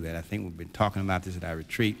began to do that. I think we've been talking about this at our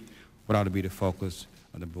retreat, what ought to be the focus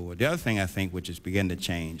of the board. The other thing I think which is beginning to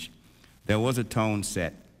change, there was a tone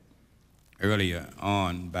set earlier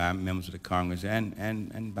on by members of the Congress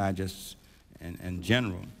and by just in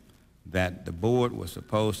general that the board was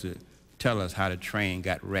supposed to tell us how the train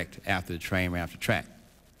got wrecked after the train ran off the track.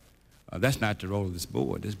 That's not the role of this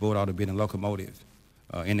board. This board ought to be in the locomotive,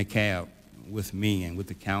 in the cab with me and with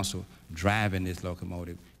the council driving this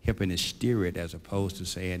locomotive, helping to steer it as opposed to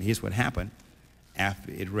saying, here's what happened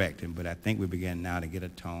after it wrecked. But I think we begin now to get a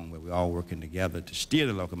tone where we're all working together to steer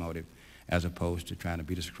the locomotive as opposed to trying to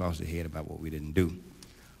beat us across the head about what we didn't do.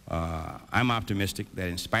 I'm optimistic that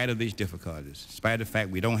in spite of these difficulties, in spite of the fact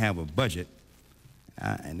we don't have a budget,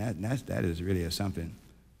 and that is really something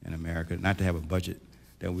in America, not to have a budget,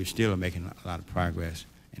 that we still are making a lot of progress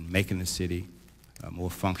in making the city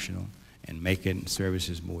more functional and making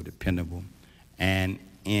services more dependable and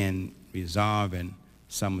in resolving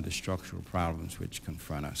some of the structural problems which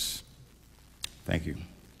confront us. Thank you.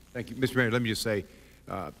 Thank you. Mr. Mayor, let me just say,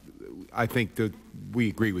 I think that we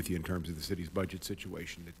agree with you in terms of the city's budget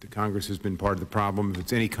situation, that the Congress has been part of the problem. If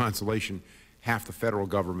it's any consolation, half the federal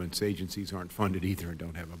government's agencies aren't funded either and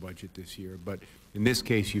don't have a budget this year. But in this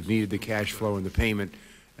case, you've needed the cash flow and the payment,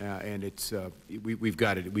 and it's we've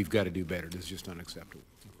got to do better. This is just unacceptable.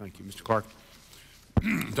 Thank you, Mr. Clark.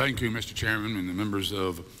 Thank you, Mr. Chairman, and the members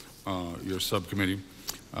of your subcommittee.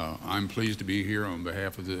 I'm pleased to be here on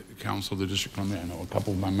behalf of the Council of the District of Columbia. I know a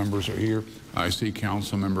couple of my members are here. I see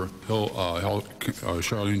Council Member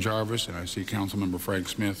Charlene Jarvis, and I see Council Member Frank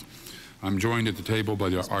Smith. I'm joined at the table by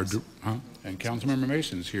and Council Member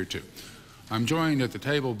Mason is here too. I'm joined at the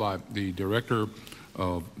table by the Director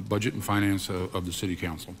of Budget and Finance of the City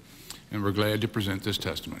Council, and we're glad to present this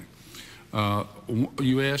testimony.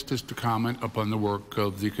 You asked us to comment upon the work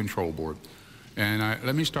of the Control Board. And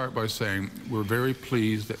let me start by saying we're very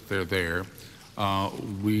pleased that they're there.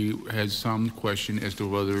 We had some question as to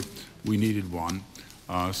whether we needed one.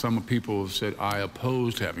 Some people have said I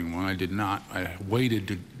opposed having one. I did not. I waited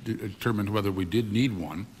to determine whether we did need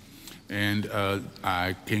one. And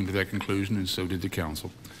I came to that conclusion, and so did the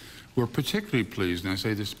council. We're particularly pleased, and I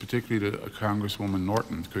say this particularly to Congresswoman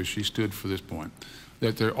Norton, because she stood for this point,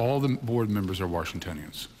 that all the board members are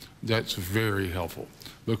Washingtonians. That's very helpful,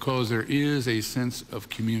 because there is a sense of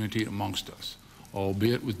community amongst us,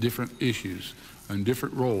 albeit with different issues and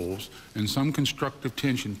different roles and some constructive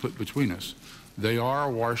tension put between us. They are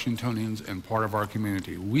Washingtonians and part of our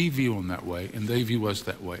community. We view them that way, and they view us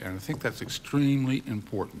that way, and I think that's extremely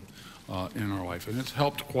important in our life, and it's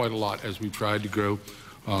helped quite a lot as we tried to grow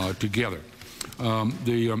together.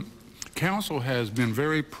 The Council has been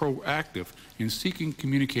very proactive in seeking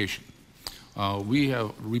communication. We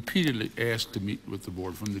have repeatedly asked to meet with the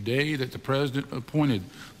board from the day that the President appointed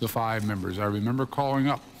the 5 members. I remember calling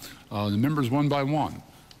up the members one by one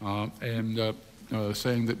and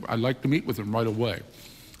saying that I'd like to meet with them right away.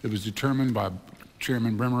 It was determined by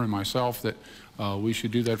Chairman Bremer and myself that we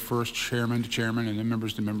should do that first, chairman to chairman, and then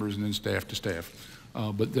members to members, and then staff to staff.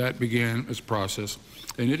 But that began as a process,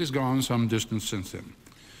 and it has gone some distance since then.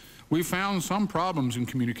 We found some problems in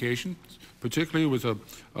communication, particularly with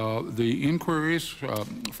the inquiries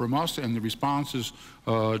from us and the responses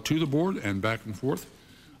to the board and back and forth.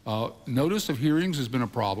 Notice of hearings has been a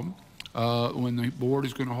problem. When the board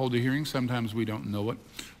is going to hold a hearing, sometimes we don't know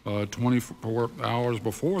it 24 hours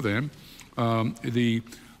before then.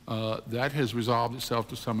 That has resolved itself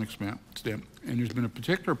to some extent, and there's been a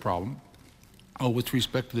particular problem with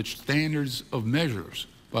respect to the standards of measures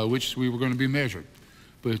by which we were going to be measured.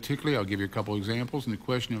 Particularly, I'll give you a couple examples, in the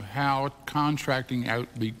question of how contracting out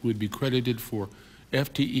would be credited for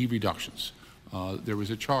FTE reductions. There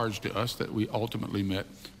was a charge to us that we ultimately met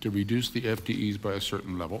to reduce the FTEs by a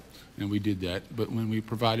certain level, and we did that. But when we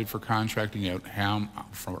provided for contracting out,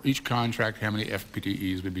 for each contract, how many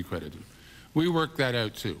FTEs would be credited. We worked that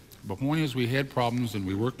out too. But the point is, we had problems and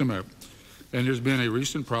we worked them out. And there's been a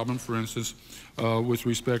recent problem, for instance, with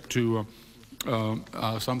respect to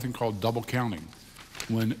something called double counting.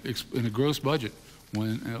 When in a gross budget,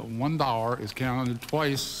 when $1 is counted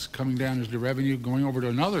twice, coming down as the revenue, going over to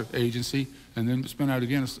another agency, and then spent out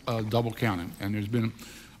again as double counting. And there's been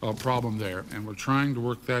a problem there, and we're trying to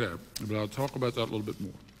work that out. But I'll talk about that a little bit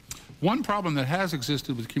more. One problem that has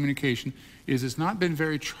existed with communication is it's not been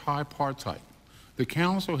very tripartite. The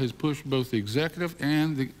council has pushed both the executive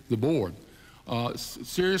and the board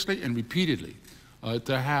seriously and repeatedly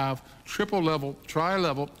to have triple-level,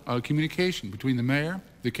 tri-level communication between the mayor,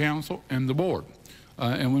 the council, and the board.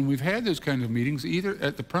 And when we've had those kind of meetings, either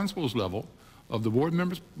at the principals level of the board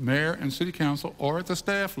members, mayor, and city council, or at the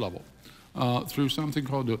staff level, through something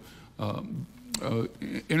called the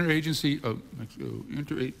Interagency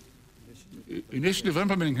Initiative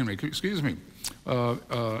Implementing Committee, excuse me,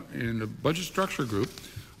 in the Budget Structure Group,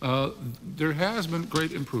 there has been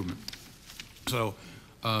great improvement. So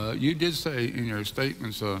you did say in your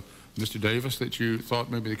statements, Mr. Davis, that you thought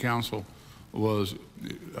maybe the council was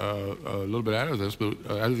a little bit out of this, but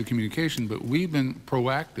out of the communication, but we've been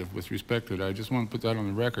proactive with respect to it. I just want to put that on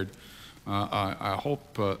the record. I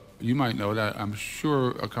hope you might know that. I'm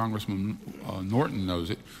sure Congressman Norton knows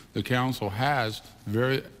it. The council has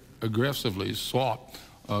very aggressively sought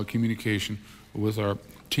communication with our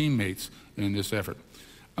teammates in this effort.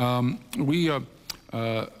 We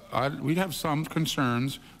have some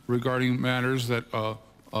concerns regarding matters that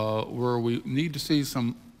where we need to see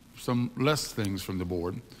some less things from the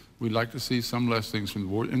board. We'd like to see some less things from the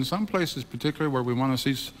board. In some places, particularly where we want to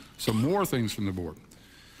see some more things from the board.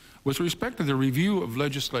 With respect to the review of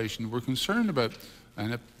legislation, we're concerned about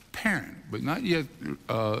an apparent, but not yet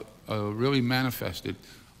really manifested,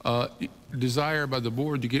 desire by the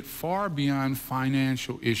board to get far beyond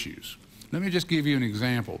financial issues. Let me just give you an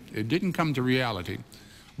example. It didn't come to reality,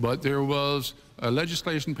 but there was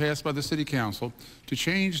legislation passed by the City Council to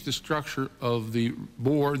change the structure of the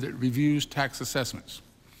board that reviews tax assessments.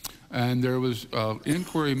 And there was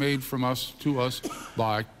inquiry made from us to us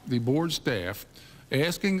by the board staff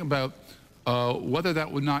asking about whether that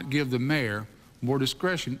would not give the mayor more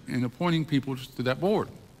discretion in appointing people to that board.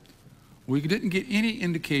 We didn't get any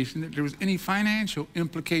indication that there was any financial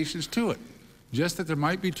implications to it, just that there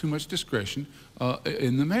might be too much discretion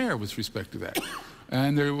in the mayor with respect to that.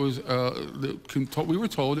 And there was, we were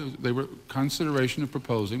told they were consideration of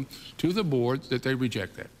proposing to the board that they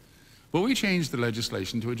reject that. Well, we changed the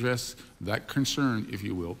legislation to address that concern, if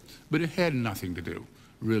you will, but it had nothing to do,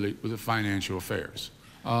 really, with the financial affairs.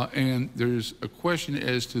 And there's a question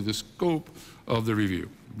as to the scope of the review.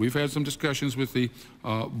 We've had some discussions with the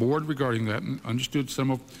board regarding that and understood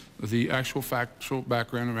some of the actual factual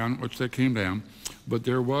background around which that came down, but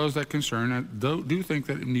there was that concern. I do think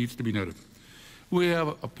that it needs to be noted. We have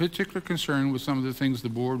a particular concern with some of the things the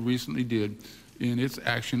board recently did in its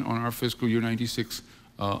action on our fiscal year 96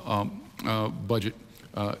 budget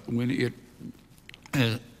when it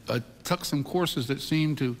took some courses that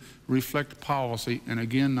seemed to reflect policy and,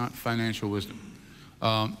 again, not financial wisdom.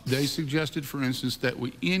 They suggested, for instance, that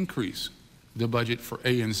we increase the budget for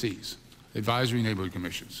ANCs, Advisory Neighborhood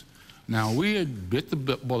Commissions. Now, we had bit the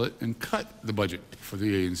bullet and cut the budget for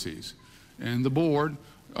the ANCs. And the board,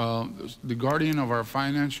 the guardian of our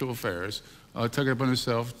financial affairs, took it upon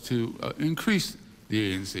itself to increase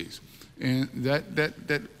the ANCs. And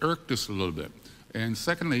that irked us a little bit. And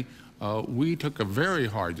secondly, we took a very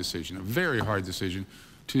hard decision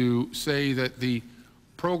to say that the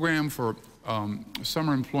program for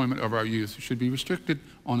summer employment of our youth should be restricted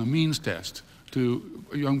on a means test to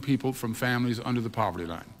young people from families under the poverty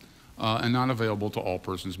line and not available to all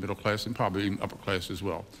persons, middle class and probably even upper class as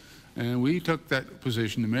well. And we took that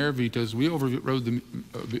position. The mayor vetoes. We overrode the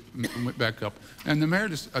went back up, and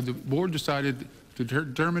the board decided to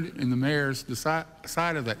determine in the mayor's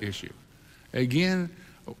side of that issue, again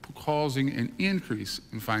causing an increase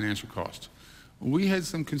in financial costs. We had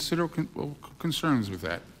some considerable concerns with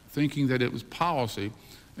that, thinking that it was policy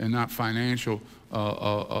and not financial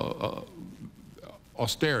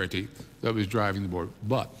austerity that was driving the board.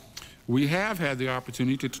 But we have had the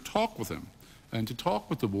opportunity to talk with them and to talk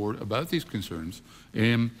with the board about these concerns,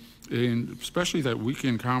 and especially that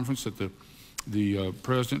weekend conference that the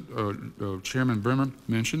president, Chairman Bremer,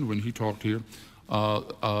 mentioned when he talked here.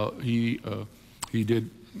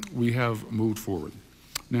 We have moved forward.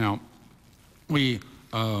 Now, we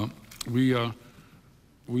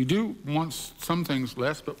do want some things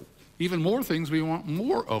less, but even more things we want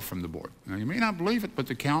more of from the board. Now, you may not believe it, but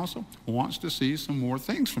the council wants to see some more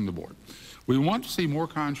things from the board. We want to see more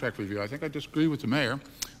contract review. I think I disagree with the mayor.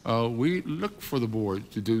 We look for the board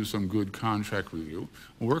to do some good contract review.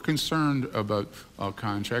 We're concerned about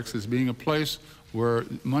contracts as being a place where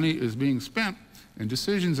money is being spent and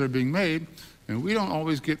decisions are being made, and we don't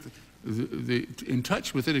always get in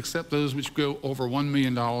touch with it except those which go over $1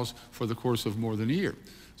 million for the course of more than a year.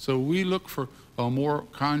 So we look for more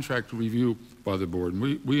contract review by the board,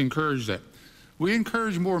 and we encourage that. We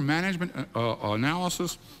encourage more management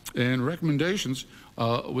analysis and recommendations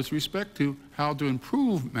with respect to how to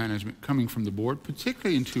improve management coming from the board,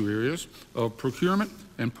 particularly in two areas of procurement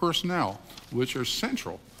and personnel, which are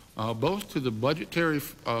central both to the budgetary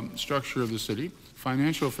structure of the city,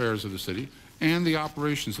 financial affairs of the city, and the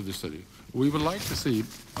operations of the city. We would like to see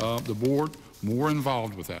the board more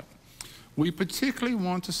involved with that. We particularly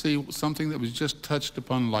want to see something that was just touched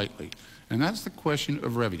upon lightly, and that's the question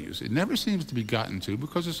of revenues. It never seems to be gotten to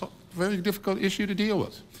because it's a very difficult issue to deal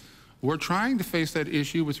with. We're trying to face that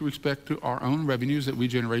issue with respect to our own revenues that we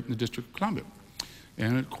generate in the District of Columbia.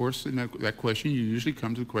 And of course, in that question, you usually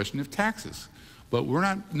come to the question of taxes. But we're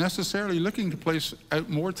not necessarily looking to place out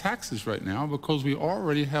more taxes right now because we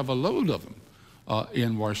already have a load of them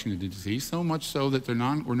in Washington, D.C., so much so that we're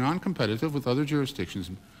non-competitive with other jurisdictions,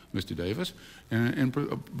 Mr. Davis, and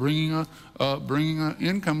bringing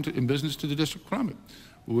income and business to the District of Columbia.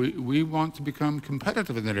 We want to become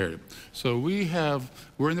competitive in that area. So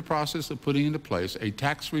we're in the process of putting into place a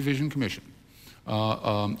tax revision commission.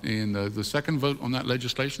 And the second vote on that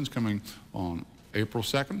legislation is coming on April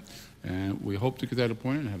 2nd. And we hope to get that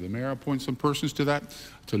appointed and have the mayor appoint some persons to that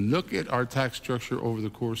to look at our tax structure over the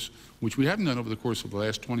course, which we haven't done over the course of the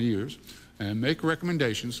last 20 years, and make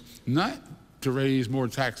recommendations, not to raise more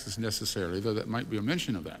taxes necessarily, though that might be a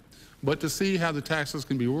mention of that, but to see how the taxes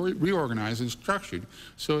can be reorganized and structured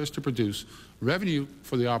so as to produce revenue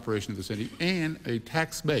for the operation of the city and a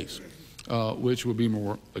tax base, which will be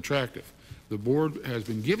more attractive. The board has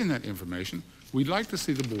been given that information. We'd like to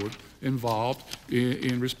see the board involved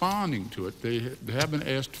in responding to it. They have been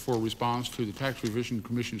asked for a response to the Tax Revision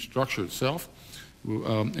Commission structure itself,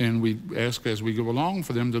 and we ask as we go along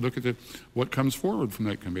for them to look at what comes forward from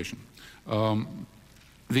that commission.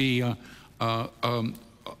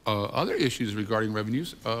 Other issues regarding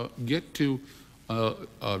revenues get to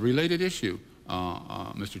a related issue,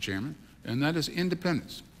 Mr. Chairman, and that is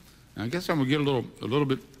independence. And I guess I'm going to get a little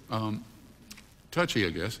bit touchy,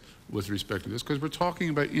 I guess, with respect to this, because we're talking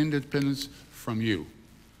about independence from you.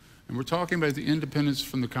 And we're talking about the independence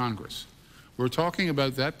from the Congress. We're talking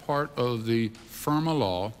about that part of the FIRMA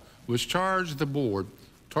law which charged the board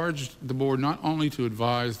not only to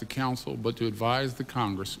advise the council, but to advise the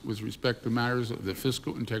Congress with respect to matters of the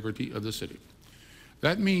fiscal integrity of the city.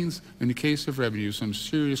 That means, in the case of revenue, some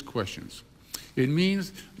serious questions. It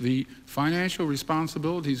means the financial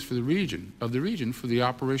responsibilities for the region, for the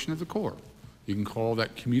operation of the Corps. You can call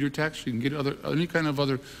that commuter tax. You can get any kind of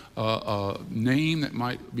other name that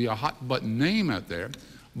might be a hot button name out there,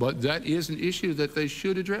 but that is an issue that they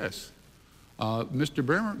should address. Dr.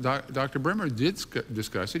 Bremer did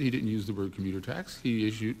discuss it. He didn't use the word commuter tax.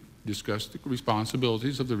 He discussed the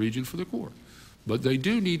responsibilities of the region for the Corps. But they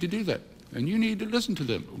do need to do that, and you need to listen to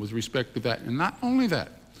them with respect to that. And not only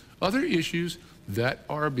that, other issues that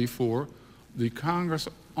are before the Congress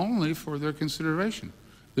only for their consideration.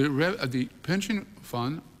 The pension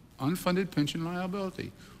fund, unfunded pension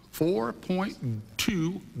liability,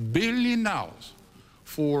 $4.2 billion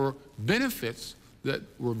for benefits that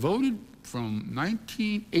were voted from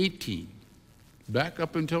 1918 back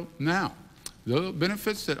up until now. The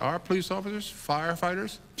benefits that our police officers,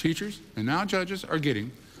 firefighters, teachers, and now judges are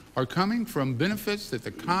getting are coming from benefits that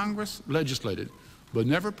the Congress legislated but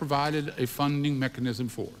never provided a funding mechanism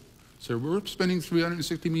for. So we're spending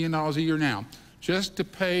 $360 million a year now just to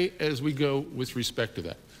pay as we go with respect to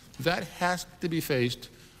that. That has to be faced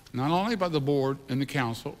not only by the board and the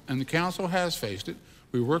council has faced it.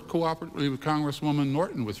 We work cooperatively with Congresswoman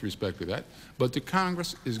Norton with respect to that, but the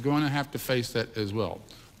Congress is going to have to face that as well.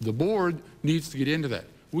 The board needs to get into that.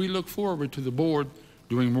 We look forward to the board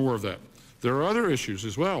doing more of that. There are other issues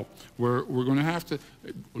as well where we're going to have to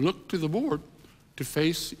look to the board to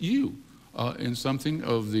face you in something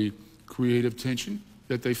of the creative tension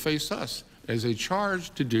that they face us as a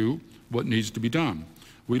charge to do what needs to be done.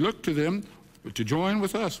 We look to them to join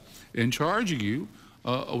with us in charging you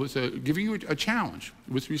giving you a challenge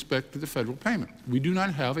with respect to the federal payment. We do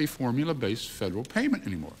not have a formula-based federal payment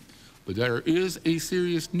anymore, but there is a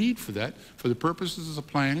serious need for that for the purposes of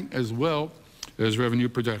planning as well as revenue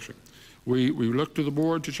protection. We look to the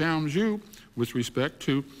board to challenge you with respect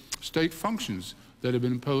to state functions that have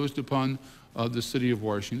been imposed upon the city of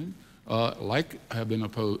Washington, have been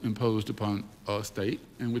imposed upon state,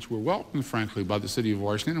 and which were welcomed, frankly, by the city of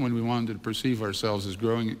Washington when we wanted to perceive ourselves as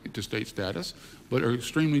growing to state status, but are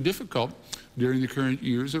extremely difficult during the current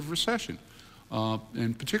years of recession.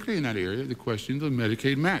 And particularly in that area, the question of the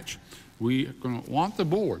Medicaid match. We are going to want the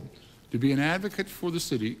board to be an advocate for the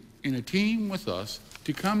city in a team with us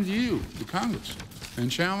to come to you, the Congress,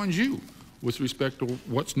 and challenge you with respect to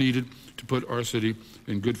what's needed to put our city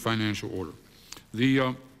in good financial order.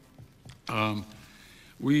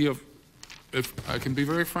 If I can be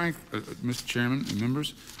very frank, Mr. Chairman and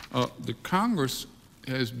members, the Congress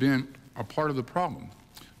has been a part of the problem.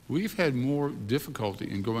 We've had more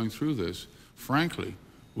difficulty in going through this, frankly,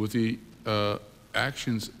 with the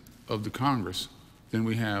actions of the Congress than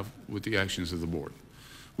we have with the actions of the board.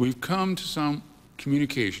 We've come to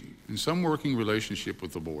communication and some working relationship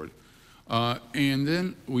with the board, and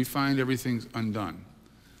then we find everything's undone.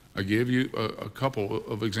 I gave you a couple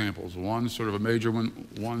of examples, one sort of a major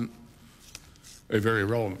one a very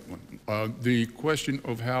relevant one. The question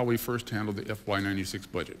of how we first handled the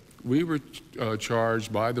FY96 budget. We were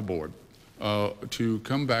charged by the board to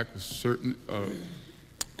come back with certain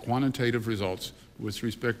quantitative results with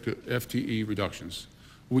respect to FTE reductions.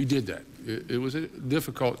 We did that. It was a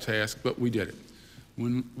difficult task, but we did it.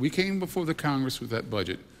 When we came before the Congress with that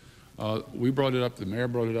budget, we brought it up, the mayor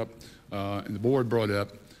brought it up, and the board brought it up,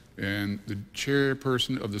 and the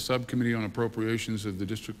chairperson of the subcommittee on appropriations of the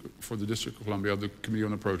District of Columbia, of the Committee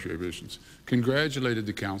on Appropriations, congratulated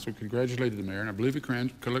the council, congratulated the mayor, and I believe he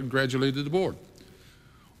congratulated the board.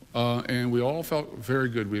 And we all felt very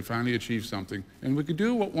good. We had finally achieved something. And we could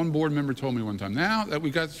do what one board member told me one time. Now that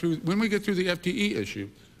we got through, when we get through the FTE issue,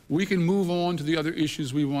 we can move on to the other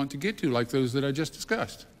issues we want to get to, like those that I just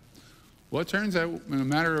discussed. Well, it turns out in a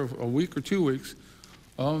matter of a week or 2 weeks,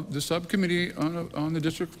 the subcommittee on the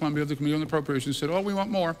District of Columbia of the Committee on Appropriations said, oh, we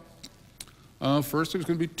want more. First, it was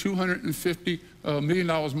going to be $250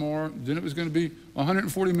 million more. Then it was going to be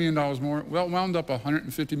 $140 million more. Well, it wound up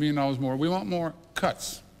 $150 million more. We want more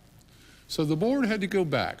cuts. So the board had to go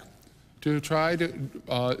back to try to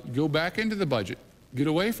go back into the budget, get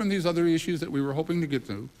away from these other issues that we were hoping to get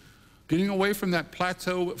through, getting away from that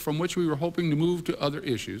plateau from which we were hoping to move to other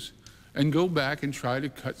issues, and go back and try to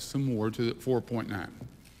cut some more to the 4.9.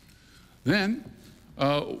 Then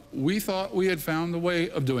we thought we had found the way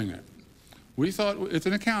of doing it. We thought it's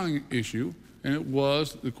an accounting issue, and it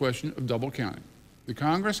was the question of double counting. The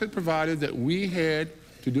Congress had provided that we had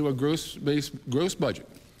to do a gross budget,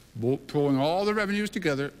 pulling all the revenues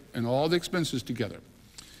together and all the expenses together.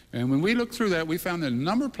 And when we looked through that, we found that a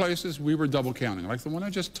number of places we were double counting, like the one I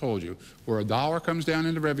just told you, where a dollar comes down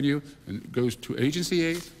into revenue and goes to agency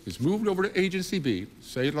A, is moved over to agency B,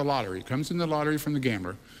 say the lottery, comes in the lottery from the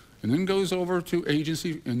gambler, and then goes over to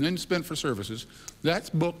agency and then spent for services. That's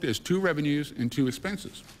booked as 2 revenues and 2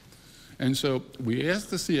 expenses. And so we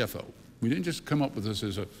asked the CFO, we didn't just come up with this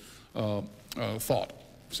as a thought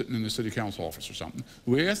sitting in the city council office or something.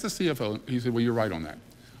 We asked the CFO, he said, well, you're right on that.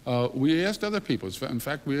 We asked other people. In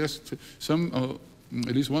fact, we asked some,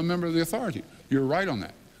 at least one member of the authority. You're right on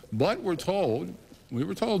that. But we were told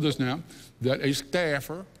this now, that a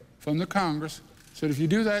staffer from the Congress said if you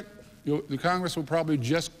do that, the Congress will probably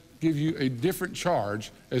just give you a different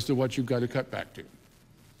charge as to what you've got to cut back to.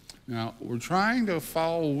 Now, we're trying to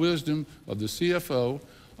follow wisdom of the CFO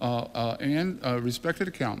and respected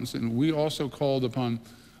accountants, and we also called upon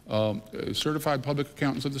certified public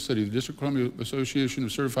accountants of the city, the District of Columbia Association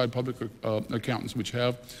of Certified Public Accountants, which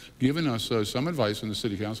have given us some advice in the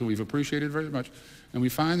City Council. We've appreciated very much, and we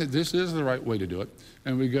find that this is the right way to do it,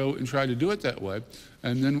 and we go and try to do it that way,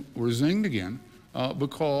 and then we're zinged again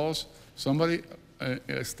because somebody,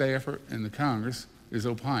 a staffer in the Congress, is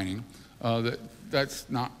opining that that's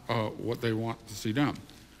not what they want to see done.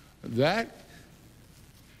 That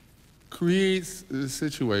creates a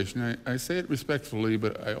situation, I say it respectfully,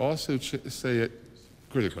 but I also say it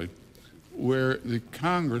critically, where the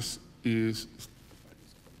Congress is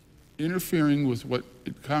interfering with what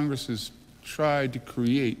Congress has tried to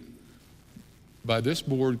create by this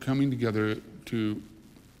board coming together to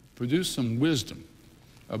produce some wisdom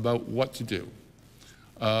about what to do.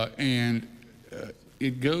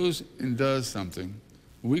 It goes and does something.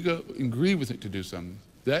 We go and agree with it to do something.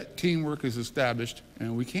 That teamwork is established,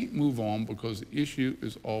 and we can't move on because the issue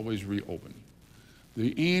is always reopened.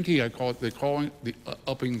 The ante, I call it, they call it the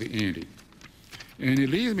upping the ante. And it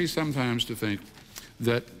leads me sometimes to think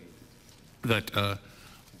that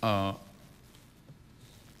about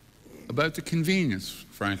the convenience,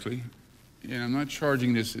 frankly, and I'm not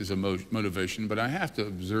charging this as a motivation, but I have to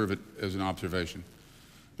observe it as an observation.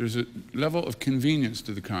 There's a level of convenience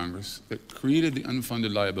to the Congress that created the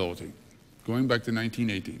unfunded liability, going back to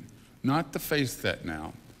 1918, not to face that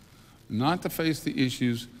now, not to face the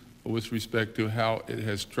issues with respect to how it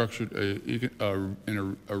has structured in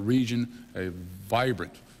a region, a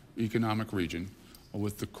vibrant economic region,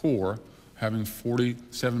 with the core having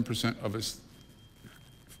 47% of its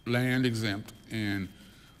land exempt and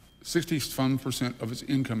 61% of its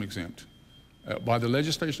income exempt by the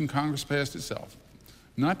legislation Congress passed itself.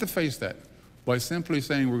 Not to face that by simply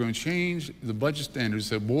saying we're going to change the budget standards.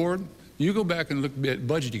 Say, board, you go back and look at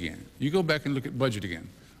budget again. You go back and look at budget again.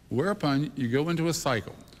 Whereupon you go into a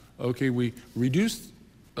cycle. Okay, we reduce,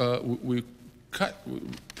 we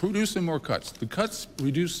produce some more cuts. The cuts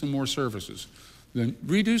reduce some more services. Then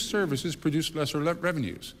reduced services produce lesser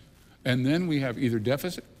revenues. And then we have either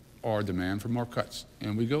deficit our demand for more cuts.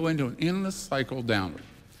 And we go into an endless cycle downward.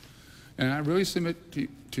 And I really submit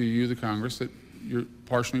to you, the Congress, that you're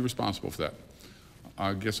partially responsible for that.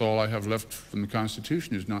 I guess all I have left from the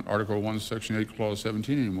Constitution is not Article 1, Section 8, Clause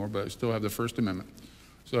 17 anymore, but I still have the First Amendment.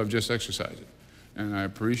 So I've just exercised it. And I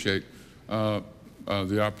appreciate the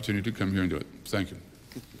opportunity to come here and do it. Thank you.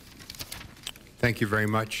 Thank you very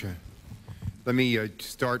much. Let me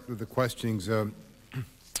start with the questionings. I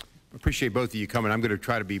appreciate both of you coming. I'm going to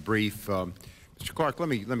try to be brief. Mr. Clark, let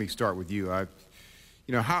me start with you.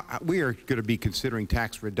 You know, we are going to be considering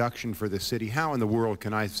tax reduction for the city. How in the world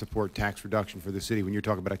can I support tax reduction for the city when you're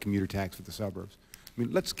talking about a commuter tax for the suburbs? I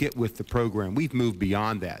mean, let's get with the program. We've moved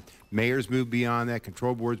beyond that. Mayors moved beyond that.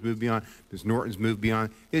 Control boards moved beyond. Ms. Norton's moved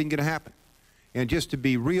beyond. It isn't going to happen. And just to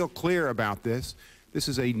be real clear about this, this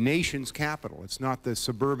is a nation's capital. It's not the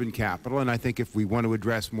suburban capital. And I think if we want to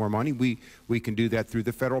address more money, we can do that through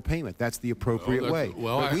the federal payment. That's the appropriate way.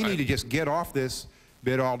 But we need to just get off this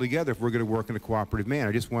bit altogether if we're going to work in a cooperative manner.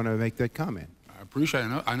 I just want to make that comment. I appreciate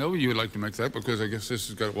it. I know you would like to make that because I guess this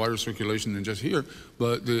has got wider circulation than just here.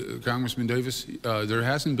 But Congressman Davis, there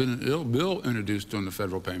hasn't been an bill introduced on the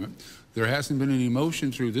federal payment. There hasn't been any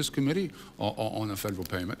motion through this committee on the federal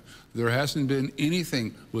payment. There hasn't been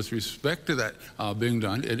anything with respect to that being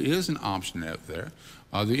done. It is an option out there.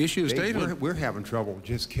 The issue is we're having trouble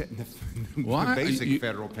just getting the basic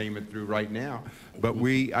federal payment through right now. But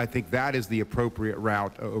I think that is the appropriate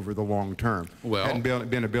route over the long term. Well, hadn't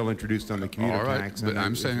been a bill introduced on the commuter tax. But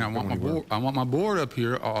I'm saying I want my board up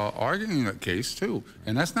here arguing that case too.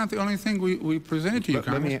 And that's not the only thing we presented to you,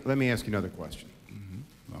 Congress. Let me ask you another question.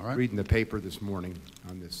 All right. Reading the paper this morning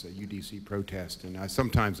on this UDC protest, and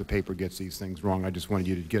sometimes the paper gets these things wrong. I just wanted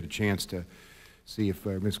you to get a chance to see if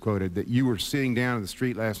I misquoted, that you were sitting down in the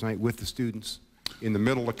street last night with the students in the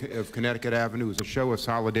middle of Connecticut Avenue. It was a show of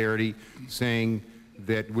solidarity saying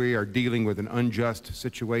that we are dealing with an unjust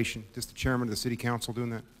situation. Is the chairman of the city council doing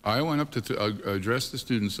that? I went up to address the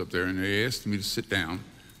students up there, and they asked me to sit down.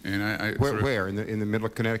 And where in the middle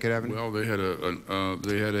of Connecticut Avenue? Well, they had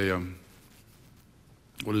a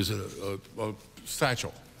what is it, a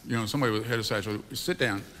satchel. You know, somebody had a satchel. Sit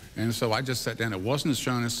down. And so I just sat down. It wasn't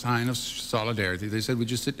showing a sign of solidarity. They said,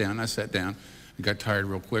 would you sit down? I sat down and got tired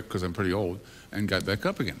real quick because I'm pretty old and got back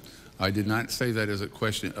up again. I did not say that as a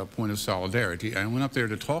point of solidarity. I went up there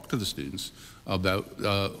to talk to the students about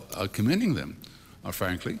commending them,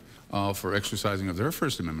 frankly, for exercising of their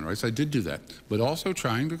First Amendment rights. I did do that, but also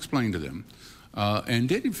trying to explain to them and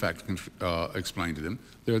did, in fact, explain to them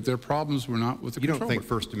that their problems were not with the control. You don't think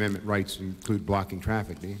First Amendment rights include blocking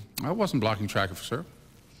traffic, do you? I wasn't blocking traffic, sir.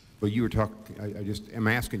 Well, you were talking, I just am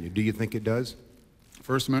asking you, do you think it does?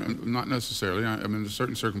 First Amendment, not necessarily. I mean, in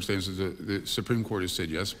certain circumstances, the Supreme Court has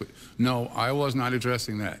said yes, but no, I was not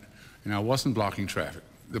addressing that. And I wasn't blocking traffic.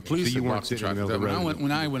 The police had blocked the traffic.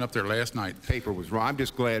 When I went up there last night. Paper was wrong. I'm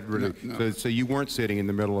just glad, really. No. So you weren't sitting in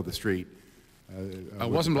the middle of the street. I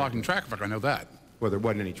wasn't blocking traffic, I know that. Well, there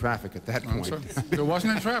wasn't any traffic at that point. There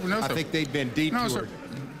wasn't any traffic, no, sir. I think they'd been detoured. No, sir.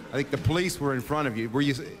 I think the police were in front of you. Were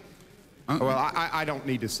you? Well, I don't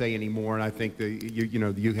need to say any more, and I think that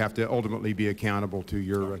you have to ultimately be accountable to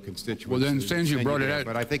your constituents. Well, then, since you brought it out,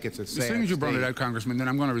 but I think it's a sad. As soon as you brought it out, Congressman, then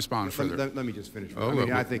I'm going to respond further. Let me just finish.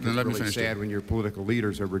 I think it's really sad when your political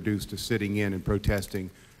leaders are reduced to sitting in and protesting.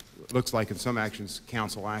 Looks like in some actions,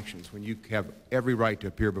 council actions, when you have every right to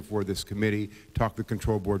appear before this committee, talk to the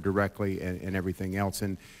control board directly, and everything else.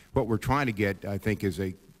 And what we're trying to get, I think, is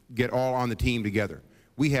get all on the team together.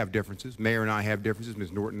 We have differences. Mayor and I have differences.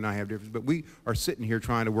 Ms. Norton and I have differences. But we are sitting here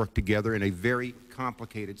trying to work together in a very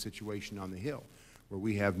complicated situation on the Hill, where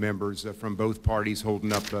we have members from both parties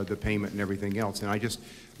holding up the payment and everything else. And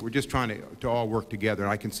we're just trying to all work together.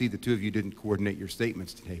 And I can see the two of you didn't coordinate your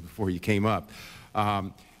statements today before you came up.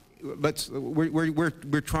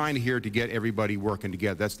 We're trying here to get everybody working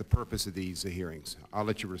together. That's the purpose of these hearings. I'll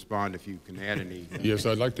let you respond if you can add any. Yes,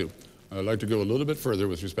 I'd like to. I'd like to go a little bit further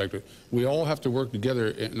with respect to it. We all have to work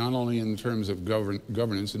together, not only in terms of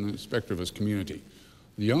governance in respect of this community.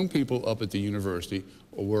 The young people up at the university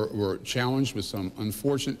were challenged with some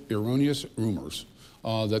unfortunate, erroneous rumors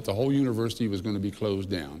that the whole university was going to be closed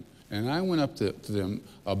down. And I went up to them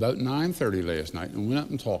about 9:30 last night and went up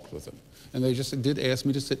and talked with them. And they just did ask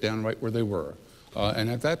me to sit down right where they were. And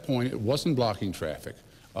at that point, it wasn't blocking traffic,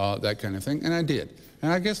 that kind of thing, and I did.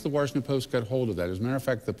 And I guess the Washington Post got hold of that. As a matter of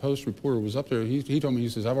fact, the Post reporter was up there. He told me, he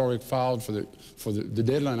says, I've already filed for the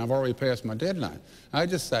deadline. I've already passed my deadline. I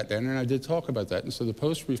just sat down and I did talk about that. And so the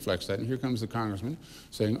Post reflects that. And here comes the congressman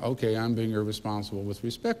saying, okay, I'm being irresponsible with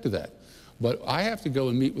respect to that. But I have to go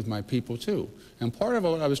and meet with my people too. And part of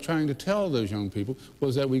what I was trying to tell those young people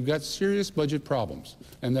was that we've got serious budget problems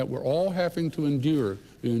and that we're all having to endure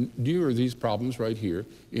these problems right here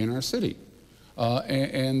in our city.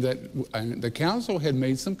 And the council had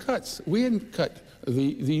made some cuts. We hadn't cut the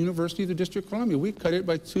University of the District of Columbia. We cut it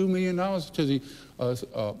by $2 million to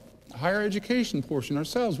the higher education portion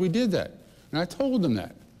ourselves. We did that. And I told them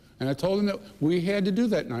that. And I told them that we had to do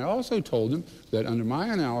that. And I also told them that under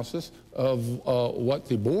my analysis of what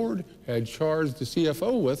the board had charged the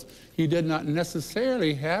CFO with, he did not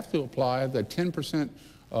necessarily have to apply the 10%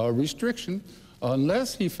 restriction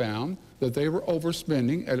unless he found that they were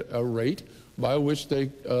overspending at a rate by which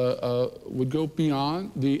they would go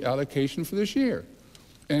beyond the allocation for this year.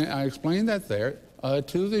 And I explained that there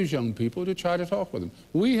to these young people to try to talk with them.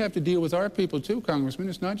 We have to deal with our people too, Congressman.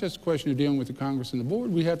 It's not just a question of dealing with the Congress and the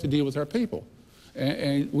board. We have to deal with our people.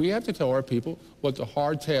 And we have to tell our people what the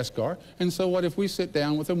hard tasks are. And so what if we sit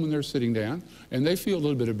down with them when they're sitting down and they feel a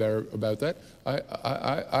little bit better about that?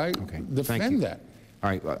 I defend that. All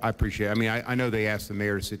right, I appreciate it. I mean, I know they asked the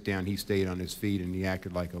mayor to sit down. He stayed on his feet and he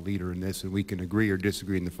acted like a leader in this, and we can agree or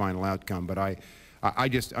disagree in the final outcome. But I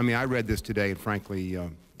read this today, and frankly,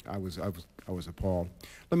 I was appalled.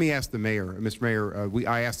 Let me ask the mayor, Mr. Mayor.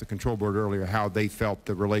 I asked the control board earlier how they felt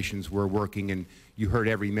the relations were working, and you heard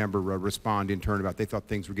every member respond in turn about they thought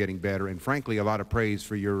things were getting better, and frankly, a lot of praise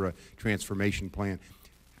for your transformation plan.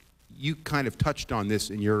 You kind of touched on this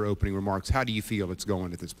in your opening remarks. How do you feel it's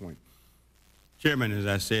going at this point? Chairman, as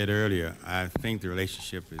I said earlier, I think the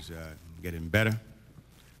relationship is getting better.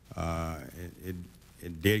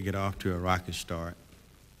 It did get off to a rocky start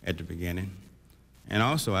at the beginning. And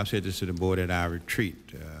also, I've said this to the board at our retreat,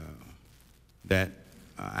 that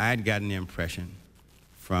I had gotten the impression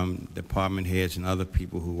from department heads and other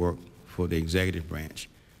people who work for the executive branch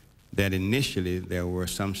that initially there were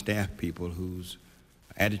some staff people whose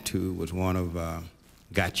attitude was one of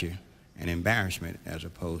gotcha and embarrassment as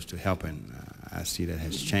opposed to helping. I see that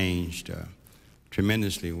has changed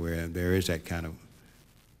tremendously where there is that kind of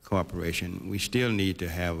cooperation. We still need to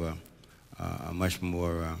have a much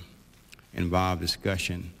more involved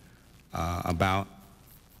discussion about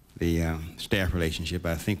the staff relationship.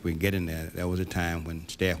 I think we're getting there. There was a time when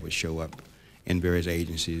staff would show up in various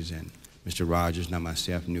agencies, and Mr. Rogers and I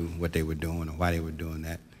myself knew what they were doing or why they were doing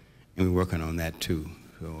that, and we're working on that too.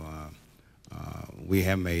 So we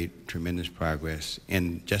have made tremendous progress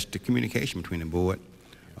in just the communication between the board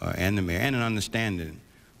and the mayor, and an understanding.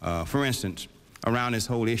 For instance, around this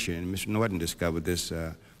whole issue, and Mr. Norton discovered this, we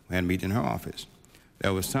had a meeting in her office.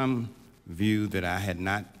 There was some view that I had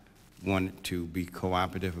not wanted to be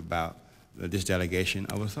cooperative about this delegation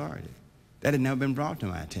of authority. That had never been brought to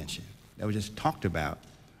my attention. That was just talked about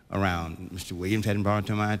around. Mr. Williams hadn't brought it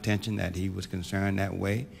to my attention that he was concerned that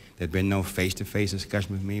way. There'd been no face-to-face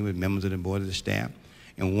discussion with me, with members of the board of the staff.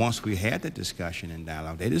 And once we had that discussion and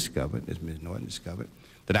dialogue, they discovered, as Ms. Norton discovered,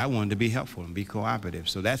 that I wanted to be helpful and be cooperative.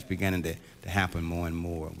 So that's beginning to happen more and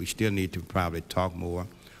more. We still need to probably talk more.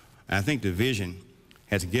 And I think the vision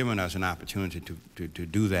has given us an opportunity to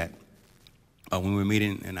do that. When we were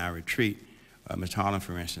meeting in our retreat, Ms. Holland,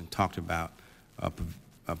 for instance, talked about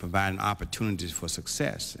providing opportunities for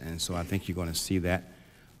success. And so I think you're going to see that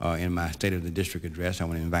in my State of the District address. I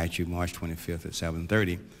want to invite you March 25th at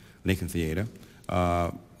 7:30, Lincoln Theater.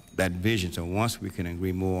 That vision, so once we can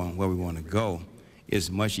agree more on where we want to go, it's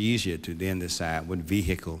much easier to then decide what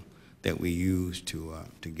vehicle that we use to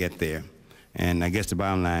get there. And I guess the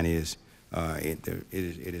bottom line is it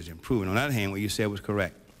is improving. On the other hand, what you said was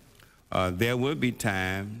correct. There will be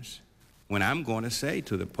times when I'm going to say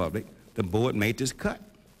to the public, the board made this cut.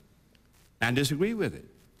 I disagree with it.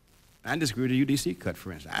 I disagree with the UDC cut,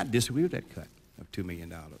 for instance. I disagree with that cut of $2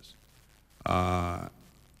 million.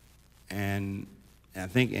 And I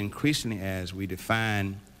think increasingly as we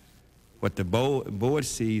define what the board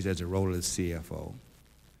sees as a role of the CFO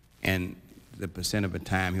and the percent of the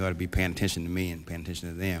time he ought to be paying attention to me and paying attention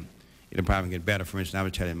to them, it'll probably get better. For instance, I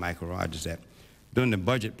was telling Michael Rogers that during the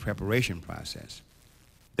budget preparation process,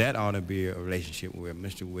 that ought to be a relationship where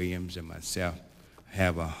Mr. Williams and myself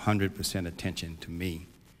have 100% attention to me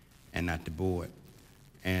and not the board.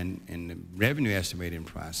 And in the revenue estimating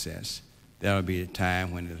process, that'll be a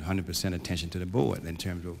time when there's 100% attention to the board in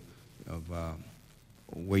terms of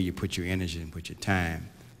where you put your energy and put your time.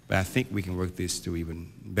 But I think we can work this through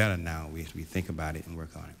even better now as we think about it and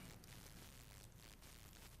work on it.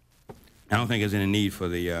 I don't think there's any need for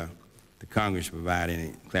the Congress to provide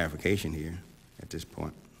any clarification here at this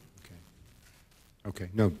point. Okay.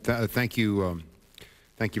 No, thank you.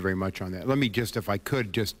 Thank you very much on that. Let me just, if I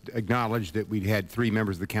could, just acknowledge that we had 3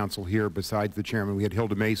 members of the council here besides the chairman. We had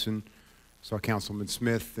Hilda Mason, saw Councilman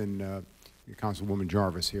Smith and Councilwoman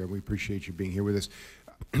Jarvis here. We appreciate you being here with us.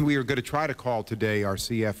 We are going to try to call today our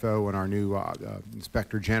CFO and our new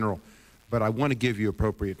Inspector General, but I want to give you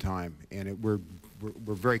appropriate time, and we're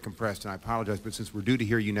very compressed, and I apologize, but since we're due to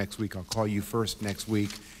hear you next week, I'll call you first next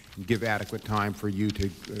week and give adequate time for you to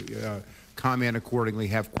comment accordingly,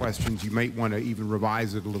 have questions. You might want to even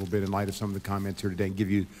revise it a little bit in light of some of the comments here today and give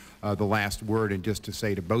you the last word. And just to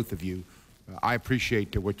say to both of you, I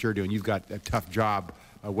appreciate what you're doing. You've got a tough job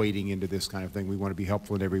wading into this kind of thing. We want to be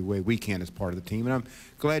helpful in every way we can as part of the team. And I'm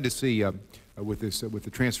glad to see with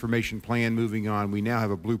the transformation plan moving on, we now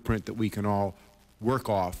have a blueprint that we can all work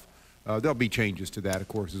off. There'll be changes to that, of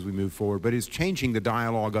course, as we move forward, but it's changing the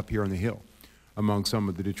dialogue up here on the Hill among some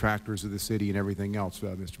of the detractors of the city and everything else,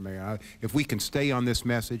 Mr. Mayor. If we can stay on this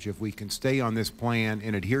message, if we can stay on this plan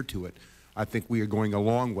and adhere to it, I think we are going a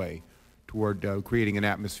long way toward creating an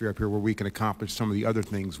atmosphere up here where we can accomplish some of the other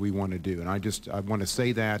things we want to do. And I want to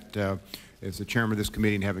say that as the chairman of this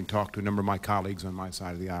committee and having talked to a number of my colleagues on my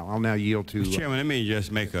side of the aisle. I'll now yield to... Mr. Chairman, let me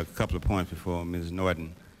just make a couple of points before Ms.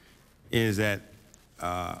 Norton, is that,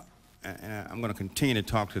 and I'm going to continue to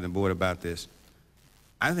talk to the board about this,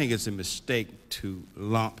 I think it's a mistake to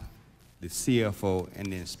lump the CFO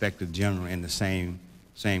and the Inspector General in the same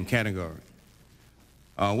category.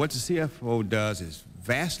 What the CFO does is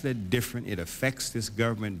vastly different. It affects this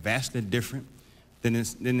government vastly different than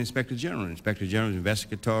the Inspector General. The Inspector General is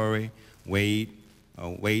investigatory,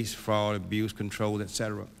 waste, fraud, abuse, control,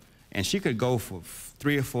 etc. And she could go for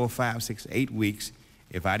 3 or 4, 5, 6, 8 weeks.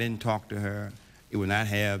 If I didn't talk to her, it would not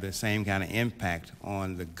have the same kind of impact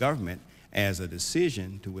on the government as a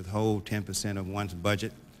decision to withhold 10% of one's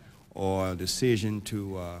budget, or a decision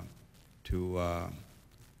to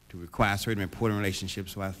require certain reporting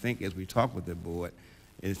relationships. So I think as we talk with the board,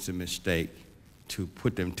 it's a mistake to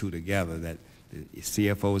put them two together, that the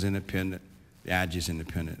CFO is independent, the IG is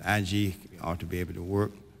independent. IG ought to be able to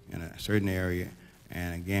work in a certain area,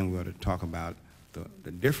 and again, we ought to talk about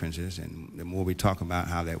the differences, and the more we talk about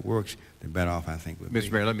how that works, the better off I think we'll be.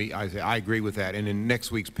 Mr. Mayor, I agree with that. And in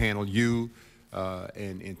next week's panel, you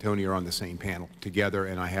and Tony are on the same panel together,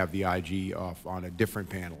 and I have the IG off on a different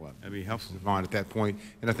panel. That'd be helpful. At that point,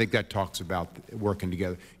 and I think that talks about working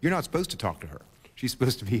together. You're not supposed to talk to her. She's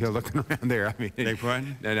supposed to be looking around there. I mean,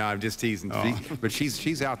 no, I'm just teasing. Oh. But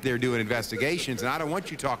she's out there doing investigations, and I don't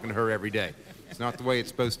want you talking to her every day. It's not the way it's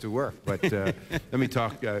supposed to work. But let me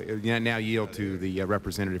talk, now yield to the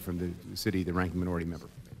representative from the city, the ranking minority member.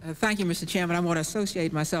 Thank you, Mr. Chairman. I want to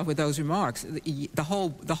associate myself with those remarks. The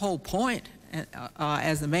whole point,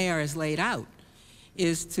 as the mayor has laid out,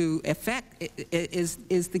 is to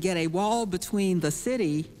get a wall between the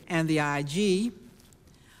city and the IG,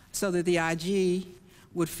 so that the IG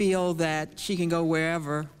would feel that she can go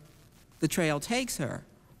wherever the trail takes her.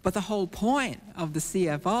 But the whole point of the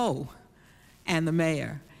CFO and the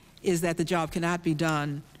mayor is that the job cannot be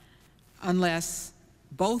done unless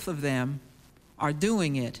both of them are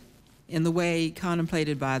doing it in the way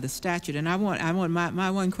contemplated by the statute. And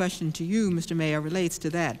my one question to you, Mr. Mayor, relates to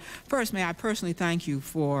that. First, may I personally thank you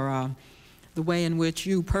for the way in which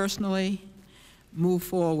you personally move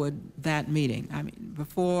forward that meeting. I mean,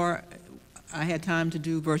 before I had time to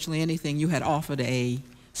do virtually anything, you had offered a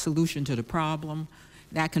solution to the problem.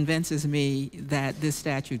 That convinces me that this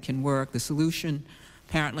statute can work. The solution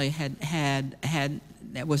apparently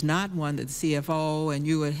was not one that the CFO and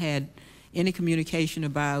you had any communication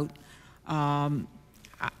about. I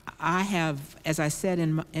have, as I said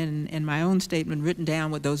in my own statement, written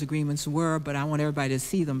down what those agreements were, but I want everybody to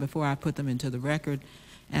see them before I put them into the record.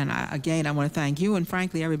 And again, I want to thank you and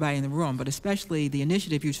frankly everybody in the room, but especially the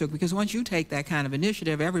initiative you took, because once you take that kind of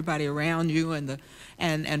initiative, everybody around you and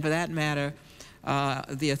for that matter,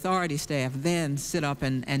 the authority staff then sit up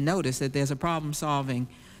and notice that there's problem solving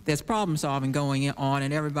going on,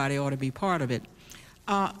 and everybody ought to be part of it.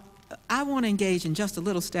 I want to engage in just a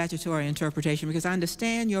little statutory interpretation because I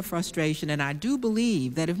understand your frustration, and I do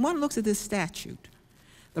believe that if one looks at this statute,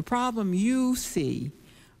 the problem you see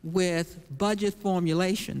with budget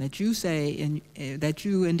formulation that you say that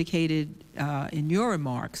you indicated in your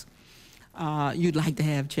remarks you'd like to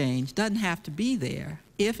have changed doesn't have to be there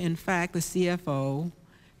if, in fact, the CFO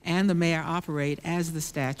and the mayor operate as the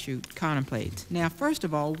statute contemplates. Now, first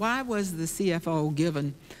of all, why was the CFO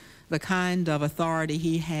given the kind of authority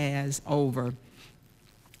he has over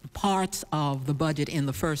parts of the budget in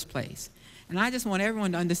the first place? And I just want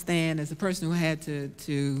everyone to understand, as a person who had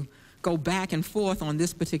to go back and forth on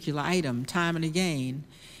this particular item time and again,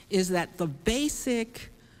 is that the basic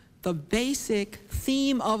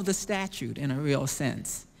theme of the statute, in a real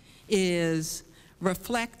sense, is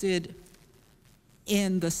reflected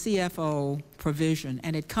in the CFO provision,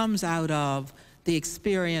 and it comes out of the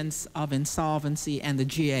experience of insolvency and the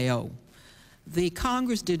GAO. The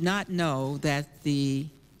Congress did not know that the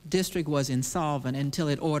district was insolvent until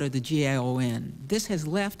it ordered the GAO in. This has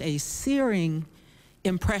left a searing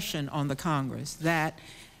impression on the Congress that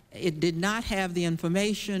it did not have the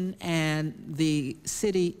information and the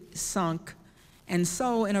city sunk. And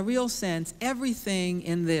so, in a real sense, everything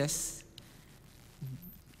in this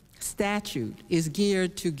statute is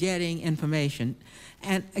geared to getting information.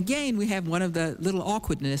 And again, we have one of the little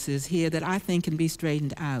awkwardnesses here that I think can be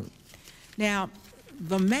straightened out. Now,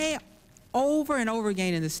 the mayor, over and over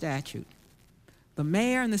again in the statute, the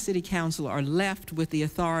mayor and the city council are left with the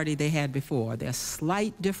authority they had before. There are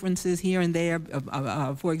slight differences here and there.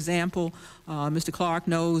 For example, Mr. Clark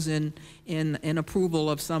knows in approval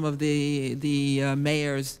of some of the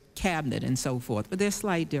mayor's cabinet and so forth, but there's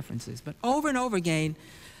slight differences. But over and over again,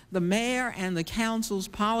 the mayor and the council's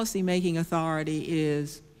policy-making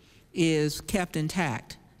authority is kept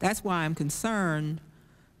intact. That's why I'm concerned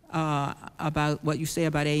about what you say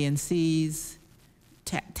about ANC's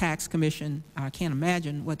tax commission. I can't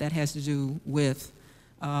imagine what that has to do with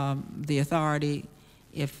the authority.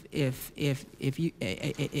 If you,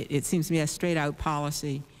 it seems to me that's straight out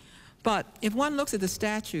policy. But if one looks at the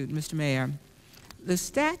statute, Mr. Mayor, the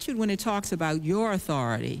statute, when it talks about your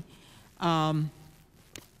authority,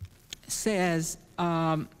 says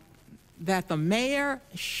that the mayor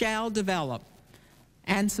shall develop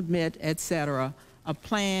and submit, et cetera, a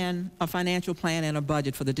plan, a financial plan, and a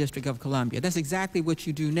budget for the District of Columbia. That's exactly what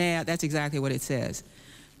you do now. That's exactly what it says.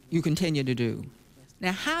 You continue to do.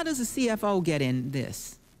 Now, how does the CFO get in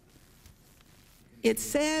this? It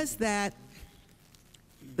says that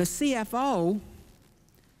the CFO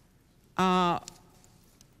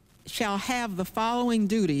shall have the following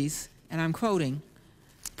duties, and I'm quoting,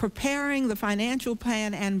 preparing the financial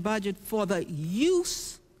plan and budget for the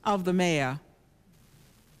use of the mayor,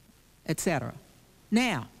 et cetera.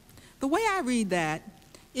 Now, the way I read that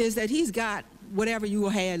is that he's got whatever you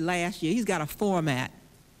had last year. He's got a format.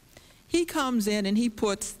 He comes in and he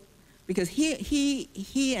puts, because he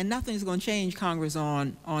and nothing's going to change Congress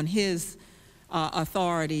on his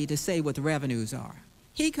authority to say what the revenues are.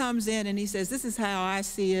 He comes in and he says, this is how I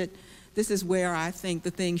see it. This is where I think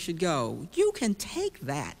the thing should go. You can take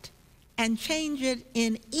that and change it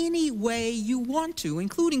in any way you want to,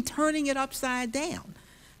 including turning it upside down.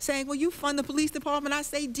 Saying, well, you fund the police department, I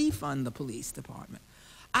say defund the police department.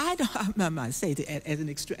 I might say as an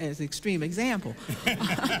extreme example.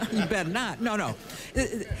 You better not. No.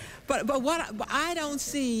 But I don't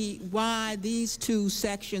see why these two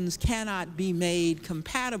sections cannot be made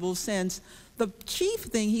compatible, since the chief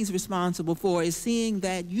thing he's responsible for is seeing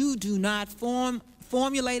that you do not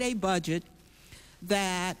formulate a budget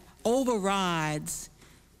that overrides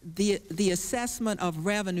the assessment of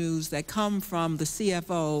revenues that come from the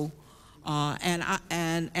CFO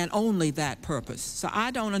and only that purpose. So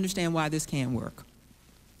I don't understand why this can't work.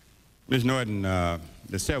 Ms. Norton,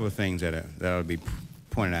 there's several things that ought to be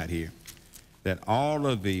pointed out here. That all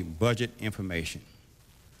of the budget information,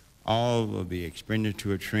 all of the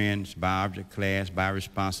expenditure trends by object class, by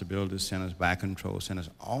responsibility centers, by control centers,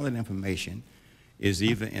 all that information is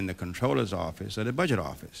either in the controller's office or the budget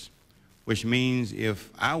office. Which means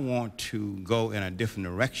if I want to go in a different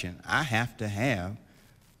direction, I have to have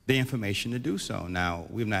the information to do so. Now,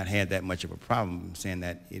 we've not had that much of a problem saying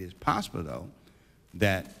that it is possible, though,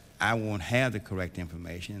 that I won't have the correct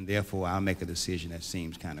information, and therefore I'll make a decision that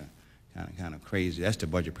seems kind of crazy. That's the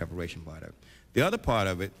budget preparation part of it. The other part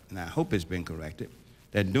of it, and I hope it's been corrected,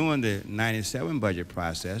 that during the '97 budget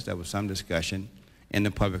process, there was some discussion in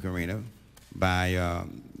the public arena by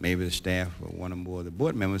maybe the staff or one or more of the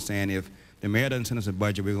board members saying, if the mayor doesn't send us a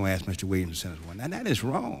budget, we're going to ask Mr. Williams to send us one. Now, that is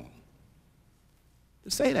wrong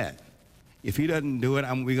to say that. If he doesn't do it,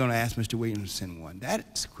 we're going to ask Mr. Williams to send one.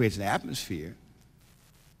 That creates an atmosphere,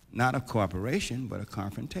 not of cooperation, but a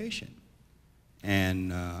confrontation.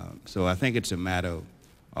 And so I think it's a matter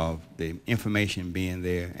of the information being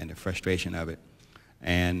there and the frustration of it,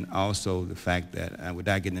 and also the fact that,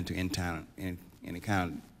 without getting into any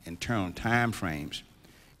kind of internal time frames,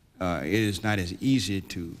 it is not as easy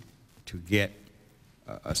to get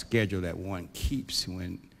a schedule that one keeps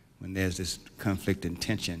when there's this conflict and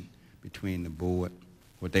tension between the board,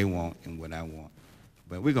 what they want and what I want.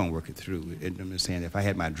 But we're going to work it through. I'm just saying, if I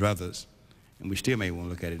had my druthers, and we still may want to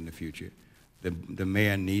look at it in the future, the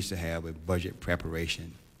mayor needs to have a budget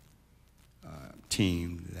preparation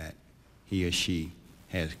team that he or she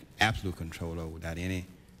has absolute control over without any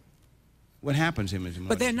what happens here, Mr. Morris?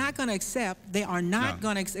 But they're not going to accept, they are not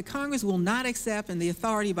going to accept, Congress will not accept, and the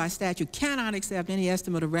authority by statute cannot accept any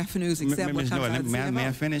estimate of revenues except what comes out of the CFO. May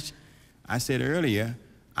I finish? I said earlier,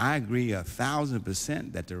 I agree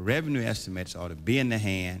 1,000% that the revenue estimates ought to be in the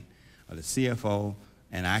hand of the CFO,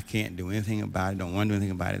 and I can't do anything about it, don't want to do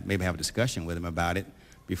anything about it, maybe have a discussion with him about it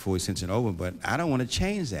before he sends it over, but I don't want to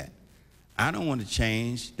change that. I don't want to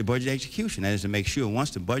change the budget execution. That is to make sure once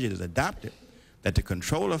the budget is adopted, that the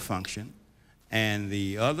controller function and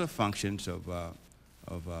the other functions of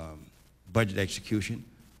budget execution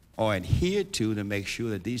are adhered to make sure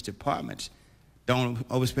that these departments don't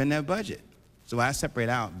overspend their budget. So I separate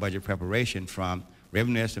out budget preparation from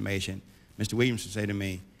revenue estimation. Mr. Williams would say to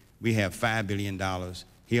me, we have $5 billion.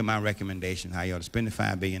 Here are my recommendations, how you ought to spend the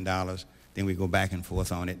 $5 billion. Then we go back and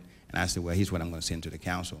forth on it. And I said, well, here's what I'm going to send to the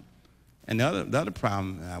council. And the other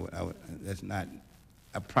problem, that's not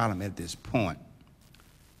a problem at this point,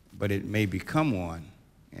 but it may become one,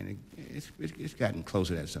 and it's gotten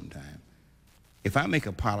closer to that sometime. If I make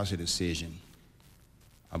a policy decision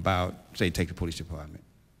about, say, take the police department,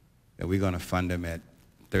 that we're going to fund them at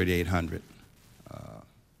 3,800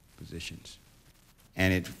 positions,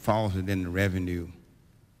 and it falls within the revenue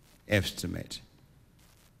estimate,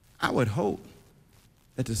 I would hope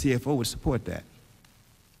that the CFO would support that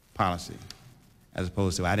policy, as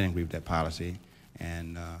opposed to I didn't agree with that policy,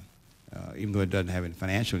 and even though it doesn't have any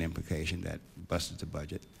financial implication, that busts the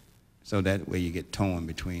budget. So that way you get torn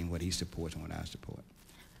between what he supports and what I support.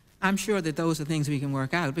 I'm sure that those are things we can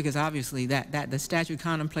work out, because obviously that the statute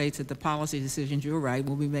contemplates that the policy decisions, you're right,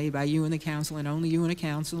 will be made by you and the council, and only you and the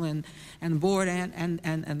council, and the board and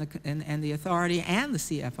the authority and the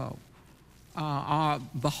CFO are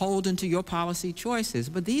beholden to your policy choices.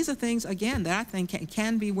 But these are things, again, that I think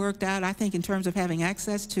can be worked out. I think in terms of having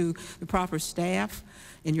access to the proper staff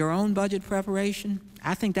in your own budget preparation,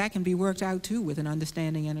 I think that can be worked out too with an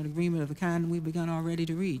understanding and an agreement of the kind we've begun already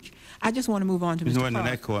to reach. I just want to move on to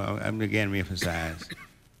Mr. Clark. I'm again reemphasize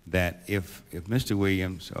that if Mr.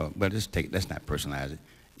 Williams, but let's not personalize it,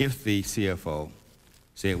 if the CFO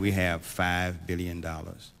said we have $5 billion,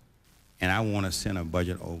 and I want to send a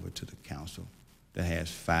budget over to the council that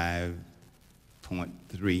has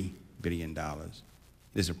 $5.3 billion,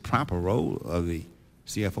 there's a proper role of the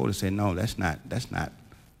CFO to say, no, that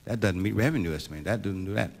doesn't meet revenue estimate, that doesn't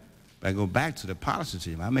do that. But I go back to the policy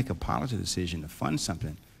decision. If I make a policy decision to fund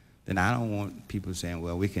something, then I don't want people saying,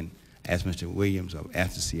 well, we can ask Mr. Williams or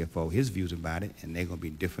ask the CFO his views about it, and they're going to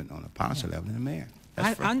be different on the policy level than the mayor.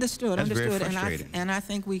 Understood. Very frustrating. And I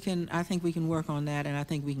think we can work on that, and I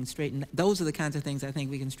think we can straighten. Those are the kinds of things I think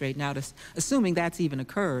we can straighten out, assuming that's even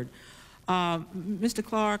occurred. Mr.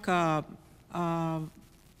 Clark,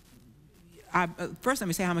 first let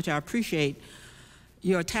me say how much I appreciate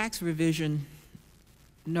your tax revision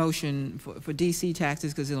notion for D.C.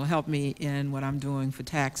 taxes, because it'll help me in what I'm doing for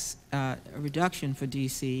tax reduction for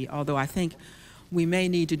D.C., although I think we may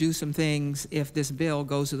need to do some things if this bill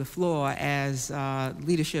goes to the floor, as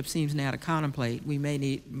leadership seems now to contemplate. We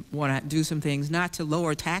may want to do some things, not to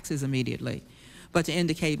lower taxes immediately, but to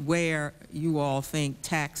indicate where you all think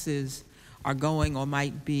taxes are going or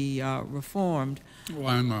might be reformed. Well,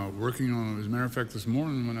 I'm working on, as a matter of fact, this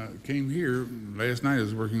morning when I came here, last night I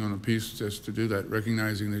was working on a piece just to do that,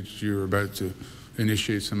 recognizing that you're about to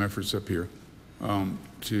initiate some efforts up here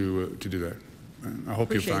to do that. And I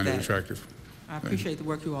hope you find it attractive. I appreciate the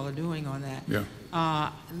work you all are doing on that. Yeah.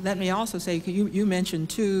 Let me also say, you mentioned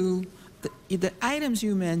too, the items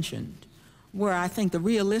you mentioned were, I think, the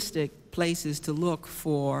realistic places to look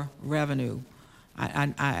for revenue.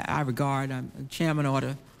 I regard, the chairman ought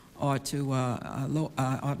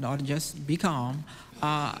to just be calm.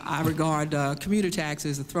 I regard commuter tax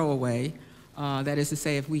as a throwaway. That is to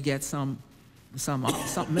say, if we get something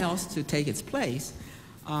else to take its place.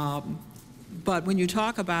 But when you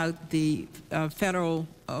talk about the federal,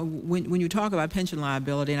 when you talk about pension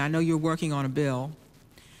liability, and I know you're working on a bill,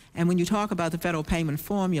 and when you talk about the federal payment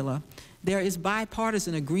formula, there is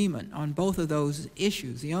bipartisan agreement on both of those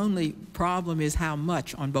issues. The only problem is how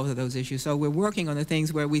much on both of those issues. So we're working on the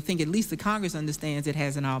things where we think at least the Congress understands it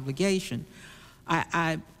has an obligation.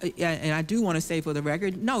 And I do want to say for the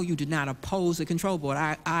record, no, you did not oppose the control board.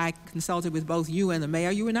 I consulted with both you and the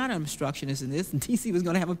mayor. You were not an obstructionist in this. D.C. was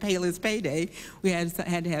going to have a payless payday. We had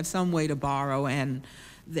to have some way to borrow, and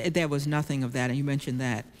there was nothing of that, and you mentioned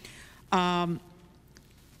that.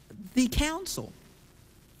 The council,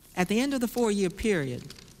 at the end of the 4-year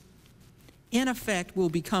period, in effect will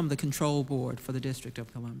become the control board for the District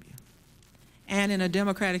of Columbia. And in a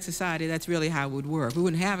democratic society, that's really how it would work. We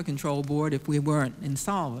wouldn't have a control board if we weren't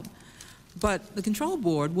insolvent. But the control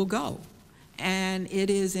board will go. and it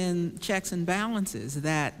is in checks and balances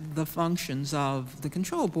that the functions of the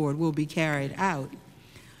control board will be carried out.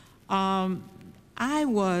 I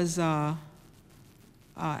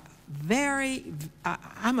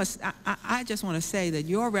just want to say that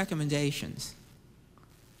your recommendations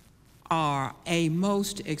are a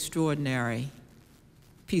most extraordinary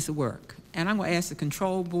piece of work. And I'm going to ask the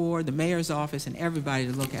control board, the mayor's office, and everybody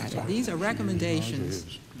to look at it. These are recommendations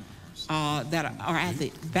that are at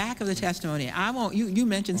the back of the testimony. I won't, you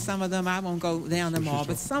mentioned some of them, I won't go down them all,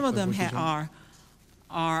 but some of them are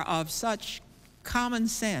of such common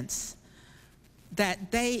sense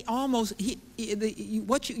that they almost,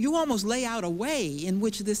 you almost lay out a way in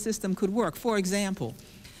which this system could work. For example,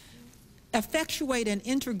 effectuate an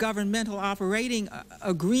intergovernmental operating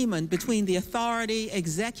agreement between the authority,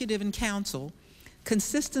 executive, and council,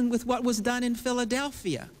 consistent with what was done in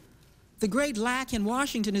Philadelphia. The great lack in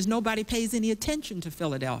Washington is nobody pays any attention to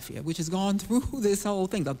Philadelphia, which has gone through this whole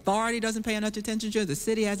thing. The authority doesn't pay enough attention to it. The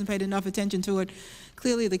city hasn't paid enough attention to it.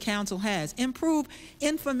 Clearly, the council has. Improve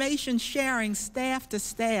information sharing staff to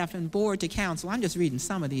staff and board to council. I'm just reading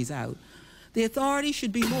some of these out. The authority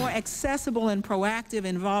should be more accessible and proactive,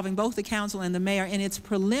 involving both the council and the mayor in its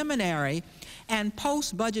preliminary and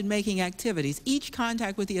post-budget making activities. Each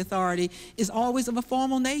contact with the authority is always of a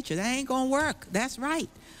formal nature. That ain't gonna work. That's right.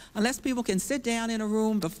 Unless people can sit down in a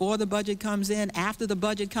room before the budget comes in, after the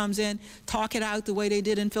budget comes in, talk it out the way they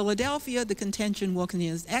did in Philadelphia, the contention will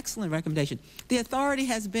continue. Excellent recommendation. The authority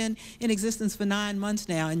has been in existence for 9 months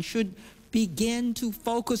now and should begin to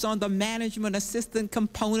focus on the management assistant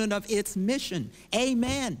component of its mission.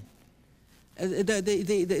 Amen.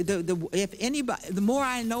 If anybody, the more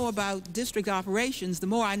I know about district operations, the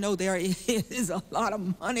more I know there is a lot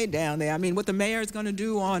of money down there. I mean, what the mayor is going to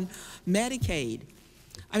do on Medicaid.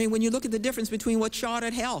 I mean, when you look at the difference between what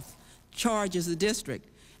Chartered Health charges the district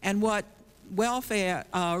and what welfare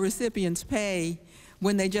recipients pay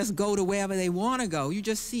when they just go to wherever they want to go, you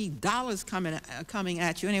just see dollars coming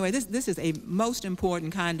at you. Anyway, this is a most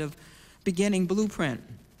important kind of beginning blueprint.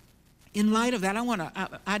 In light of that,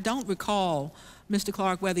 I don't recall, Mr.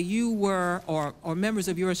 Clark, whether you were or members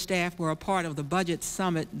of your staff were a part of the budget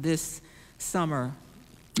summit this summer.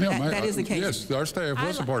 Yeah, that is the case. Yes, our staff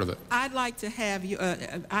was a part of it. I'd like to have you,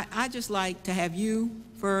 I'd just like to have you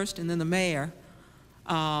first and then the mayor,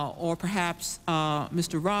 or perhaps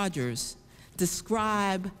Mr. Rogers,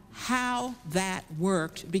 describe how that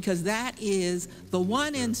worked, because that is the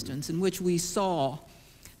one instance in which we saw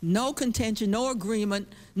no contention, no agreement,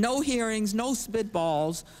 no hearings, no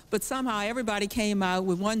spitballs, but somehow everybody came out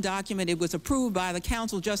with one document. It was approved by the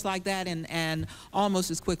council just like that and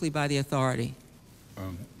almost as quickly by the authority.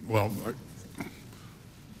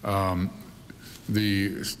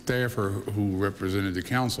 The staffer who represented the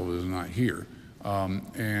council is not here,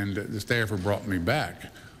 and the staffer brought me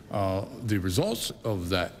back the results of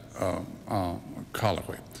that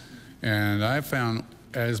colloquy, and I found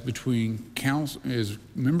as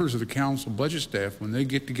members of the council budget staff, when they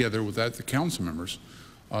get together without the council members,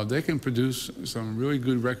 they can produce some really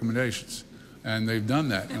good recommendations, and they've done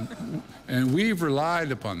that, and we've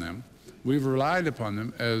relied upon them. We've relied upon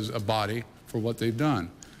them as a body for what they've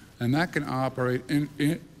done. And that can operate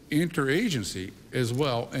interagency as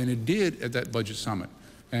well, and it did at that budget summit.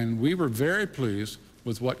 And we were very pleased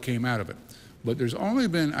with what came out of it. But there's only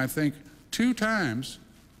been, I think, 2 times,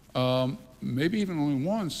 maybe even only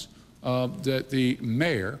once, that the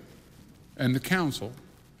mayor and the council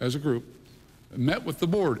as a group met with the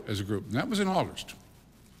board as a group. And that was in August.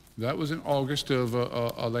 That was in August of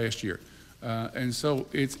last year. And so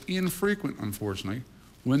it's infrequent, unfortunately,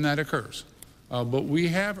 when that occurs. But we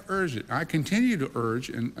have urged it. I continue to urge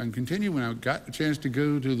and continue when I got a chance to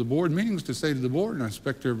go to the board meetings to say to the board, and I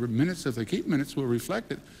expect their minutes, if they keep minutes, will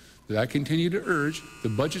reflect it, that I continue to urge the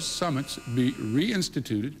budget summits be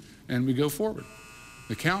reinstituted and we go forward.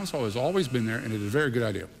 The council has always been there, and it is a very good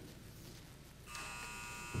idea.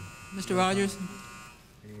 Mr. Rogers?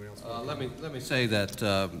 Let me say that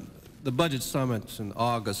the budget summits in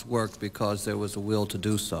August worked because there was a will to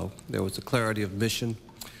do so. There was a clarity of mission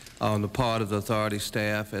on the part of the authority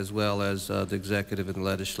staff as well as the executive and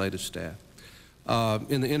legislative staff.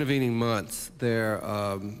 In the intervening months, there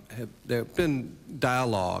have been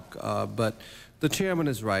dialogue, but the chairman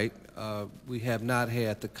is right. We have not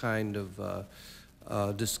had the kind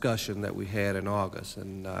of discussion that we had in August,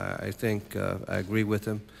 and I think I agree with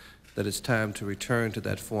him that it's time to return to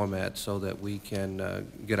that format so that we can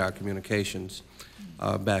get our communications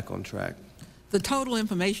back on track. The total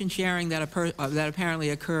information sharing that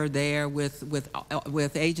apparently occurred there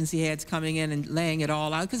with agency heads coming in and laying it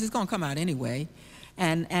all out, because it's going to come out anyway,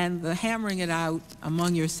 and the hammering it out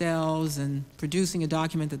among yourselves and producing a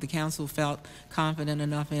document that the council felt confident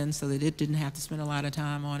enough in so that it didn't have to spend a lot of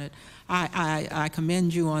time on it. I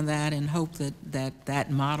commend you on that and hope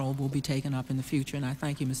that model will be taken up in the future, and I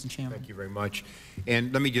thank you, Mr. Chairman. Thank you very much.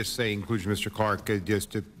 And let me just say, in conclusion, Mr. Clark,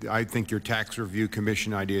 I think your tax review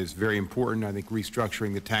commission idea is very important. I think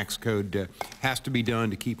restructuring the tax code has to be done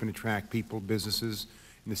to keep and attract people, businesses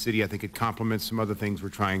in the city. I think it complements some other things we're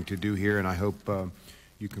trying to do here, and I hope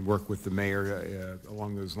you can work with the mayor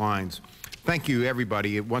along those lines. Thank you,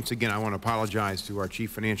 everybody. Once again, I want to apologize to our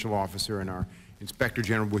Chief Financial Officer and our Inspector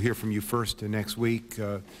General. We'll hear from you first next week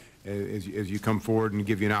as you come forward and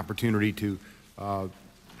give you an opportunity to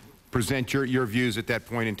present your views at that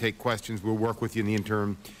point and take questions. We'll work with you in the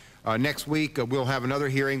interim. Next week, we'll have another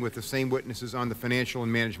hearing with the same witnesses on the financial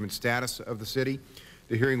and management status of the city.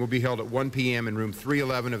 The hearing will be held at 1 p.m. in room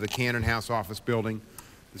 311 of the Cannon House office building.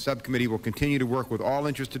 The subcommittee will continue to work with all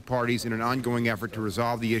interested parties in an ongoing effort to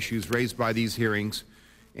resolve the issues raised by these hearings,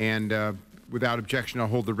 and without objection, I'll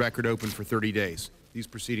hold the record open for 30 days. These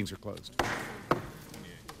proceedings are closed.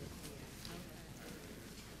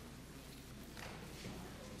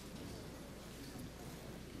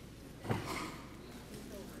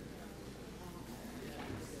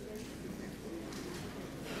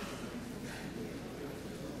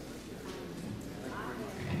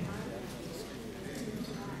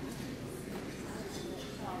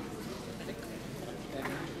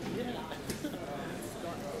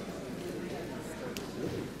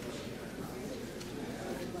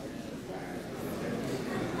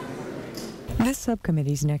 This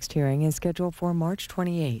subcommittee's next hearing is scheduled for March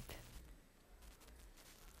 28th.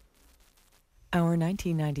 Our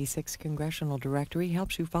 1996 Congressional Directory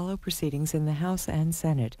helps you follow proceedings in the House and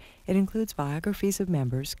Senate. It includes biographies of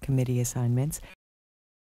members, committee assignments,